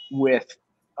with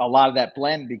a lot of that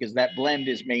blend because that blend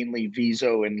is mainly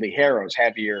Viso and Ligeros,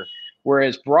 heavier,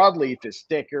 whereas broadleaf is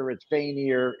thicker, it's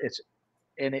veinier,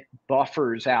 and it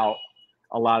buffers out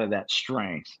a lot of that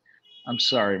strength. I'm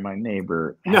sorry, my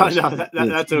neighbor. That's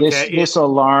okay. This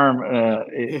alarm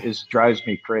drives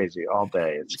me crazy all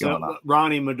day. It's going on.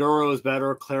 Ronnie, Maduro is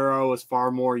better. Claro is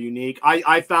far more unique.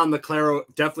 I found the Claro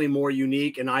definitely more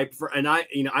unique, and I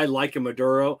like a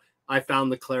Maduro. I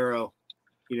found the Claro,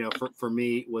 for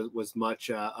me was much.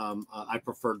 I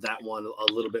preferred that one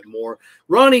a little bit more.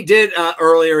 Ronnie did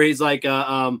earlier. He's like,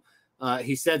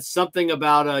 he said something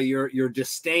about your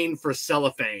disdain for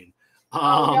cellophane.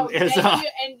 And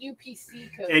UPC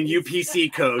codes. And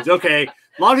UPC codes. Okay,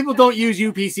 a lot of people don't use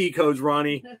UPC codes,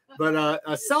 Ronnie, but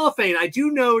cellophane. I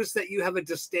do notice that you have a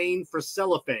disdain for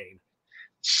cellophane.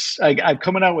 I'm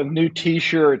coming out with new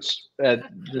T-shirts at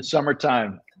the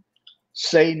summertime.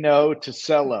 Say no to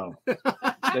cello.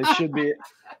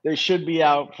 They should be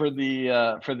out for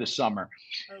the summer.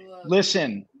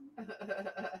 Listen,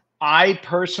 I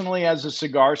personally, as a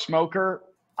cigar smoker,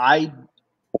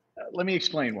 let me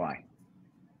explain why.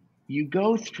 You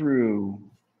go through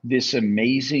this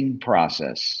amazing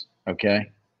process,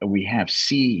 okay? We have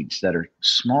seeds that are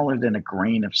smaller than a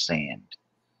grain of sand.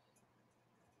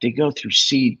 They go through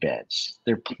seed beds.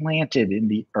 They're planted in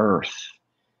the earth.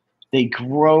 They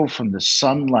grow from the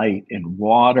sunlight and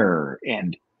water,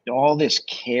 and all this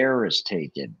care is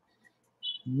taken.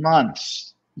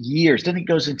 Months, years. Then it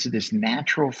goes into this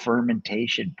natural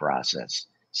fermentation process.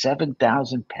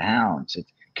 7,000 pounds. It's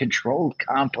controlled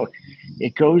compost.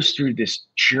 It goes through this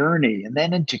journey and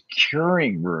then into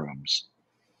curing rooms,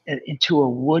 and into a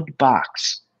wood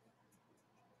box.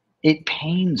 It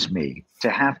pains me to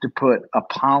have to put a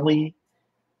poly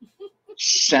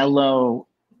cello.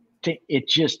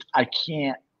 I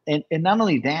can't. And not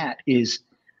only that is,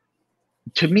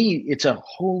 to me, it's a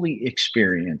holy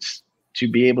experience to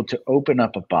be able to open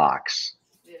up a box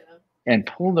and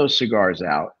pull those cigars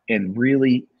out and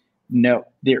really know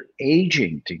they're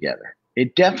aging together.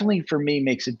 It definitely, for me,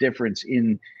 makes a difference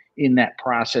in that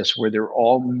process where they're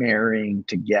all marrying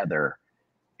together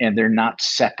and they're not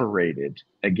separated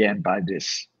again by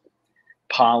this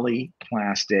poly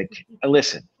plastic.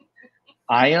 Listen,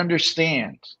 I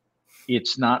understand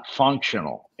it's not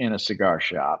functional in a cigar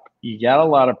shop. You got a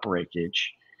lot of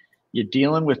breakage. You're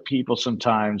dealing with people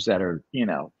sometimes that are,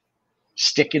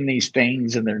 sticking these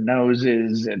things in their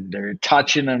noses and they're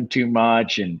touching them too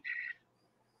much. And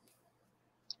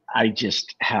I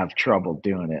just have trouble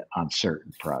doing it on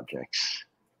certain projects.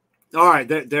 All right,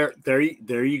 there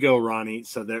you go, Ronnie.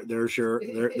 So there's your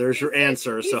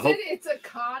answer. It's a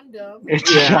condom.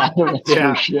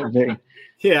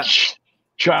 Yeah.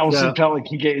 Charles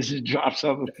Pelican Gaze drops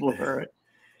on the floor.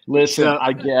 Listen,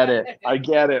 I get it.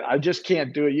 I just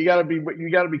can't do it. You gotta be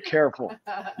careful.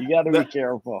 You gotta be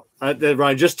careful.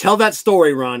 Ronnie, just tell that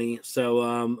story, Ronnie.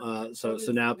 So so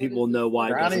now people know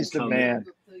why. Ronnie's the man.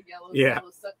 Yeah.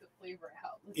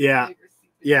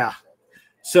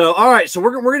 So all right, so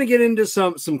we're gonna get into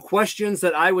some questions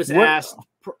that I was asked.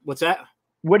 What's that?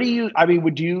 What do you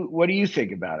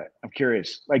think about it? I'm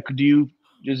curious. Like,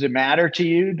 does it matter to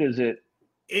you? Does it?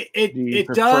 It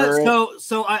does.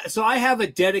 So I have a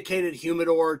dedicated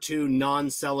humidor to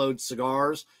non-celloed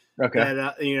cigars. Okay.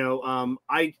 That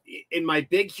I in my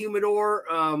big humidor,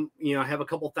 I have a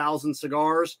couple thousand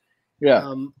cigars.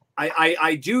 Yeah.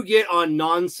 I do get on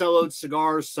non-celloed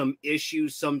cigars some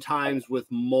issues sometimes with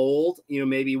mold,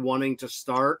 maybe wanting to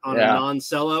start on a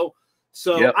non-cello.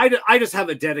 So I just have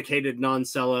a dedicated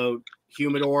non-cello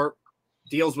humidor,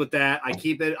 deals with that. I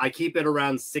keep it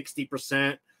around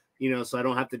 60%, so I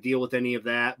don't have to deal with any of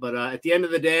that. But at the end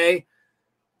of the day,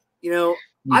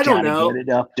 I don't know. Get it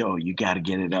up, though. You got to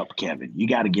get it up, Kevin. You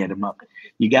got to get them up.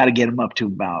 You got to get them up to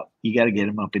you got to get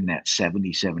them up in that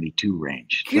 70, 72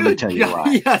 range. Let me tell you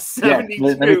why. Yeah, 72.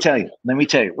 Let me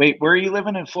tell you. Wait, where are you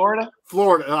living in Florida?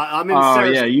 Florida. I'm in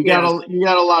Sarasota. Yeah, you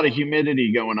got a lot of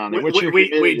humidity going on there. What's your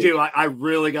humidity? We do. I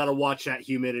really got to watch that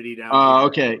humidity down here.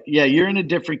 Okay. Yeah, you're in a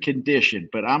different condition,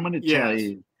 but I'm going to tell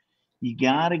you, you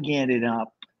got to get it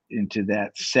up into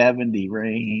that 70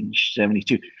 range,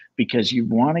 72, because you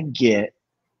want to get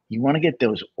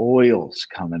those oils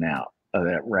coming out of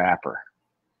that wrapper.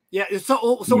 Yeah.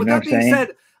 So with that being said,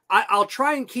 I'll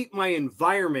try and keep my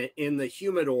environment in the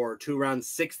humidor to around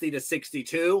 60 to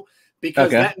 62,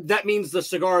 because that means the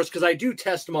cigars, because I do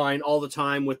test mine all the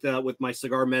time with my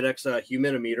Cigar Medics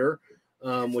humidimeter,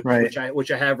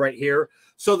 which I have right here.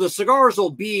 So the cigars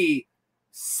will be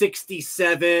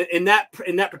 67 in that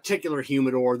particular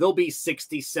humidor. They'll be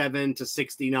 67 to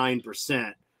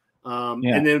 69%.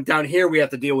 And then down here we have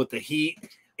to deal with the heat.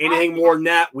 Anything more than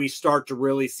that, we start to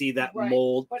really see that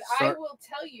mold. But I will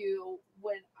tell you,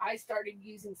 when I started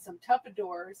using some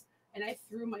tupperdoors, and I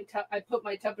put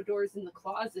my tupperdoors in the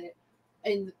closet,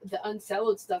 and the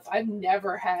uncellowed stuff, I've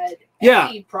never had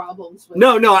any problems with.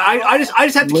 No, I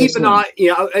just have to keep an eye.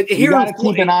 You gotta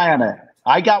keep an eye on it.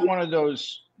 I got one of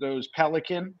those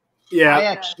Pelican. Yeah. I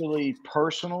actually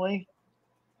personally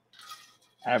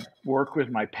have worked with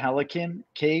my Pelican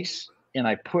case, and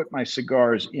I put my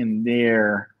cigars in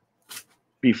there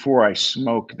before I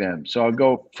smoke them. So I'll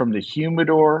go from the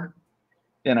humidor,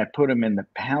 then I put them in the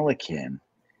Pelican,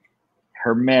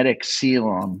 hermetic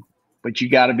seal them, but you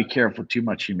got to be careful, too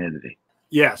much humidity.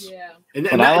 Yes. Yeah.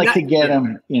 But I like to get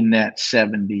them in that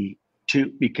 72,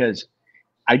 because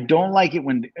I don't like it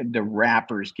when the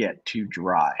wrappers get too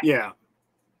dry. Yeah.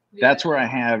 That's where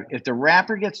if the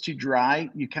wrapper gets too dry,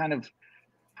 you kind of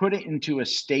put it into a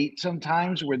state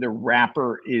sometimes where the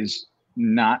wrapper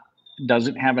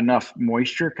doesn't have enough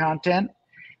moisture content,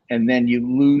 and then you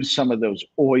lose some of those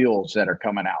oils that are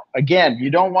coming out. Again,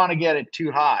 you don't want to get it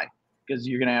too high, because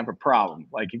you're going to have a problem.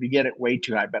 Like if you get it way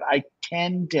too high, but I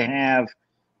tend to have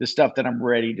the stuff that I'm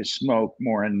ready to smoke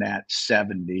more in that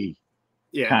 70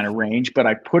 kind of range, but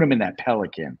I put them in that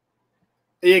Pelican.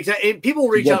 Yeah, exactly. People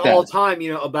reach out all the time,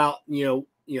 about,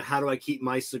 how do I keep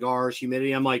my cigars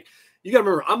humidity? I'm like, you got to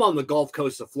remember, I'm on the Gulf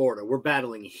Coast of Florida. We're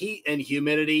battling heat and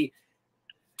humidity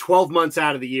 12 months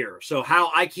out of the year. So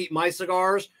how I keep my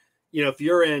cigars, if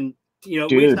you're in,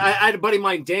 I had a buddy of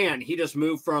mine, Dan. He just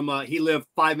moved from, he lived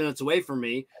 5 minutes away from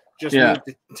me, moved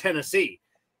to Tennessee.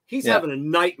 He's having a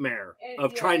nightmare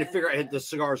of trying to figure out, the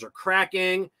cigars are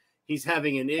cracking. He's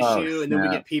having an issue, and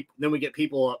then we get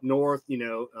people up north,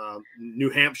 New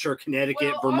Hampshire,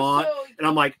 Connecticut, Vermont, and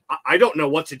I'm like, I don't know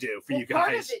what to do for you guys.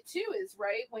 Part of it too is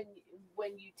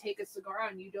when you take a cigar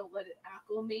and you don't let it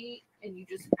acclimate, and you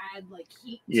just add like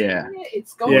heat to it,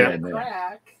 it's going to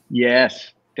crack.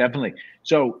 Yes, definitely.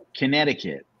 So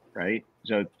Connecticut, right?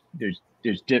 So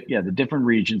the different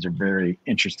regions are very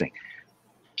interesting.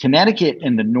 Connecticut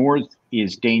in the north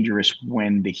is dangerous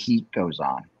when the heat goes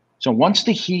on. So once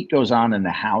the heat goes on in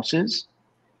the houses,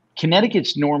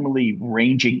 Connecticut's normally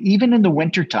ranging, even in the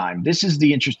wintertime. This is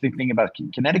the interesting thing about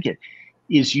Connecticut,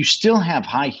 is you still have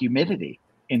high humidity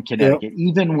in Connecticut,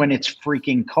 even when it's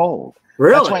freaking cold.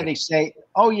 Really? That's why they say,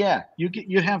 oh yeah,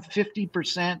 you have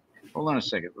 50%. Hold on a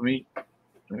second. Let me.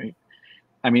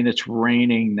 It's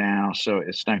raining now, so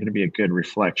it's not going to be a good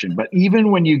reflection. But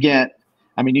even when you got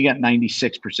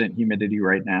 96% humidity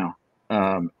right now.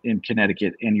 In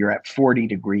Connecticut, and you're at 40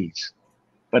 degrees,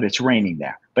 but it's raining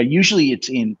there. But usually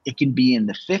it can be in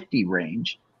the 50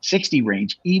 range, 60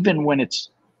 range, even when it's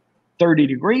 30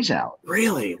 degrees out.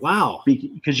 Really? Wow.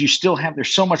 Because you still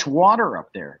there's so much water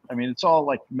up there. It's all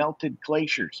like melted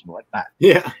glaciers and whatnot.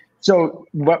 Yeah. So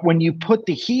when you put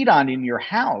the heat on in your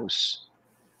house,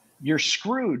 you're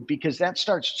screwed, because that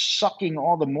starts sucking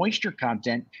all the moisture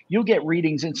content. You'll get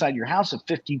readings inside your house of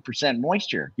 15%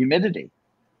 moisture, humidity.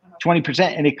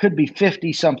 20%, and it could be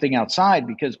 50 something outside,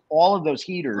 because all of those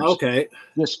heaters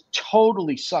just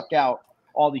totally suck out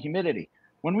all the humidity.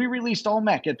 When we released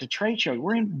Olmec at the trade show,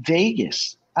 we're in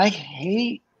Vegas. I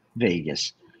hate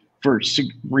Vegas for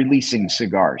releasing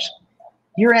cigars.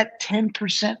 you're at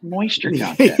 10% moisture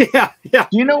content. Yeah.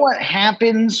 Do you know what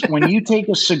happens when you take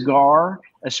a cigar,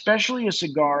 especially a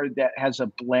cigar that has a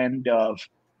blend of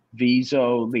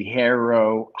Viso,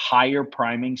 Ligero, higher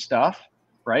priming stuff,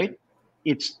 right?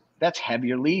 That's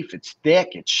heavier leaf. It's thick.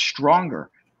 It's stronger.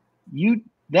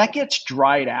 That gets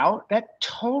dried out. That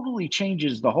totally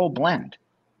changes the whole blend,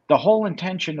 the whole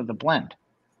intention of the blend.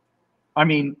 I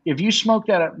mean, if you smoke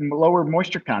that at lower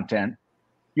moisture content,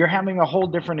 you're having a whole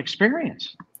different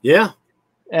experience. Yeah.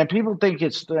 And people think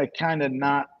it's kind of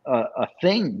not a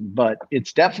thing, but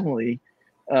it's definitely,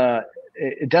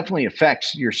 it definitely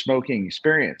affects your smoking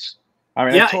experience. I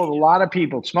mean, I told a lot of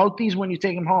people, smoke these when you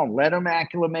take them home. Let them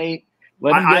acclimate.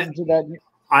 Let them get into that.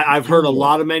 I've heard a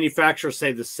lot of manufacturers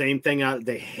say the same thing.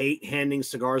 They hate handing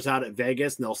cigars out at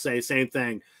Vegas, and they'll say the same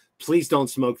thing. Please don't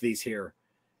smoke these here.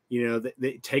 You know,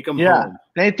 they take them home.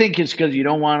 They think it's because you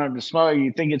don't want them to smoke.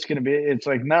 You think it's going to be, it's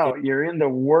like, no, you're in the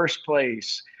worst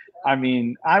place. I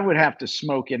mean, I would have to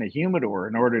smoke in a humidor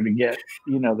in order to get,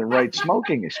 the right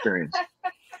smoking experience.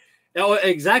 Oh,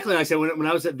 exactly. Like I said, when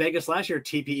I was at Vegas last year,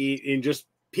 TPE, and just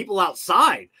people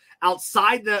outside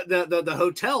the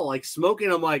hotel, like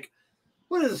smoking. I'm like,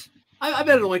 I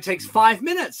bet it only takes 5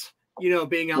 minutes,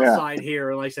 being outside here.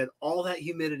 And like I said, all that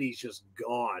humidity is just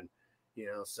gone,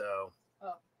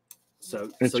 so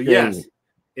yes,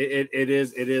 it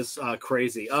is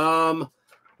crazy.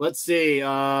 Let's see.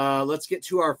 Let's get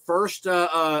to our first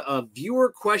viewer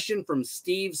question from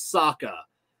Steve Saka.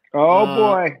 Oh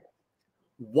boy.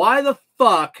 Why the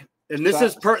fuck? And this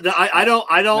is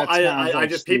I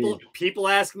just people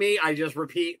ask me, I just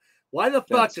repeat. Why the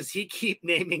fuck does he keep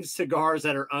naming cigars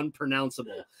that are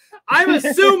unpronounceable? I'm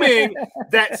assuming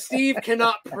that Steve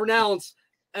cannot pronounce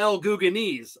El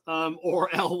Guganese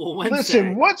or El Wawense.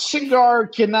 Listen, what cigar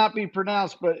cannot be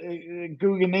pronounced but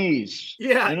Guganese?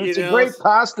 Yeah, and it's a great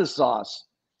pasta sauce.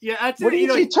 Yeah, what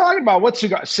is he talking about? What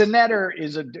cigar? Cinetter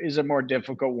is a more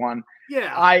difficult one.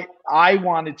 Yeah, I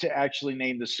wanted to actually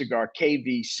name the cigar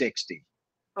KV60.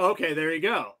 Okay, there you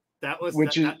go. That was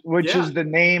which is the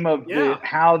name of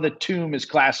how the tomb is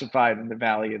classified in the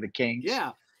Valley of the Kings.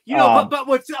 Yeah,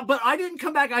 but I didn't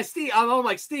come back. I'm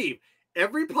like, Steve,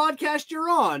 every podcast you're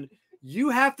on, you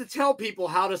have to tell people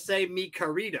how to say mi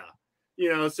querida.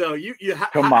 So you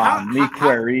come on, mi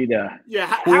querida. Yeah,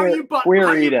 how are you?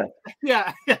 Querida.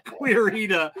 Yeah,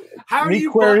 querida. How are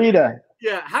you? Querida.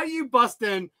 Yeah, how you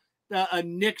busting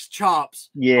Nick's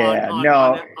chops? Yeah, on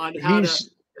how to.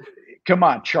 Come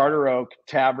on, Charter Oak,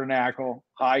 Tabernacle,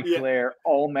 High Claire,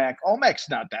 Olmec. Olmec's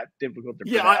not that difficult to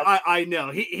pronounce. Yeah, I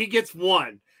know. He gets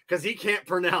one because he can't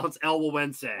pronounce El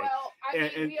Wawense. Well,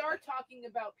 we are talking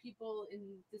about people in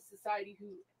this society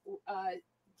who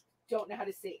don't know how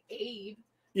to say Abe.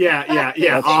 Yeah.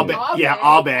 Abe.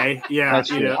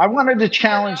 Yeah, I wanted to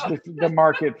challenge the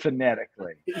market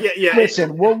phonetically. Yeah.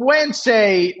 Listen, Wawense,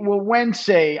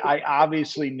 I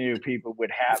obviously knew people would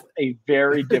have a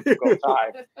very difficult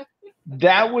time.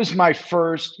 That was my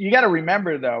first. You got to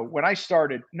remember, though, when I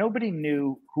started, nobody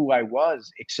knew who I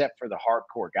was except for the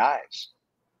hardcore guys.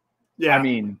 Yeah. I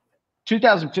mean,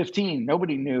 2015,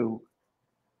 nobody knew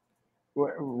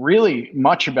really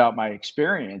much about my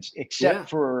experience except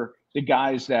for the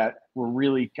guys that were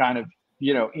really kind of,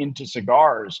 into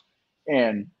cigars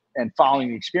and following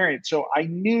the experience. So I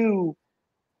knew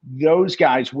those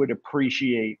guys would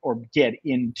appreciate or get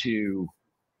into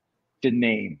the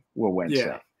name Wawense.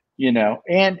 Yeah.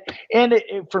 And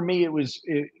for me, it was,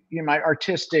 my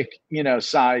artistic,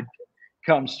 side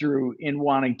comes through in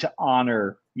wanting to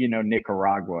honor,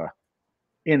 Nicaragua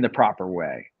in the proper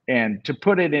way. And to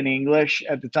put it in English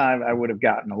at the time, I would have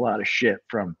gotten a lot of shit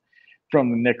from the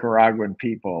Nicaraguan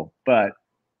people, but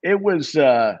it was,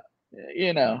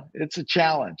 it's a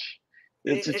challenge.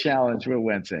 It's a challenge with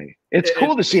Wawense. It's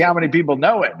cool to see how many people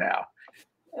know it now.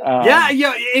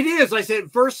 It is. I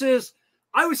said versus,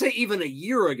 I would say even a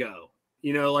year ago,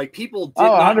 like people did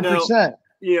not 100%.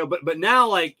 know, but now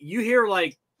like you hear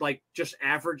like just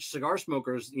average cigar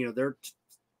smokers,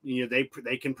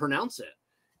 they can pronounce it,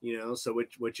 so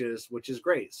which is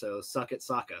great. So suck it,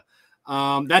 Saka.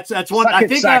 That's one. I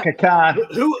think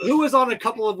who was on a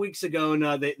couple of weeks ago,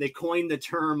 and they coined the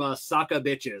term Saka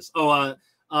bitches.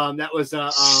 That was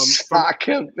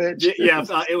Saka bitches. Yeah,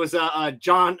 it was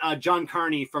John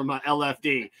Carney from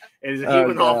LFD, and he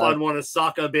went off on one of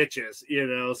Saka bitches.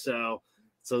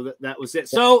 So that was it.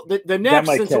 So the next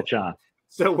that might catch on.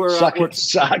 So we're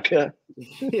Saka.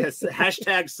 Yes,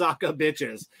 hashtag Saka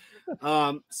bitches.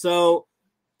 So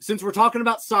since we're talking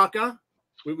about Saka,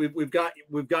 we've got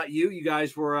you. You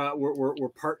guys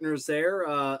were partners there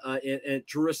at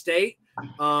Drew Estate.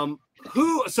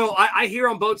 So I hear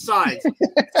on both sides.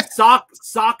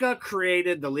 Saka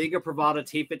created the Liga Privada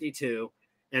T52,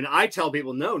 and I tell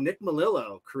people no. Nick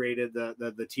Melillo created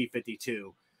the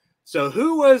T52. So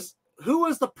who was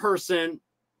the person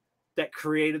that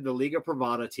created the Liga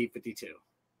Privada T52?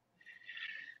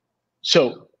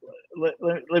 So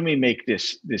let me make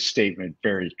this statement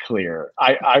very clear.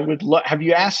 I would love. Have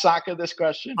you asked Saka this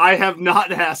question? I have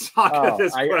not asked Saka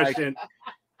this question.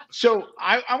 So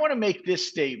I want to make this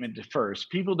statement first.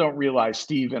 People don't realize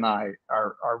Steve and I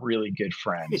are really good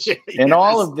friends. Yes. And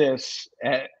all of this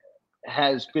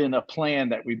has been a plan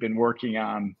that we've been working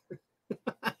on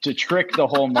to trick the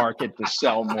whole market to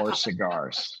sell more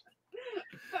cigars.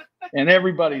 And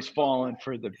everybody's fallen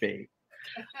for the bait.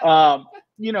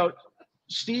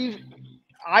 Steve,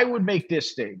 I would make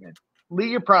this statement.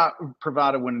 Liga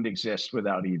Privada wouldn't exist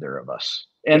without either of us.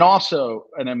 And also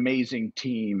an amazing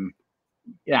team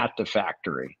at the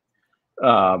factory.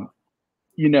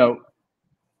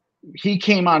 He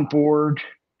came on board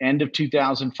end of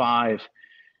 2005,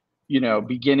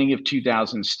 beginning of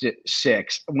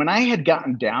 2006. When I had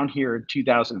gotten down here in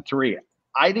 2003,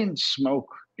 I didn't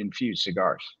smoke infused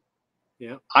cigars.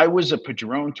 Yeah, I was a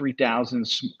Padron 3000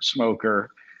 smoker.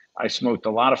 I smoked a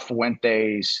lot of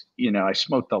Fuentes. I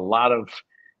smoked a lot of,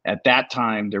 at that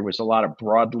time, there was a lot of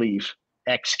broadleaf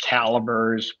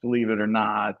Excaliburs, believe it or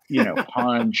not,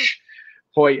 Punch.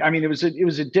 Boy, I mean, it was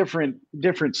a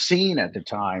different scene at the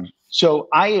time. So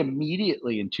I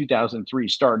immediately in 2003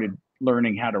 started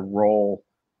learning how to roll,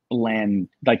 blend.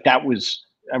 Like I was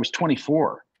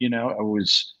 24, I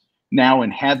was now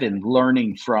in heaven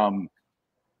learning from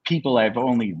people I've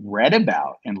only read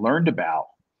about and learned about.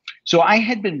 So I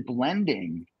had been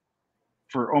blending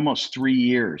for almost 3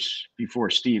 years before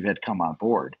Steve had come on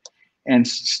board. And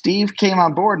Steve came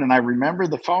on board, and I remember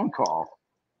the phone call.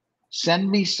 Send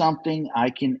me something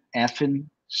I can effing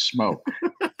smoke.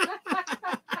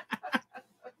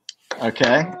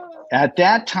 Okay. At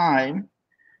that time,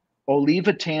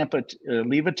 Oliva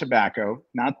Tobacco,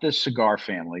 not the cigar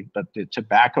family, but the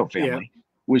tobacco family,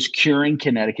 was curing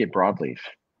Connecticut broadleaf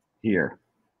here.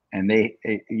 And they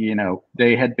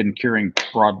had been curing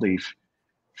broadleaf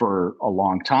for a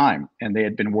long time. And they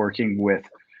had been working with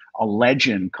a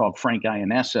legend called Frank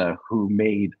Ionessa, who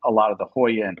made a lot of the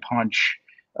Hoya and Punch,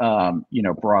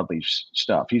 broadleaf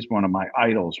stuff. He's one of my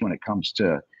idols when it comes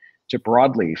to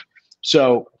broadleaf.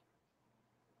 So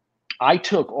I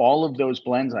took all of those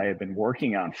blends I had been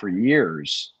working on for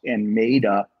years and made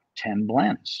up 10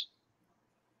 blends.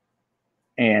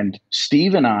 And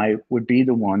Steve and I would be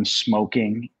the ones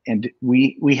smoking, and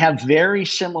we have very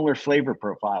similar flavor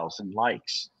profiles and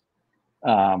likes,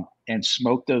 and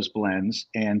smoked those blends.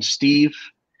 And Steve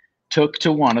took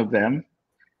to one of them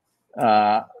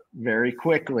very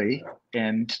quickly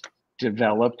and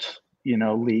developed,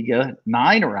 Liga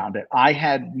 9 around it. I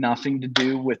had nothing to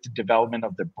do with the development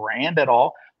of the brand at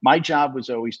all. My job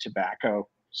was always tobacco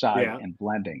side and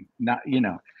blending, not,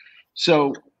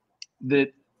 So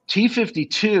the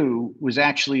T52 was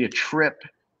actually a trip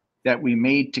that we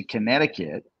made to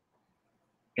Connecticut,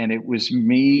 and it was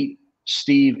me,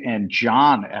 Steve, and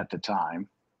John at the time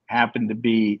happened to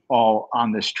be all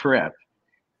on this trip.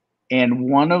 And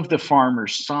one of the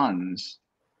farmer's sons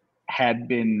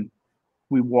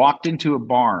we walked into a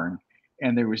barn,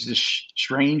 and there was this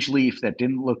strange leaf that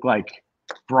didn't look like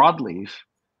broadleaf,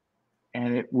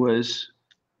 and it was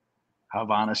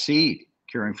Havana seed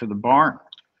curing for the barn.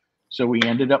 So we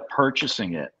ended up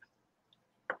purchasing it.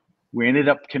 We ended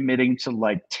up committing to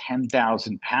like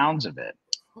 10,000 pounds of it.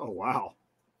 Oh, wow.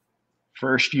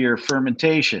 First year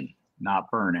fermentation,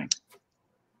 not burning.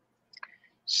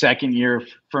 Second year of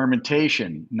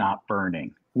fermentation, not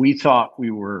burning. We thought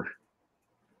we were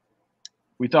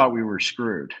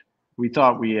screwed. We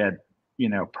thought we had,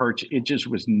 it just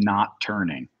was not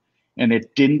turning. And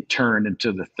it didn't turn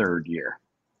until the third year.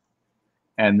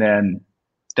 And then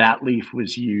that leaf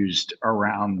was used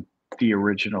around the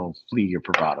original Liga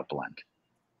Privada blend.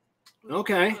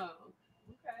 Okay.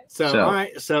 So, all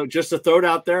right. So just to throw it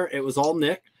out there, it was all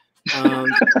Nick. Just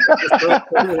throw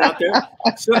it out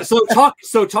there.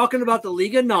 So talking about the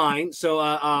Liga 9. So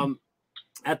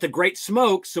at the Great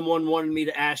Smoke, someone wanted me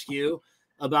to ask you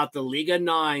about the Liga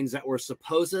 9s that were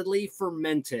supposedly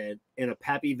fermented in a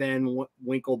Pappy Van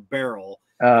Winkle barrel.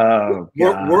 Oh,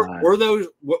 God. Were those?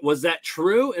 Was that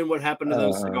true? And what happened to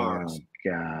those cigars? Oh,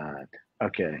 God.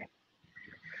 Okay.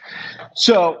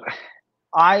 So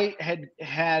there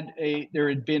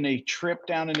had been a trip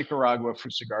down to Nicaragua for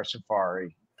Cigar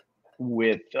Safari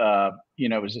with,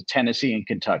 it was a Tennessee and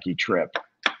Kentucky trip.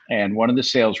 and one of the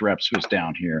sales reps was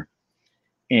down here,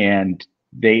 and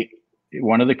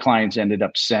one of the clients ended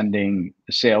up sending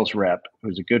the sales rep,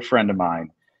 who's a good friend of mine,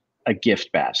 a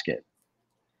gift basket.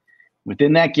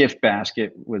 Within that gift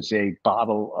basket was a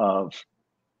bottle of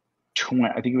 20,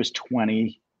 I think it was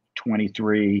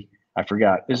 23, I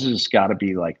forgot. This has got to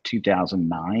be like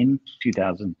 2009,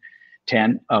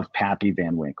 2010, of Pappy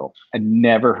Van Winkle. I'd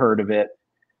never heard of it,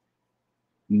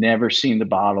 never seen the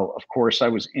bottle. Of course, I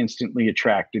was instantly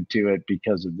attracted to it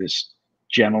because of this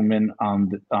gentleman on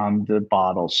the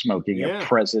bottle smoking a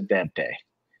Presidente.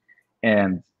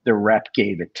 And the rep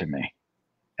gave it to me.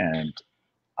 And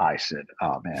I said,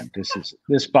 oh man,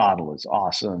 this bottle is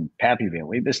awesome. Pappy Van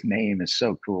Winkle, this name is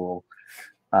so cool.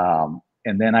 And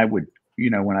then I would,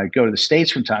 when I go to the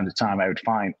States from time to time, I would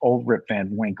find old Rip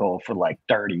Van Winkle for like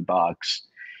 $30.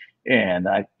 And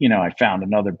I found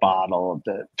another bottle of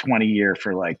the 20-year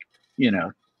for like,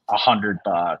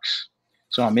 $100.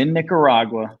 So I'm in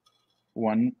Nicaragua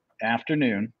one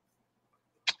afternoon.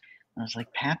 I was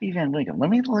like, Pappy Van Winkle, let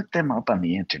me look them up on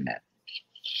the internet.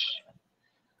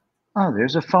 Oh,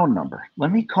 there's a phone number.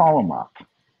 Let me call him up.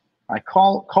 I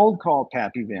cold call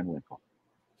Pappy Van Winkle.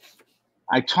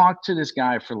 I talked to this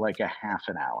guy for like a half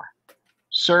an hour.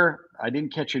 Sir, I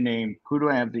didn't catch your name. Who do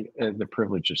I have the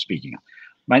privilege of speaking of?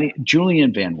 My name,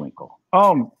 Julian Van Winkle.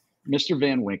 Oh, Mr.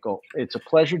 Van Winkle, it's a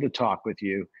pleasure to talk with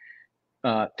you.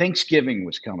 Thanksgiving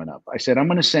was coming up. I said, I'm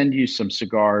going to send you some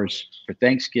cigars for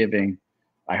Thanksgiving.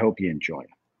 I hope you enjoy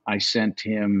them. I sent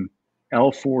him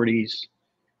L40s.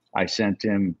 I sent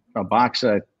him a box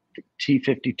of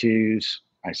T52s.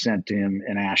 I sent him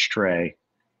an ashtray.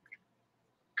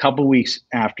 A couple weeks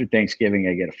after Thanksgiving,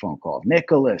 I get a phone call.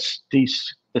 Nicholas, the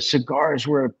cigars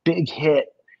were a big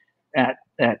hit at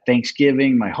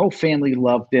Thanksgiving. My whole family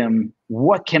loved them.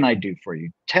 What can I do for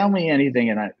you? Tell me anything,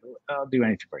 and I'll do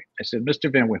anything for you. I said, Mr.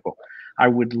 Van Winkle, I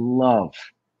would love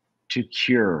to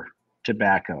cure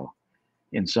tobacco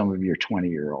in some of your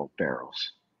 20-year-old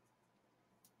barrels.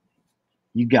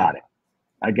 You got it.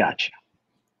 I got you.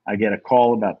 I get a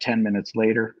call about 10 minutes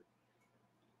later.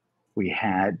 We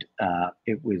had,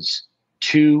 it was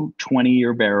 2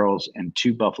 20-year barrels and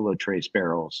 2 Buffalo Trace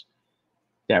barrels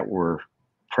that were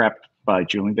prepped by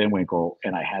Julian Van Winkle,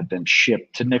 and I had them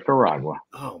shipped to Nicaragua.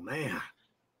 Oh, man.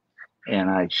 And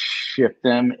I shipped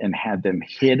them and had them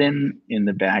hidden in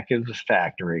the back of the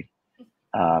factory,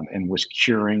 and was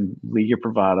curing Liga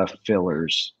Privada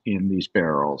fillers in these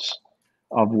barrels,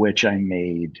 of which I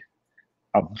made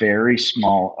a very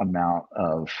small amount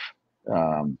of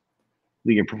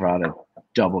Liga Privada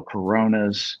double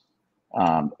Coronas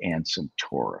and some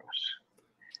Toros.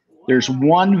 There's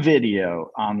one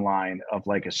video online of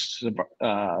like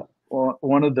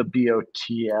one of the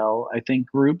BOTL, I think,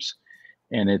 groups,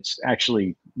 and it's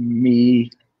actually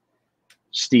me,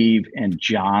 Steve, and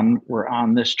John were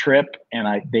on this trip,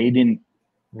 and they didn't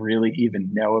really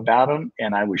even know about them,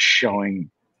 and I was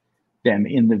showing them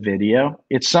in the video.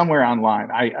 It's somewhere online.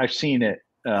 I've seen it.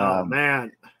 Oh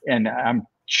man! And I'm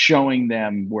showing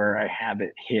them where I have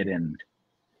it hidden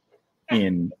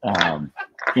in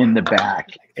the back.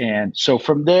 And so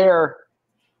from there,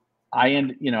 I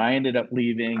ended up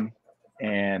leaving,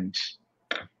 and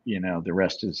the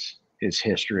rest is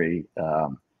history.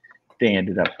 They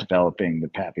ended up developing the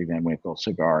Pappy Van Winkle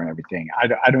cigar and everything.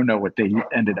 I don't know what they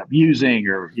ended up using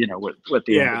or what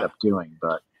they ended up doing,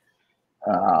 but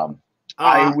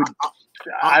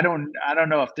I don't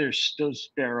know if those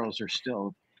barrels are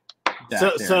still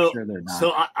so sure they're not.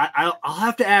 So I'll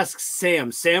have to ask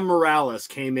Sam. Sam Morales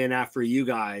came in after you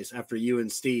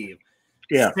and Steve.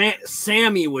 Yeah,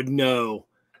 Sammy would know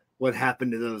what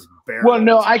happened to those barrels. Well,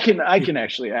 no, I can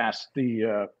actually ask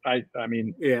the.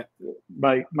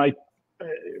 My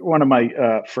one of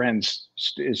my friends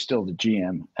is still the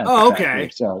GM. Okay.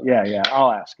 So yeah,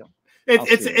 I'll ask him.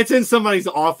 It's in somebody's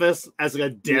office as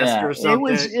like a desk or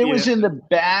something. It was in the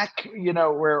back,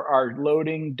 where our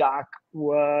loading dock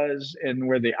was, and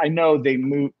where I know they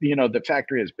moved. The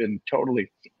factory has been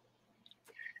totally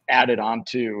added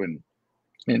onto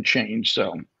and changed.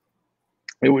 So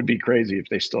it would be crazy if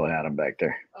they still had them back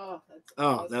there. Oh, that's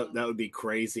awesome. That would be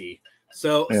crazy.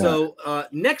 So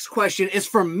next question is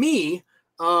from me.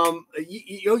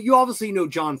 You obviously know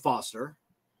John Foster,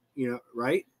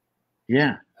 right?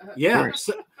 Yeah. Yeah.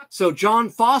 So John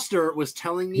Foster was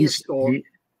telling me a story.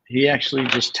 He actually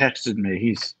just texted me.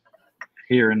 He's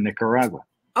here in Nicaragua.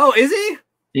 Oh, is he?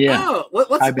 Yeah.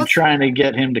 Oh, I've been trying to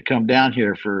get him to come down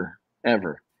here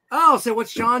forever. Oh, so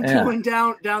what's John doing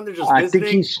down there? Just visiting?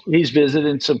 I think he's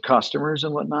visiting some customers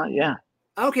and whatnot. Yeah.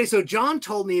 Okay, so John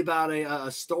told me about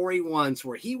a story once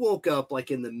where he woke up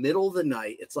like in the middle of the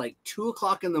night. It's like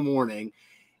 2:00 in the morning,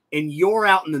 and you're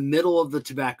out in the middle of the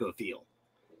tobacco field,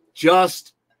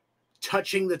 just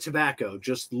touching the tobacco,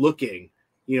 just looking,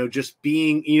 just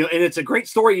being, and it's a great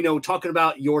story, talking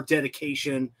about your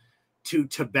dedication to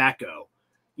tobacco.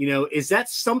 Is that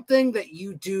something that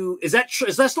you do? Is that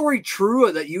story true,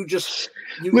 or that you listen?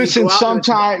 You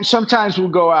sometimes we'll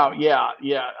go out. Yeah.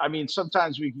 I mean,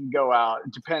 sometimes we can go out.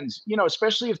 It depends,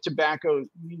 especially if tobacco.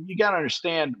 You got to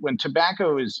understand, when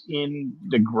tobacco is in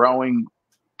the growing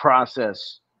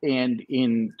process and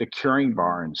in the curing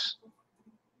barns,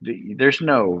 there's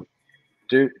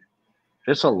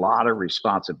a lot of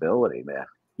responsibility, man.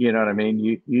 You know what I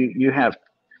mean? You have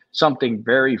something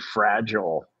very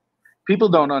fragile. People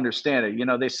don't understand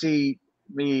it. They see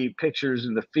me pictures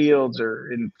in the fields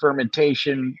or in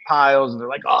fermentation piles, and they're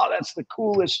like, "Oh, that's the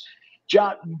coolest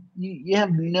job." You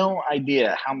have no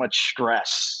idea how much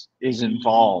stress is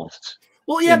involved.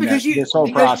 Well, yeah, because this whole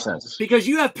process. Because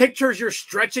you have pictures, you're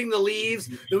stretching the leaves.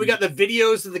 Then we got the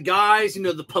videos of the guys,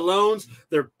 the Palones,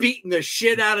 they're beating the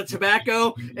shit out of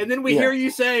tobacco. And then we hear you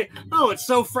say, "Oh, it's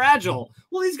so fragile."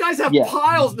 Well, these guys have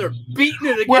piles and they're beating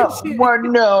it against you. Well,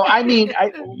 no, I mean,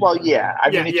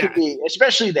 it could be,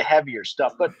 especially the heavier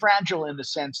stuff, but fragile in the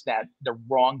sense that the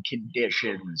wrong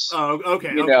conditions. Oh,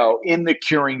 okay. In the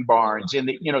curing barns,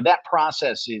 that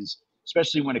process is,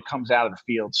 especially when it comes out of the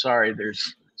field. Sorry,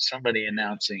 there's somebody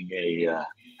announcing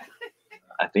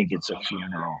I think it's a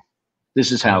funeral.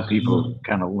 This is how people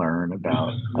kind of learn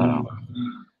about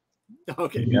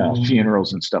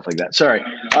funerals and stuff like that. Sorry.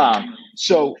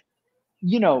 So,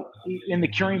 in the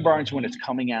curing barns, when it's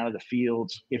coming out of the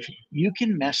fields, if you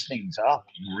can mess things up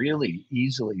really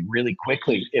easily, really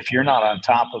quickly, if you're not on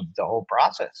top of the whole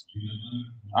process.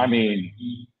 I mean,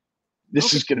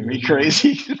 this is going to be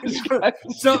crazy.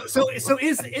 So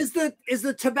is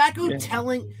the tobacco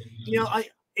telling,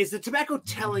 is the tobacco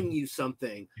telling you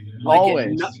something? Like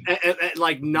always at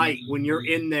like night when you're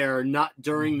in there, not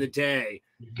during the day.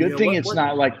 Good thing it's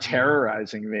not like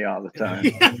terrorizing me all the time.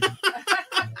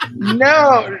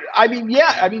 No, I mean,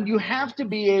 you have to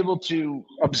be able to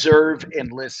observe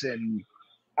and listen.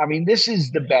 I mean, this is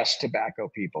the best tobacco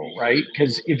people, right?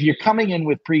 Because if you're coming in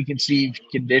with preconceived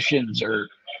conditions, or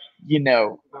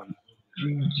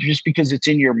just because it's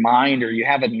in your mind, or you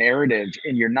have a narrative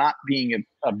and you're not being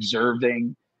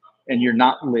observing and you're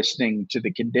not listening to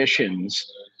the conditions,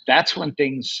 that's when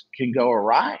things can go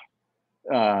awry.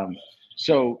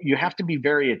 So you have to be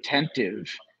very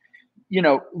attentive.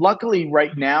 Luckily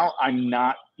right now, I'm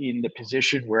not in the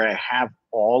position where I have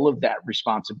all of that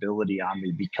responsibility on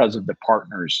me because of the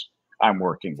partners I'm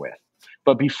working with.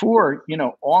 But before,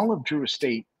 all of Drew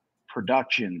Estate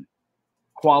production,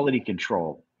 quality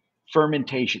control,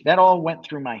 fermentation, that all went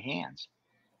through my hands.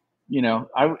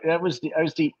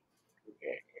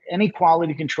 Any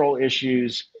quality control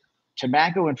issues,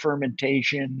 tobacco and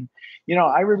fermentation.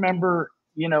 I remember,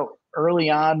 early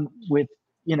on with,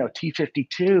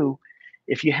 T52,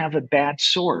 if you have a bad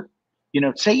sort,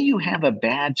 say you have a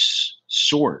bad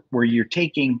sort where you're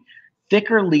taking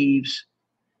thicker leaves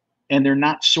and they're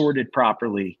not sorted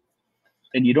properly,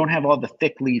 and you don't have all the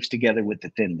thick leaves together with the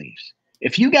thin leaves.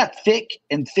 If you got thick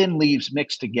and thin leaves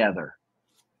mixed together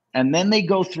and then they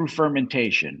go through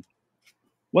fermentation,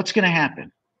 what's going to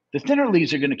happen? The thinner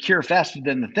leaves are going to cure faster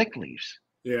than the thick leaves.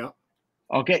 Yeah.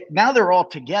 Okay. Now they're all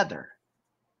together.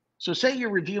 So say you're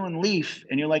reviewing leaf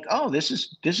and you're like, "Oh, this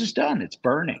is done. It's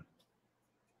burning."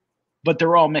 But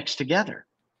they're all mixed together.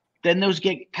 Then those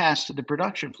get passed to the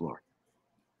production floor.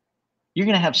 You're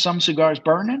going to have some cigars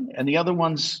burning and the other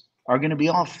ones are going to be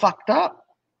all fucked up.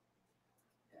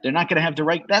 They're not going to have the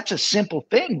right. That's a simple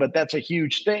thing, but that's a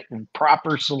huge thing.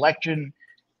 Proper selection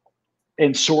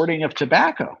and sorting of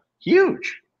tobacco.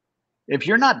 Huge. If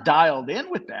you're not dialed in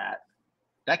with that,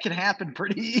 that can happen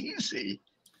pretty easy.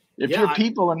 If your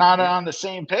people are not on the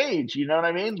same page, you know what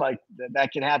I mean? Like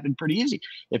that can happen pretty easy.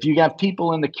 If you got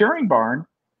people in the curing barn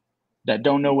that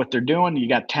don't know what they're doing, you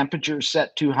got temperatures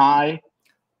set too high,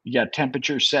 you got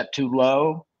temperatures set too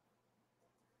low.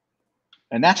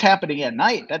 And that's happening at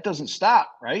night. That doesn't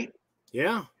stop, right?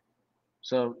 Yeah.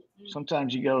 So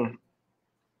sometimes you go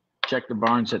check the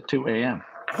barns at 2 a.m.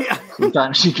 Yeah.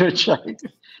 Sometimes you go check.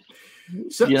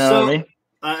 So, you know what I mean?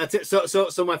 That's it.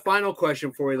 So my final question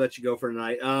before we let you go for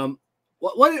tonight.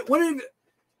 What did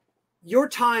your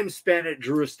time spent at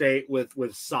Drew Estate with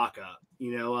Saka?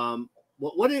 And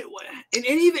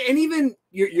even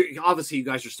you're obviously you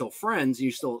guys are still friends.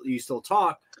 You still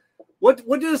talk. What's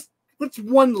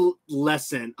one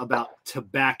lesson about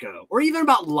tobacco or even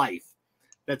about life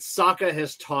that Saka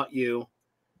has taught you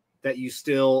that you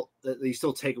still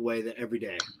take away that every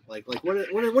day? Like what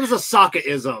is a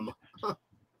Saka-ism?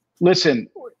 Listen,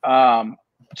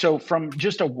 so from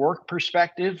just a work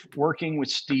perspective, working with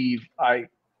Steve, I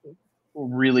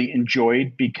really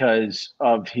enjoyed because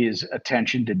of his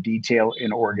attention to detail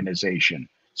and organization.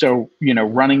 So,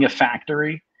 running a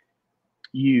factory,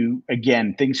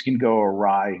 things can go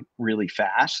awry really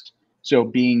fast. So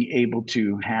being able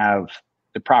to have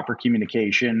the proper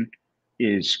communication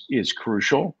is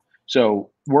crucial.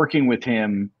 So working with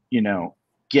him,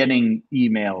 getting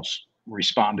emails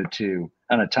responded to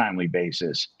on a timely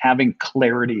basis, having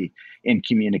clarity in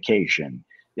communication.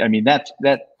 I mean, that's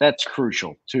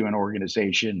crucial to an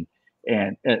organization,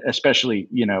 and especially,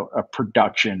 a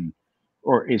production,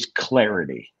 or is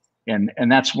clarity.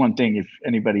 And that's one thing, if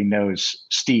anybody knows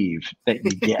Steve, that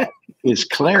you get is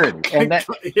clarity. And that,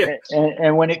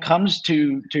 and when it comes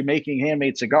to making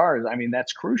handmade cigars, I mean,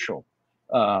 that's crucial.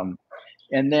 And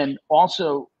then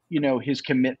also, his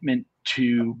commitment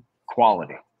to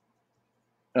quality,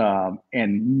 and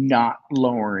not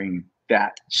lowering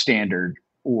that standard,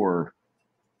 or,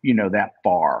 that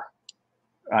bar.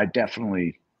 I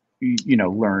definitely,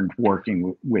 learned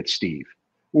working with Steve,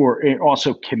 or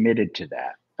also committed to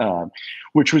that,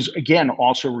 which was, again,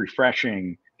 also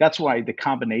refreshing. That's why the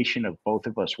combination of both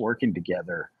of us working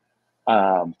together,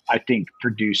 I think,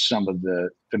 produced some of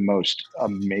the most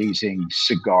amazing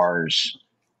cigars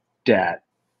that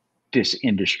this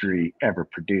industry ever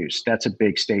produced. That's a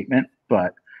big statement,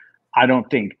 but I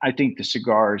think the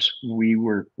cigars we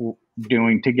were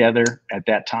doing together at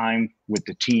that time with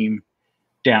the team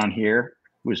down here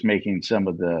was making some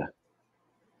of the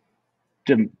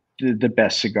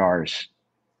best cigars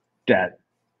that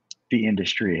the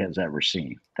industry has ever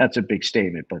seen. That's a big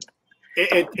statement, but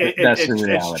that's the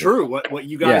reality. It's true. What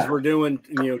you guys were doing,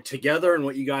 together, and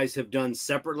what you guys have done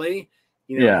separately,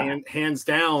 hands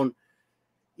down,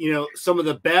 some of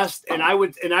the best, and I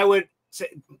would say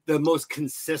the most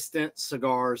consistent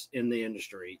cigars in the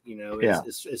industry,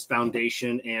 is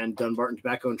Foundation and Dunbarton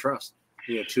Tobacco and Trust.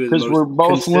 Because we're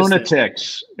both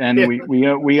lunatics, and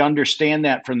we understand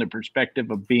that from the perspective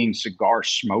of being cigar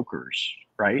smokers,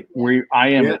 right?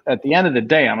 At the end of the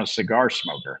day, I'm a cigar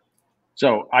smoker.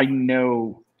 So I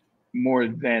know more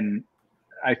than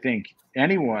I think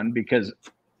anyone, because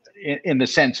in the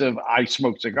sense of I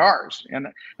smoke cigars, and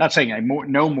not saying I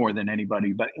know more than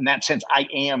anybody, but in that sense, I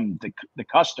am the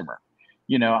customer.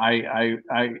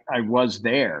 I was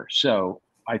there. So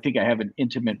I think I have an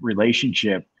intimate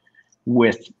relationship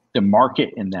with the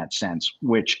market in that sense,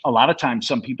 which a lot of times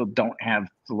some people don't have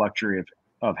the luxury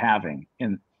of having.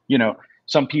 And,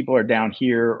 some people are down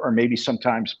here, or maybe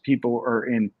sometimes people are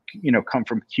come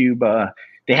from Cuba.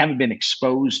 They haven't been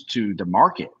exposed to the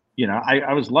market.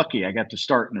 I was lucky. I got to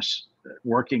start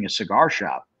working a cigar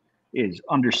shop, is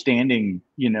understanding,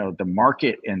 the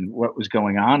market and what was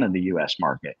going on in the U.S.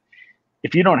 market.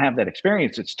 If you don't have that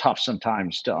experience, it's tough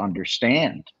sometimes to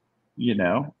understand,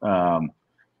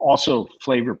 also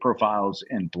flavor profiles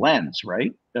and blends,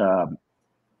 right?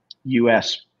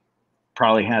 U.S.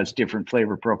 probably has different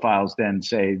flavor profiles than,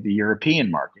 say, the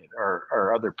European market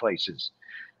or other places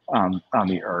on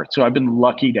the earth. So I've been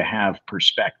lucky to have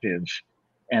perspective,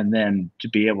 and then to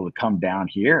be able to come down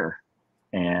here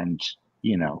and,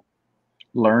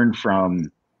 learn from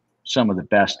some of the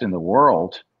best in the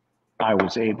world. I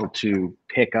was able to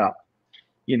pick up,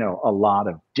 a lot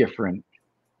of different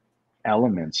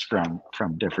elements from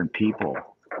different people.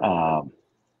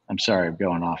 I'm sorry, I'm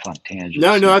going off on tangents.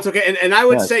 No, that's okay. And I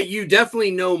would say you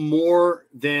definitely know more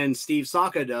than Steve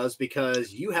Saka does,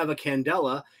 because you have a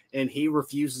Candela and he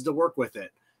refuses to work with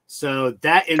it. So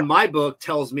that, in my book,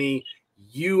 tells me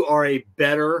you are a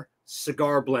better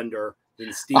cigar blender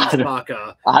than Steve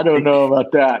Saka. I don't know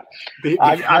about that.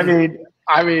 I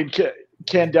mean,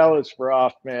 Candela's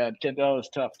rough, man. Candela's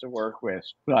tough to work with,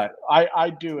 but I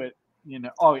do it,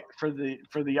 for the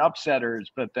upsetters.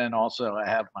 But then also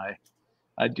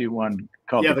I do one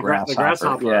called the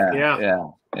Grasshopper. Yeah.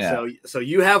 So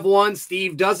you have one,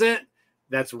 Steve doesn't.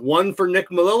 That's 1 for Nick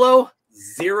Melillo,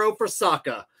 0 for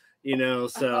Saka.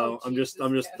 So I'm just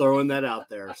throwing that out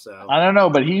there. So I don't know,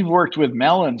 but he worked with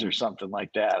melons or something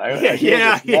like that.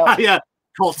 Yeah.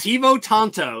 Cultivo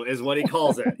Tanto is what he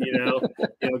calls it.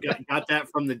 Got that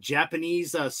from the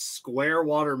Japanese square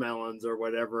watermelons or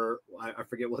whatever. I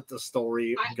forget what the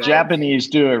story goes. Japanese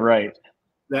do it right.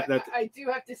 I do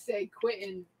have to say,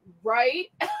 Quentin, right?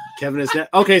 Kevin is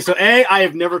okay. So I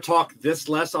have never talked this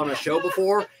less on a show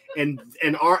before, and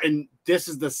this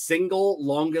is the single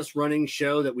longest running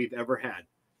show that we've ever had.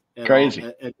 Crazy.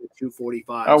 At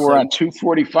 2:45. Oh, we're on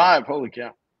 2:45. Holy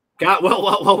cow!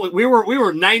 Well, we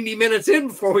were 90 minutes in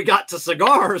before we got to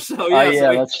cigars. So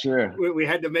that's true. We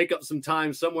had to make up some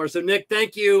time somewhere. So Nick,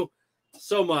 thank you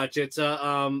so much. It's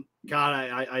God,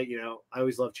 I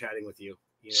always love chatting with you.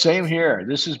 Same here.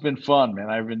 This has been fun, man.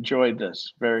 I've enjoyed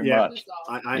this very much.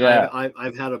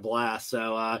 I've had a blast.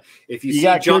 So if you see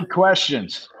got John, good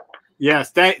questions.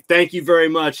 Yes, thank you very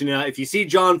much. And if you see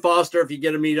John Foster, if you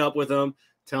get to meet up with him,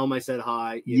 tell him I said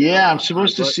hi. I'm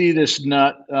supposed to see this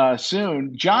nut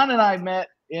soon. John and I met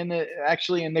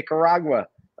actually in Nicaragua.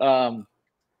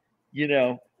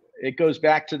 It goes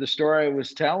back to the story I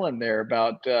was telling there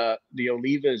about the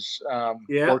Olivas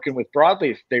working with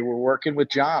Broadleaf. They were working with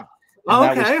John.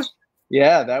 Okay.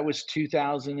 That was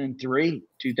 2003,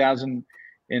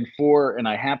 2004. And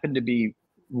I happened to be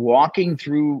walking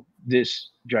through this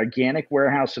gigantic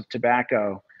warehouse of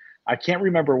tobacco. I can't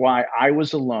remember why. I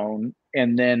was alone.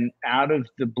 And then out of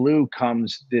the blue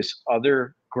comes this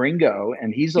other gringo,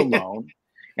 and he's alone.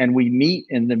 And we meet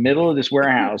in the middle of this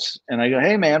warehouse. And I go,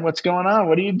 "Hey, man, what's going on?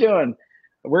 What are you doing?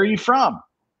 Where are you from?"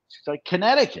 She's like,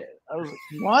 "Connecticut." I was like,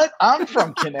 "What? I'm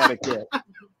from Connecticut."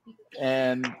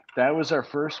 And that was our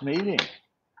first meeting.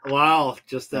 Wow,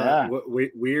 just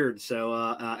weird. So,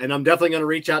 and I'm definitely going to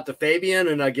reach out to Fabian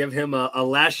and give him a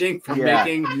lashing for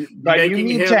making. But you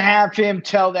need to have him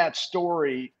tell that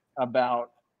story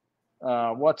about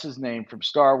what's his name from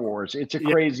Star Wars. It's a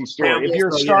crazy story. If you're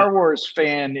a Star Wars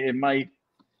fan, it might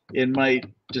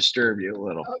disturb you a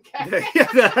little. Okay.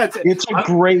 It's a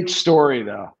great story,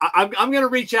 though. I'm going to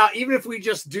reach out, even if we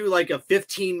just do like a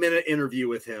 15-minute interview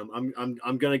with him.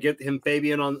 I'm going to get him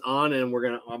Fabian on, and we're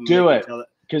going to do it.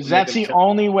 Because that's the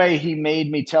only way he made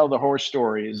me tell the horse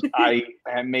stories. I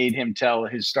made him tell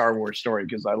his Star Wars story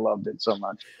because I loved it so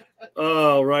much.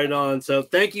 Oh, right on. So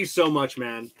thank you so much,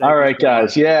 man. All right,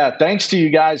 guys. Yeah, thanks to you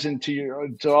guys and to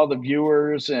all the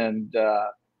viewers. And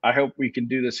I hope we can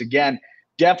do this again.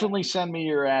 Definitely send me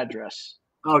your address.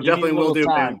 Oh, definitely will do,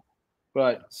 man.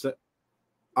 But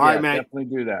all right, man.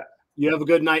 Definitely do that. You have a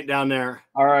good night down there.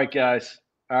 All right, guys.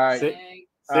 All right. See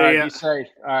ya. Be safe.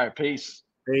 All right. Peace.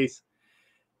 Peace.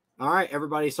 All right,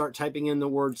 everybody start typing in the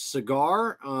word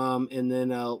cigar. And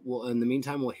then in the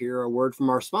meantime, we'll hear a word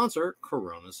from our sponsor,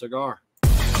 Corona Cigar.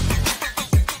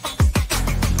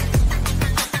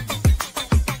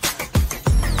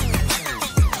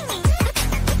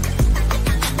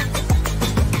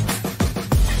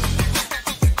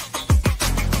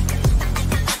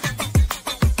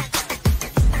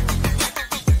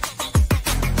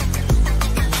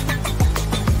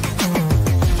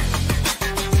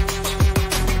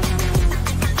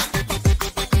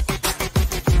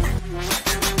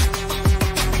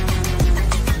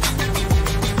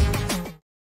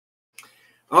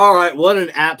 All right, what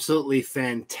an absolutely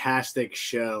fantastic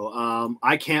show.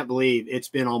 I can't believe it's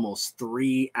been almost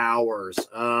 3 hours.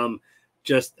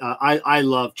 I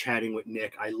love chatting with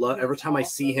Nick. I love every time I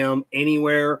see him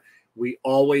anywhere, we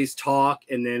always talk.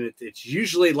 And then it's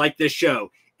usually like this show.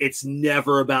 It's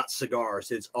never about cigars.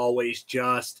 It's always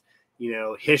just,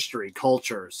 history,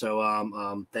 culture.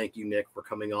 So thank you, Nick, for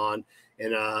coming on.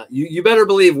 And you better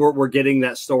believe we're getting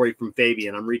that story from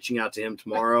Fabian. I'm reaching out to him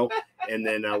tomorrow, and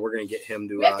then we're going to get him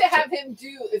to. We have to have him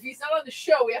do. If he's not on the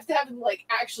show, we have to have him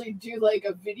actually do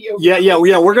a video. Yeah.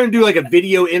 We're going to do a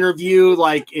video interview,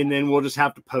 and then we'll just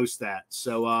have to post that.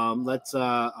 So let's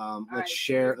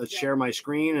share my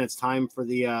screen, and it's time for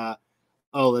the.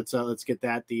 Let's get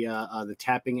that the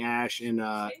tapping ash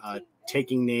and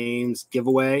taking names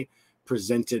giveaway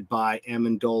presented by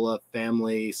Amendola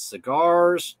Family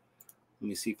Cigars. Let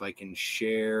me see if I can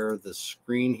share the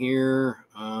screen here.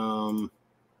 Why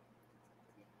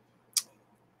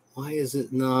is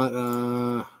it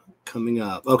not coming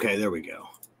up? Okay, there we go.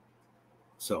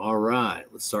 So, all right,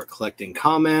 let's start collecting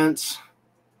comments.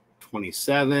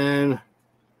 27. Let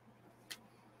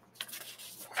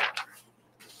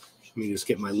me just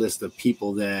get my list of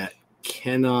people that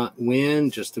cannot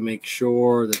win just to make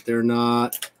sure that they're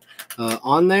not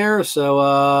on there.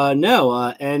 So, no,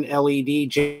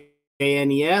 NLEDJ.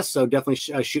 ANES, so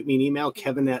definitely shoot me an email,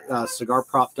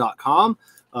 kevin@cigarprop.com.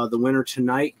 The winner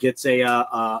tonight gets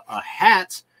a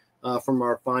hat from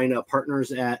our fine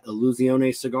partners at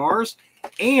Illusione Cigars,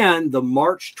 and the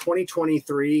March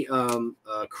 2023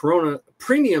 Corona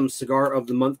Premium Cigar of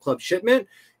the Month Club shipment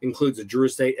includes a Drew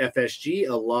Estate FSG,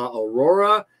 a La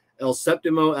Aurora, El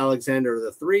Septimo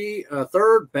Alexander III,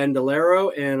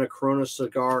 Bandolero, and a Corona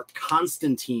Cigar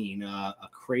Constantine. A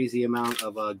crazy amount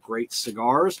of great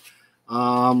cigars.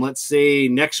 Let's see.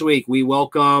 Next week we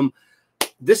welcome.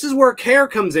 This is where Kerr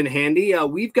comes in handy.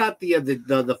 We've got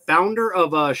the founder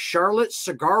of Charlotte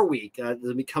Cigar Week.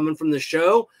 They'll be coming from the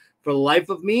show. For the life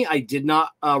of me, I did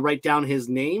not write down his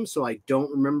name, so I don't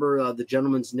remember the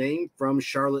gentleman's name from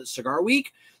Charlotte Cigar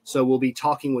Week. So we'll be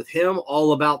talking with him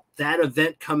all about that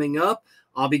event coming up.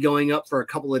 I'll be going up for a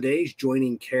couple of days,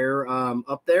 joining Kerr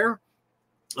up there.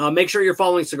 Make sure you're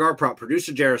following Cigar Prop,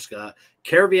 producer Jessica,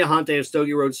 Kerr Viajante of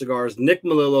Stogie Road Cigars, Nick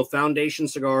Melillo, Foundation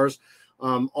Cigars.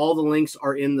 All the links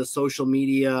are in the social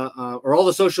media, or all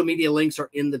the social media links are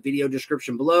in the video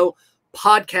description below.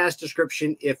 Podcast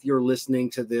description if you're listening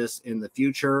to this in the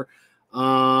future.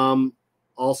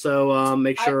 Also,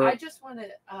 make sure. I just want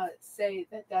to say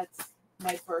that that's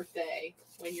my birthday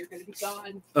when you're going to be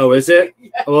gone. Oh, is it?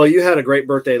 Yeah. Well, you had a great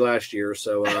birthday last year,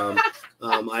 so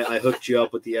I hooked you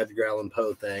up with the Edgar Allan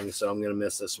Poe thing, so I'm going to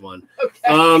miss this one.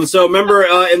 Okay. So remember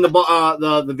in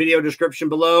the video description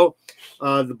below,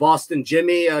 the Boston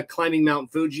Jimmy climbing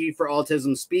Mount Fuji for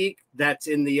Autism Speak. That's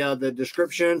in the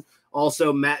description.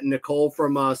 Also, Matt and Nicole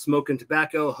from Smokin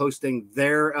Tobacco hosting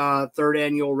their 3rd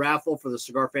annual raffle for the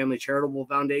Cigar Family Charitable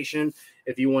Foundation.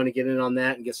 If you want to get in on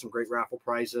that and get some great raffle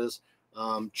prizes,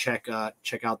 check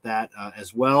out that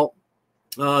as well.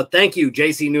 Thank you,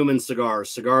 JC Newman Cigars,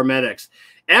 Cigar Medics,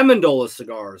 Amendola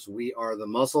Cigars, We Are the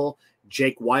Muscle,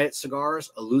 Jake Wyatt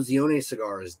Cigars, Illusione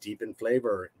Cigars, Deep in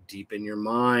Flavor, Deep in Your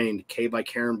Mind, K by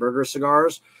Karen Berger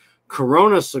Cigars,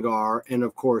 Corona Cigar, and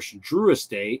of course, Drew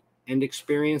Estate and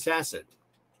Experience Acid.